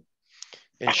mean,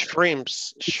 and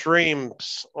shrimps.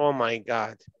 Oh my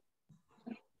God.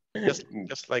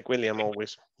 Just like William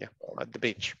always. Yeah, at the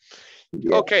beach.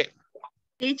 Yeah. Okay.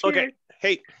 Teacher, okay.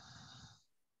 Hey.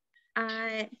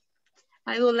 I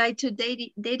would like to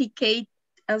dedicate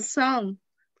a song.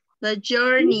 The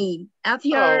Journey. Of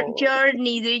your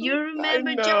journey. Do you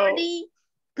remember Journey?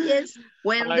 Yes.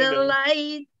 When the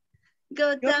light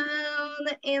go down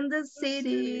in the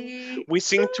city. We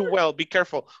sing too well. Be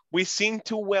careful. We sing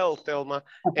too well, Thelma.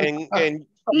 And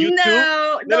you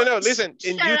too. No. Listen.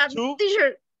 And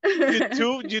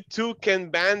you too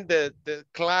can ban the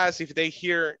class if they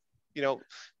hear. You know,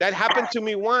 that happened to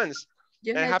me once.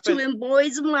 You have to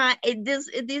invoice my this.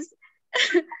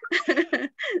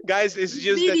 Guys, it's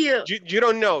just video. That you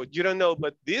don't know,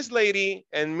 but this lady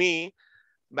and me,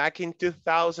 back in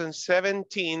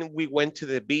 2017, we went to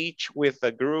the beach with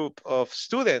a group of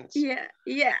students.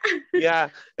 Yeah,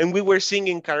 and we were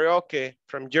singing karaoke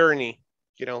from Journey,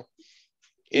 you know,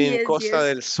 in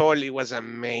Costa del Sol. It was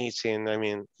amazing. I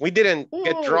mean, we didn't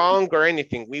get drunk or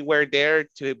anything. We were there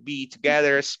to be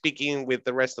together, speaking with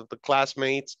the rest of the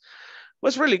classmates. It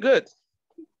was really good.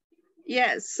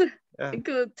 Yes. Yeah.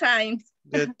 Good times.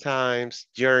 Good times.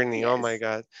 Journey. Yes. Oh my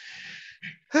God.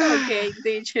 Okay,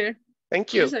 teacher.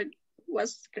 Thank you. It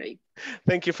was great.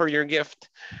 Thank you for your gift.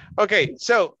 Okay,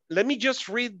 so let me just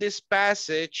read this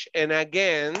passage. And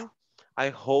again, I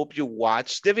hope you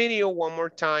watch the video one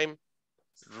more time.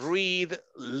 Read,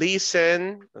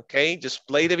 listen, okay? Just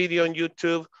play the video on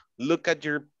YouTube. Look at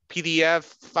your PDF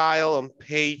file on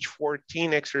page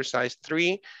 14, exercise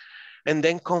 3. And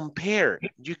then compare.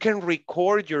 You can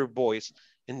record your voice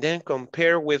and then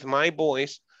compare with my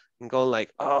voice and go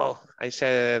like, oh, I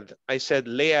said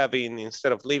living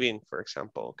instead of living, for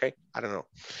example, okay? I don't know.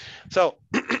 So,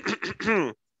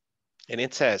 and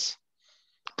it says,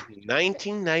 in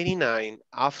 1999,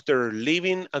 after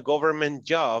leaving a government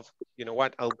job, you know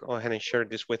what? I'll go ahead and share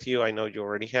this with you. I know you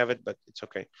already have it, but it's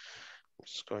okay. I'm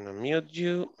just going to mute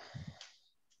you.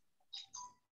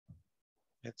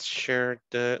 Let's share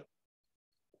the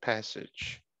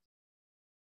passage.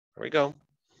 There we go.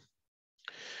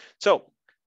 So,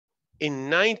 in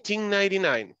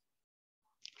 1999,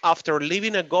 after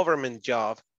leaving a government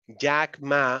job, Jack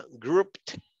Ma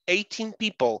grouped 18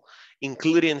 people,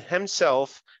 including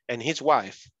himself and his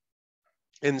wife,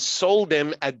 and sold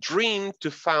them a dream to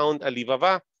found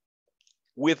Alibaba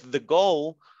with the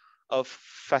goal of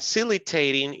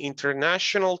facilitating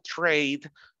international trade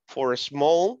for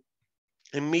small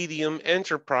and medium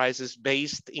enterprises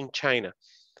based in China.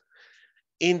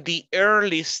 In the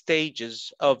early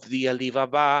stages of the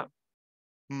Alibaba,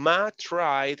 Ma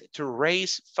tried to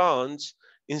raise funds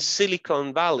in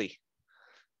Silicon Valley,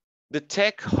 the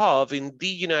tech hub in the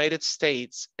United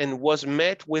States, and was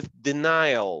met with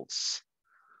denials.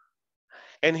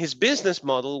 And his business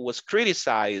model was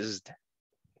criticized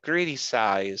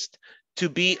to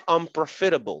be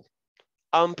unprofitable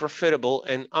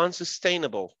and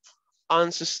unsustainable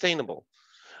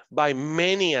by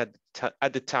many at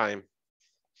the time.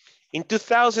 In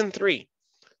 2003,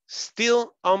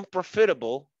 still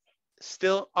unprofitable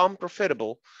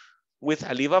with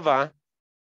Alibaba,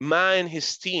 Ma and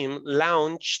his team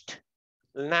launched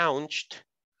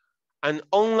an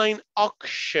online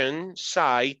auction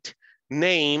site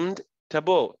named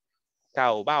Taobao.com,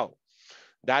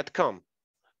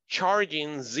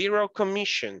 charging zero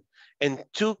commission, and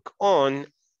took on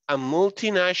a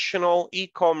multinational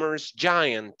e-commerce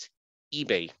giant,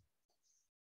 eBay.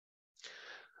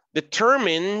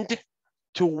 Determined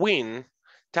to win,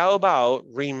 Taobao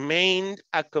remained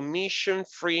a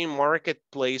commission-free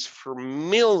marketplace for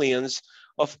millions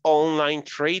of online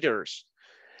traders,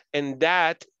 and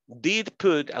that did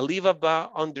put Alibaba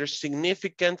under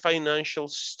significant financial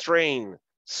strain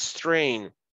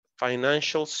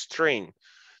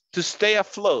to stay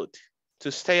afloat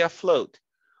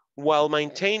while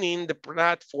maintaining the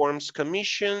platform's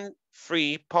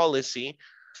commission-free policy.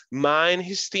 Ma and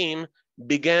his team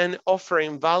began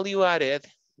offering value-added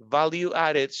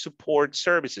support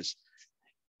services.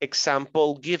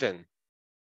 Example given.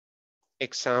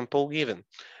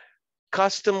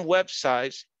 Custom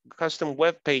websites, custom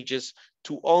web pages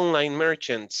to online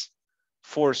merchants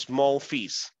for small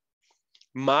fees.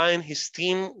 Ma and his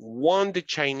team won the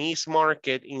Chinese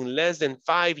market in less than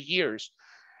 5 years,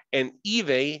 and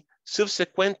eBay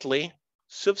subsequently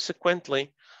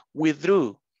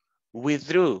withdrew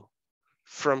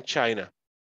from China.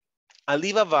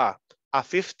 Alibaba, a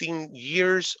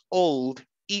 15-year-old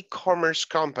e-commerce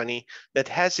company that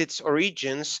has its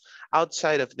origins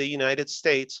outside of the United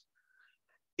States,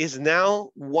 is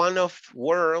now one of the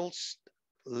world's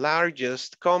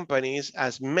largest companies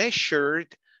as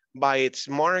measured by its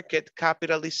market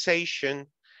capitalization,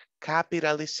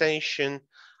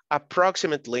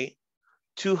 approximately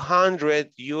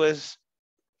 200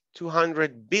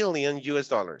 billion US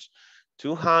dollars.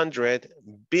 200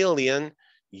 billion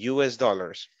US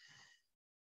dollars.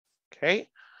 Okay.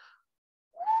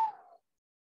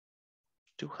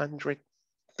 200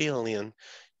 billion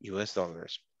US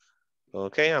dollars.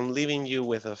 Okay, I'm leaving you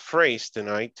with a phrase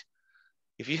tonight.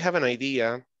 If you have an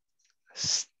idea,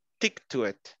 stick to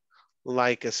it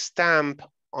like a stamp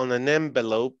on an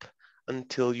envelope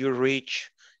until you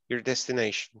reach your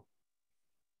destination.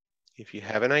 If you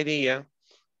have an idea,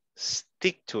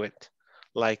 stick to it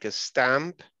like a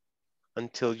stamp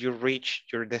until you reach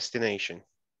your destination.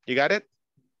 You got it?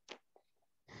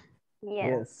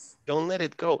 Yes. Don't let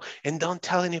it go, and don't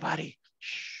tell anybody.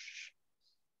 Shh.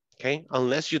 Okay,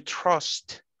 unless you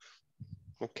trust.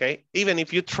 Okay, even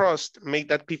if you trust, make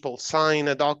that people sign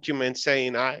a document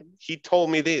saying, he told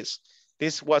me this.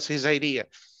 This was his idea.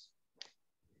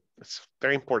 It's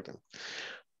very important.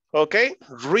 Okay,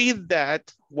 read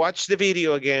that, watch the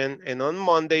video again, and on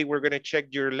Monday, we're gonna check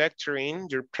your lecturing,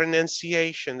 your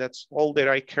pronunciation. That's all that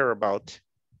I care about.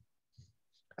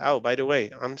 Oh, by the way,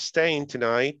 I'm staying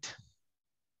tonight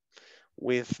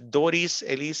with Doris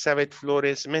Elizabeth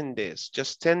Flores Mendez.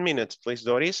 Just 10 minutes, please,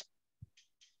 Doris.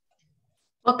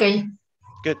 Okay.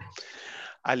 Good.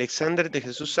 Alexander de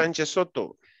Jesús Sánchez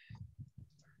Soto.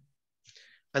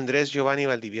 Andrés Giovanni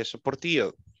Valdivieso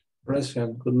Portillo.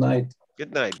 Present, good night.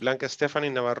 Good night. Blanca Stephanie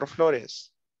Navarro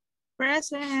Flores.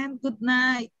 Present, good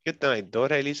night. Good night.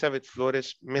 Dora Elizabeth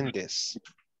Flores Mendez.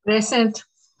 Present.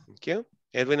 Thank you.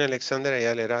 Edwin Alexander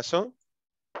Ayala Erazo.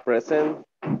 Present.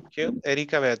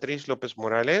 Erika Beatriz López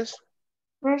Morales.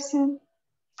 Present.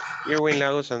 Irwin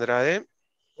Lagos Andrade.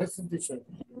 Present, teacher.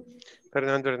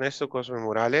 Fernando Ernesto Cosme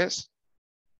Morales.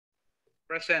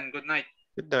 Present. Good night.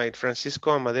 Good night.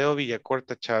 Francisco Amadeo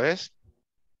Villacorta Chávez.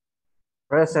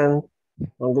 Present.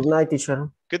 And good night, teacher.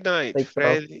 Good night. Take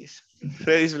care.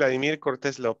 Fredis Vladimir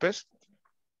Cortés López.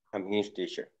 I'm here,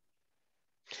 teacher.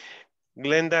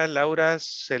 Glenda Laura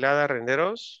Celada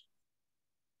Renderos.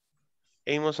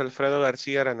 Amos Alfredo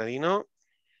García Granadino.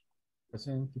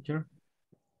 Present, teacher.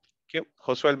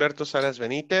 Josué Alberto Salas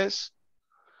Benítez.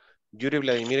 Yuri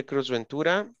Vladimir Cruz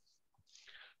Ventura.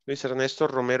 Luis Ernesto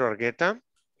Romero Argueta.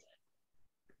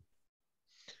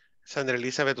 Sandra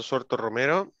Elizabeth Osorto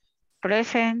Romero.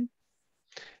 Present.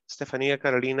 Estefanía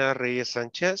Carolina Reyes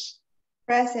Sánchez.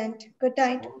 Present. Good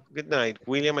night. Good night.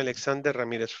 William Alexander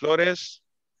Ramírez Flores.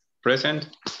 Present.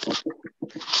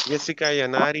 Jessica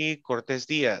Yanari Cortés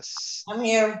Díaz. I'm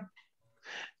here.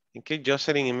 Okay.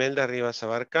 Jocelyn Imelda Rivas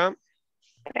Abarca.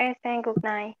 Present, good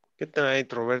night. Good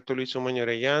night. Roberto Luis Umaño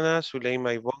Orellana.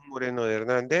 Zuleima Ivonne Moreno de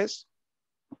Hernández.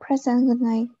 Present, good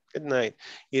night. Good night.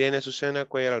 Irene Susana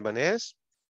Cuellar Albanés.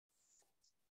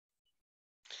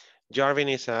 Jarvin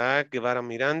Isaac Guevara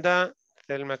Miranda.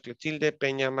 Thelma Clotilde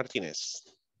Peña Martínez.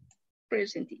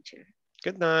 Present, teacher.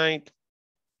 Good night.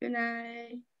 Good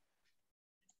night.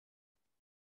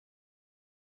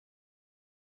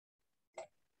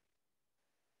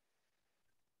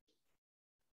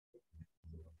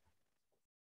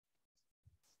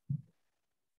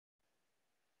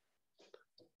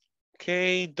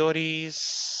 Okay,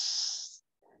 Doris.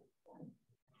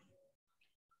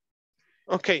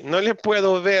 Ok, no le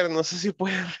puedo ver. No sé si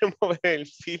pueden remover el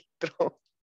filtro.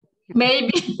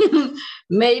 Maybe,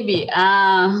 maybe.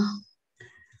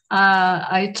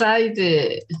 I tried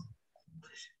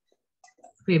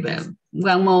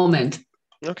one moment.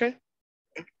 Okay.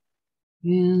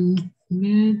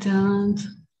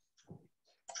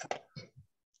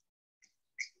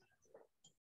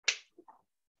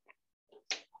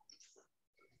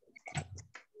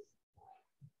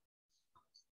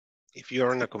 If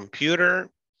you're on a computer,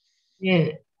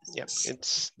 yeah,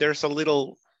 there's a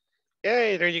little,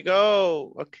 hey, there you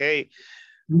go. Okay.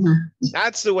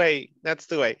 That's the way. That's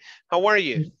the way. How are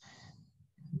you?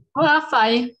 Oh,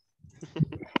 fine.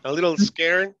 A little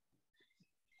scared?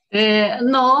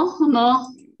 No.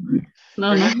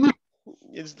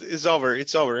 It's over.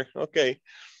 It's over. Okay.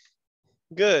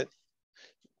 Good.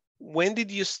 When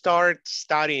did you start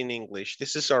studying English?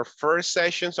 This is our first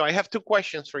session. So I have two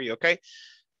questions for you, okay?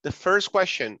 The first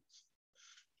question,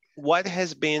 what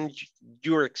has been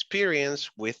your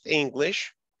experience with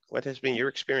English? What has been your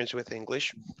experience with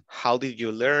English? How did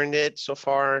you learn it so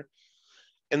far?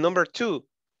 And number two,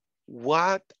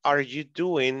 what are you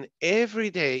doing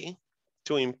every day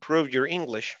to improve your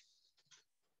English?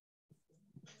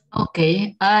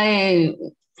 Okay, I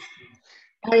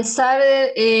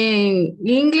started in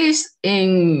English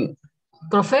in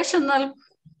professional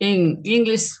in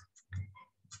English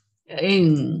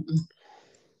in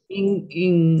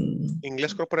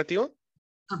Inglés corporativo?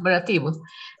 Corporativo.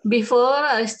 Before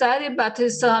I studied, but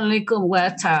it's only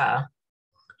what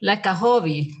like a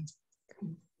hobby.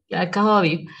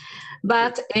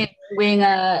 But when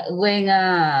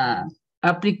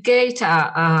applicate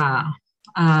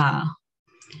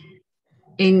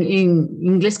in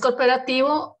Inglés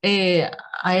Corporativo,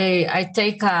 I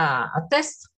take a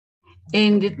test.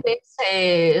 And the test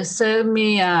said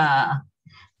me,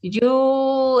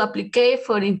 you apply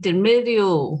for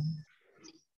intermediate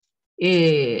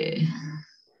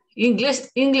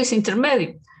English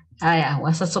intermediate. I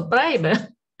was so surprised.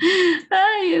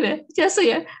 I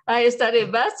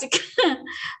studied basic,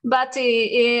 but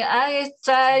I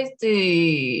tried to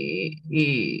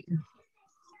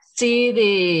see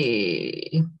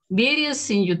the videos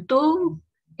in YouTube,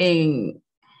 and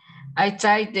I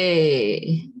tried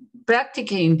the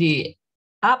practicing the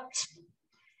apps.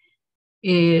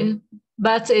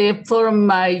 But for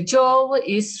my job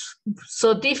is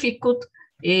so difficult.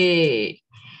 So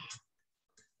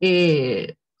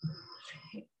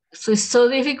it's so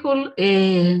difficult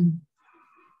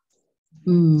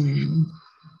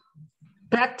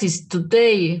practice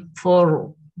today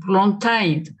for long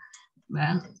time.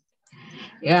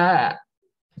 Yeah,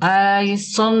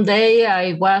 someday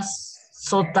I was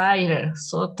so tired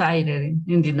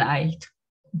in the night.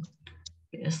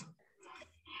 Yes.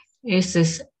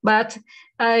 Yes, but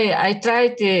I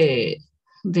tried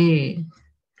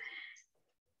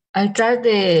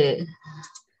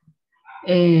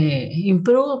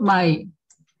improve my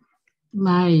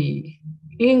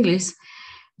English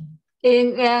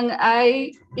And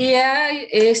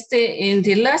in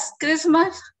the last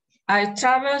Christmas, I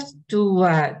traveled to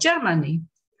Germany.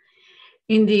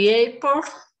 In the airport,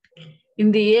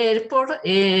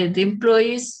 the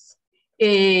employees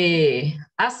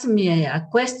asked me a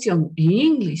question in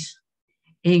English,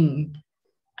 and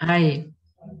I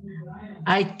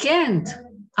can't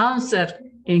answer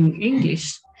in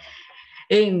English.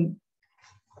 And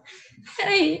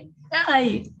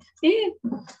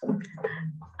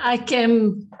I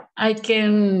can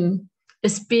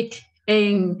speak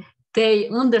and they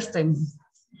understand.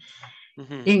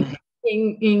 In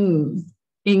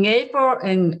airport,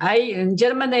 and in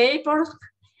German airport,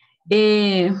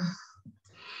 the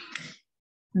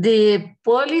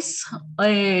police,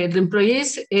 the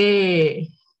employees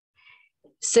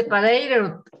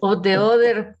separated of the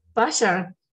other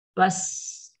passengers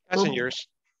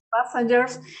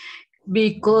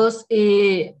because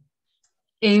I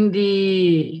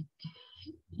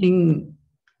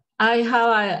have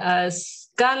a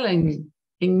school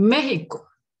in Mexico.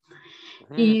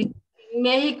 In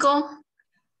Mexico,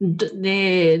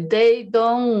 they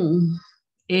don't,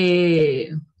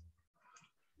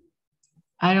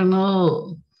 I don't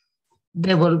know,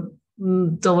 devolver,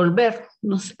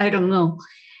 I don't know.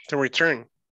 To return.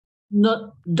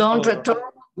 No, don't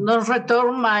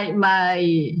return my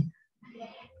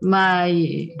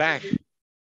bag.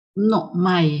 No,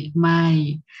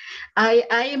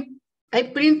 I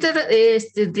printed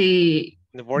the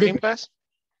boarding pass?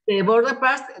 The border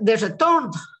pass, the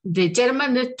return, the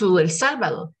German to El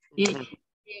Salvador.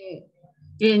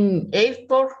 In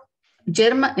airport,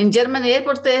 in German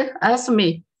airport, they asked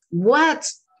me, where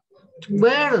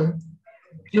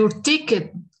your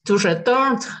ticket to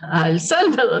return to El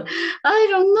Salvador? I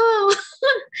don't know.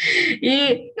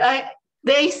 They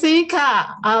think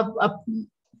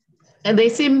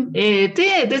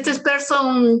this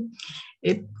person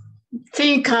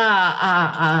think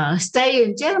stay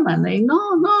in Germany.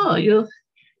 No,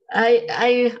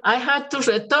 I had to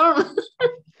return.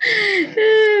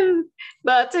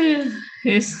 but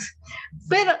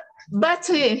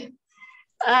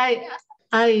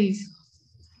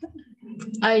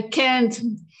I can't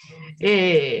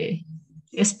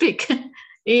speak.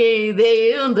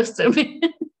 They understand me.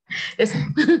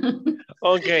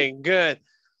 Okay, good.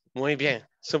 Muy bien,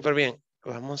 súper bien.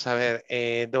 Vamos a ver,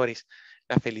 Doris,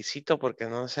 la felicito porque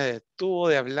no se detuvo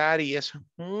de hablar y eso es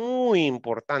muy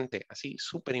importante, así,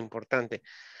 súper importante.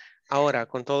 Ahora,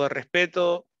 con todo el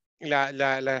respeto,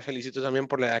 la felicito también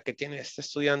por la edad que tiene. Está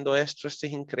estudiando esto es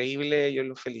increíble, yo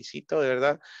lo felicito, de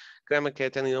verdad. Créame que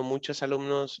he tenido muchos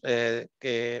alumnos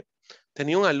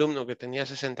tenía un alumno que tenía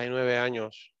 69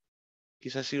 años,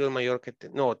 quizás ha sido el mayor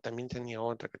no, también tenía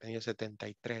otra que tenía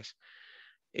 73.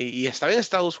 Y estaba en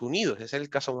Estados Unidos, ese es el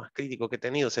caso más crítico que he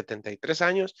tenido, 73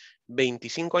 años,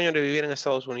 25 años de vivir en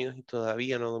Estados Unidos y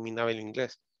todavía no dominaba el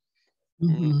inglés.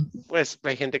 Pues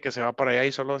hay gente que se va por allá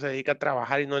y solo se dedica a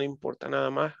trabajar y no le importa nada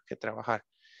más que trabajar.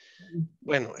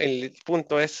 Bueno, el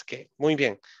punto es que, muy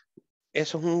bien,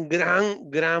 eso es un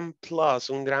gran plus,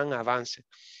 un gran avance.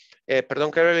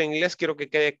 Perdón que hable en inglés, quiero que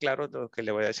quede claro lo que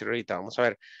le voy a decir ahorita. Vamos a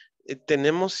ver,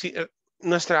 tenemos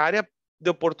nuestra área de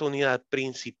oportunidad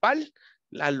principal,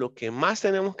 lo que más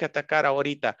tenemos que atacar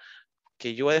ahorita,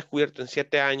 que yo he descubierto en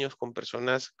 7 años con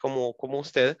personas como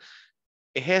usted,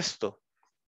 es esto.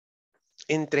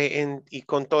 Y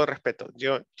con todo respeto,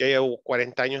 yo ya llevo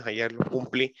 40 años, ayer lo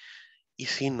cumplí, y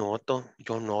sí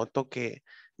yo noto que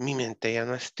mi mente ya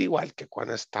no está igual que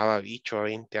cuando estaba bicho a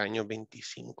 20 años,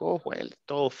 25,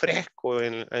 todo fresco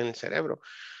en el cerebro.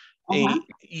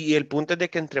 Y el punto es de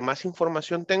que entre más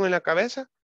información tengo en la cabeza,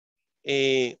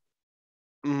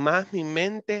 más mi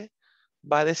mente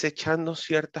va desechando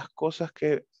ciertas cosas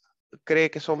que cree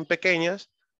que son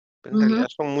pequeñas, pero en realidad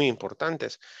son muy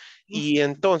importantes. Y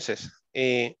entonces,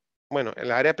 bueno,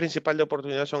 el área principal de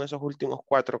oportunidad son esos últimos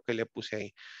 4 que le puse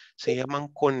ahí. Se llaman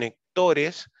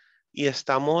conectores y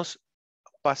estamos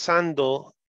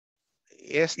pasando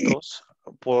estos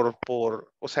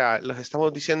o sea, los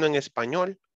estamos diciendo en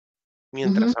español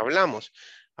mientras hablamos.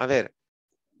 A ver,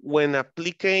 when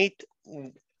applicate,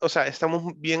 o sea,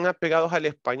 estamos bien apegados al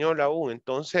español aún,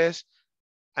 entonces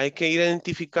hay que ir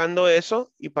identificando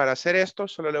eso y para hacer esto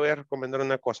solo le voy a recomendar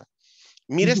una cosa.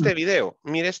 Mire este video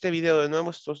de nuevo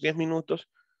estos 10 minutos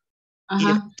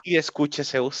y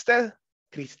escúchese usted,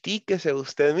 critíquese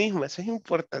usted misma, eso es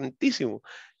importantísimo.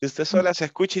 Que usted sola se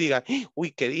escuche y diga,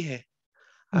 uy, ¿qué dije?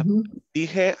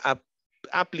 Dije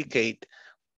applicate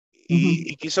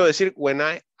y quiso decir when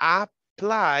I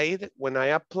applied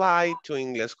to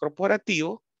Inglés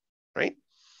Corporativo, right?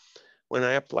 When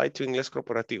I applied to Inglés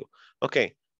Corporativo.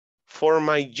 Okay, For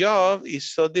my job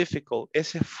is so difficult.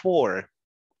 Ese for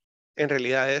en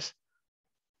realidad es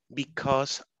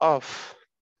because of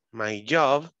my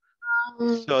job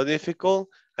is so difficult.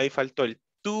 Ahí faltó el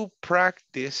to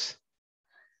practice.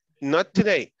 Not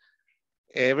today.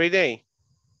 Every day.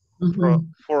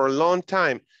 For a long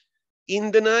time.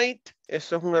 In the night.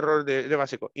 Eso es un error de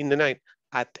básico. In the night.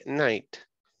 At night.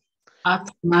 At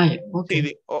night. Okay.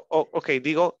 Sí, ok,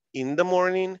 digo in the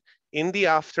morning, in the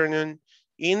afternoon,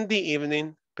 in the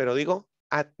evening, pero digo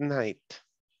at night.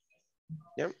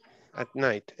 ¿Ya? At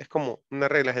night. Es como una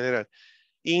regla general.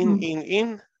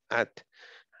 In, at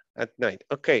night.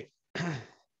 Ok.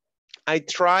 I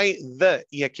try the,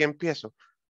 y aquí empiezo.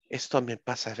 Esto me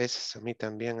pasa a veces a mí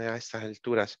también a estas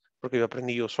alturas, porque yo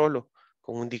aprendí yo solo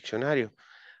con un diccionario.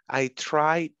 I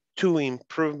try to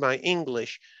improve my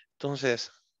English.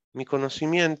 Entonces, mi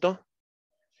conocimiento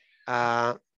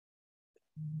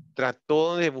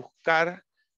trató de buscar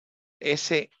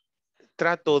ese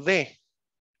trato de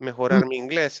mejorar mi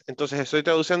inglés. Entonces, estoy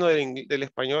traduciendo del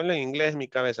español en inglés en mi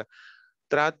cabeza.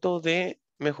 Trato de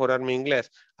mejorar mi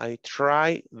inglés. I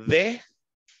try de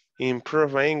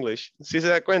improve my English. ¿Sí se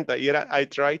da cuenta? Y era I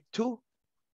try to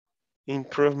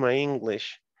improve my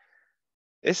English.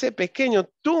 Ese pequeño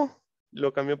to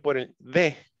lo cambió por el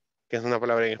de, que es una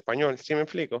palabra en español. ¿Sí me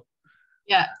explico?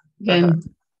 Ya.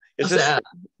 Eso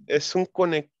es un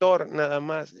conector nada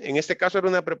más. En este caso era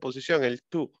una preposición, el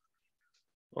to.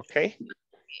 ¿Ok?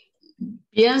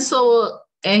 Pienso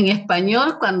en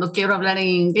español cuando quiero hablar en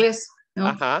inglés, ¿no?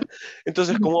 Ajá.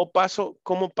 Entonces, ¿cómo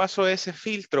paso ese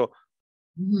filtro?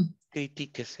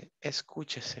 Critíquese,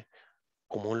 escúchese.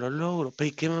 ¿Cómo lo logro?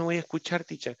 ¿Pero qué me voy a escuchar,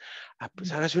 teacher?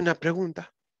 Pues hágase una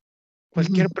pregunta.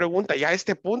 Cualquier pregunta. Ya a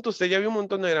este punto usted ya vio un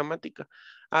montón de gramática.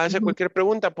 Hágase cualquier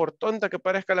pregunta, por tonta que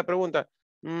parezca la pregunta.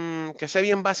 Que sea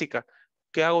bien básica.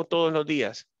 ¿Qué hago todos los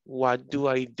días? What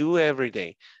do I do every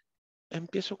day?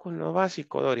 Empiezo con lo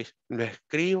básico, Doris. Lo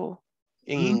escribo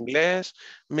en inglés,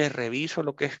 me reviso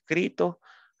lo que he escrito,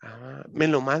 me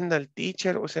lo manda el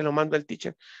teacher o se lo manda el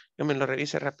teacher, yo me lo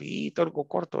revise rapidito, algo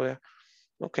corto, ¿vea?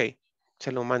 Ok,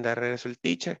 se lo manda de regreso el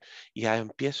teacher y ya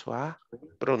empiezo a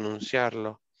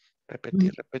pronunciarlo.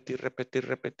 Repetir.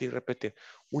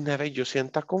 Una vez yo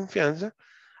sienta confianza,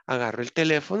 agarro el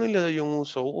teléfono y le doy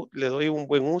un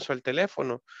buen uso al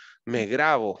teléfono. Me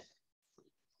grabo.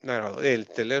 El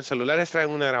celular trae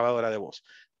una grabadora de voz.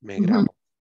 Me grabo.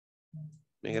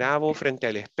 Me grabo frente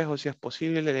al espejo si es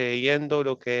posible, leyendo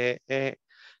lo que he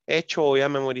hecho o ya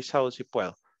memorizado si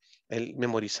puedo. El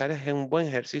memorizar es un buen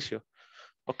ejercicio.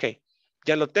 Ok,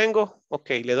 ya lo tengo. Ok,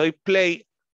 le doy play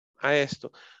a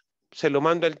esto. Se lo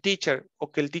mando al teacher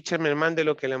o que el teacher me mande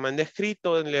lo que le mandé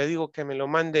escrito. Le digo que me lo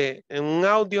mande en un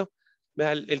audio.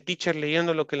 Vea el teacher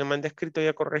leyendo lo que le mandé escrito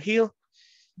ya corregido.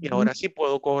 Y ahora sí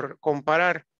puedo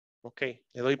comparar. Ok,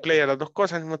 le doy play a las dos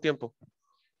cosas al mismo tiempo.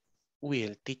 Uy,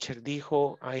 el teacher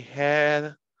dijo, I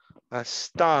had a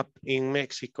stop in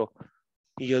Mexico.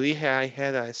 Y yo dije, I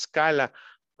had a escala.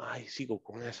 Ay, sigo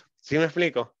con eso. ¿Sí me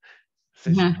explico?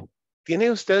 Entonces, tiene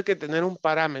usted que tener un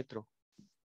parámetro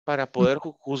para poder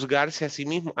juzgarse a sí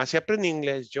mismo. Así aprendí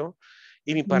inglés yo.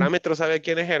 Y mi parámetro, ¿sabe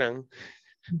quiénes eran?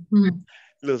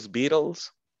 Los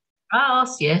Beatles. Ah,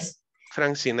 sí es.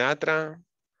 Frank Sinatra,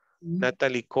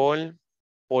 Natalie Cole,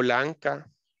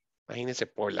 Polanca. Imagínense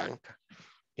Polanca.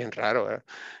 Bien raro, ¿verdad?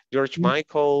 George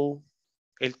Michael,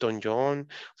 Elton John.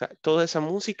 O sea, toda esa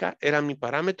música era mi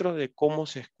parámetro de cómo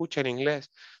se escucha en inglés.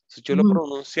 Entonces, yo lo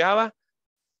pronunciaba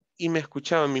y me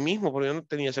escuchaba a mí mismo, porque yo no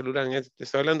tenía celular.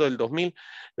 Estoy hablando del 2000.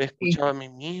 Me escuchaba a mí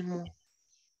mismo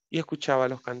y escuchaba a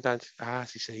los cantantes. Ah,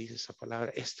 sí se dice esa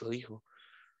palabra. Esto dijo.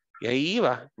 Y ahí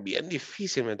iba. Bien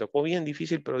difícil. Me tocó bien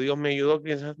difícil, pero Dios me ayudó.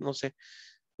 No sé.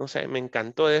 Me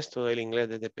encantó esto del inglés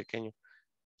desde pequeño.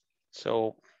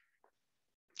 So,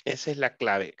 esa es la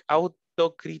clave.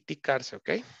 Autocriticarse, ¿ok?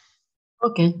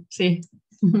 Ok, sí.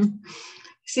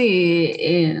 Sí,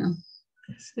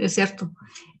 es cierto.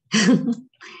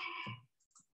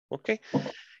 Ok.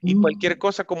 Y cualquier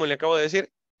cosa, como le acabo de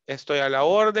decir, estoy a la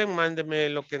orden, mándeme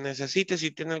lo que necesite,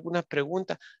 si tiene alguna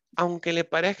pregunta, aunque le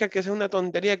parezca que sea una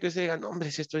tontería, que usted diga, no,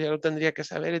 hombre, si esto ya lo tendría que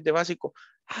saber, es de básico,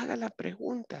 haga la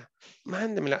pregunta,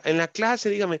 mándemela. En la clase,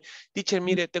 dígame, teacher,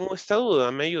 mire, tengo esta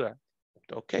duda, ¿me ayuda?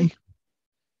 Ok,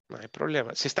 no hay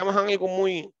problema. Si estamos en algo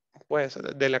muy, pues,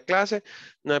 de la clase,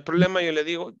 no hay problema, yo le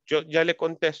digo, yo ya le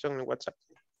contesto en el WhatsApp.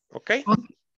 ¿Ok?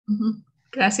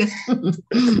 Gracias.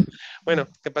 Bueno,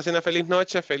 que pase una feliz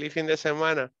noche, feliz fin de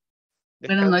semana.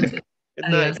 Buenas Descanse. noches. Good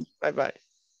Adiós. night. Bye bye.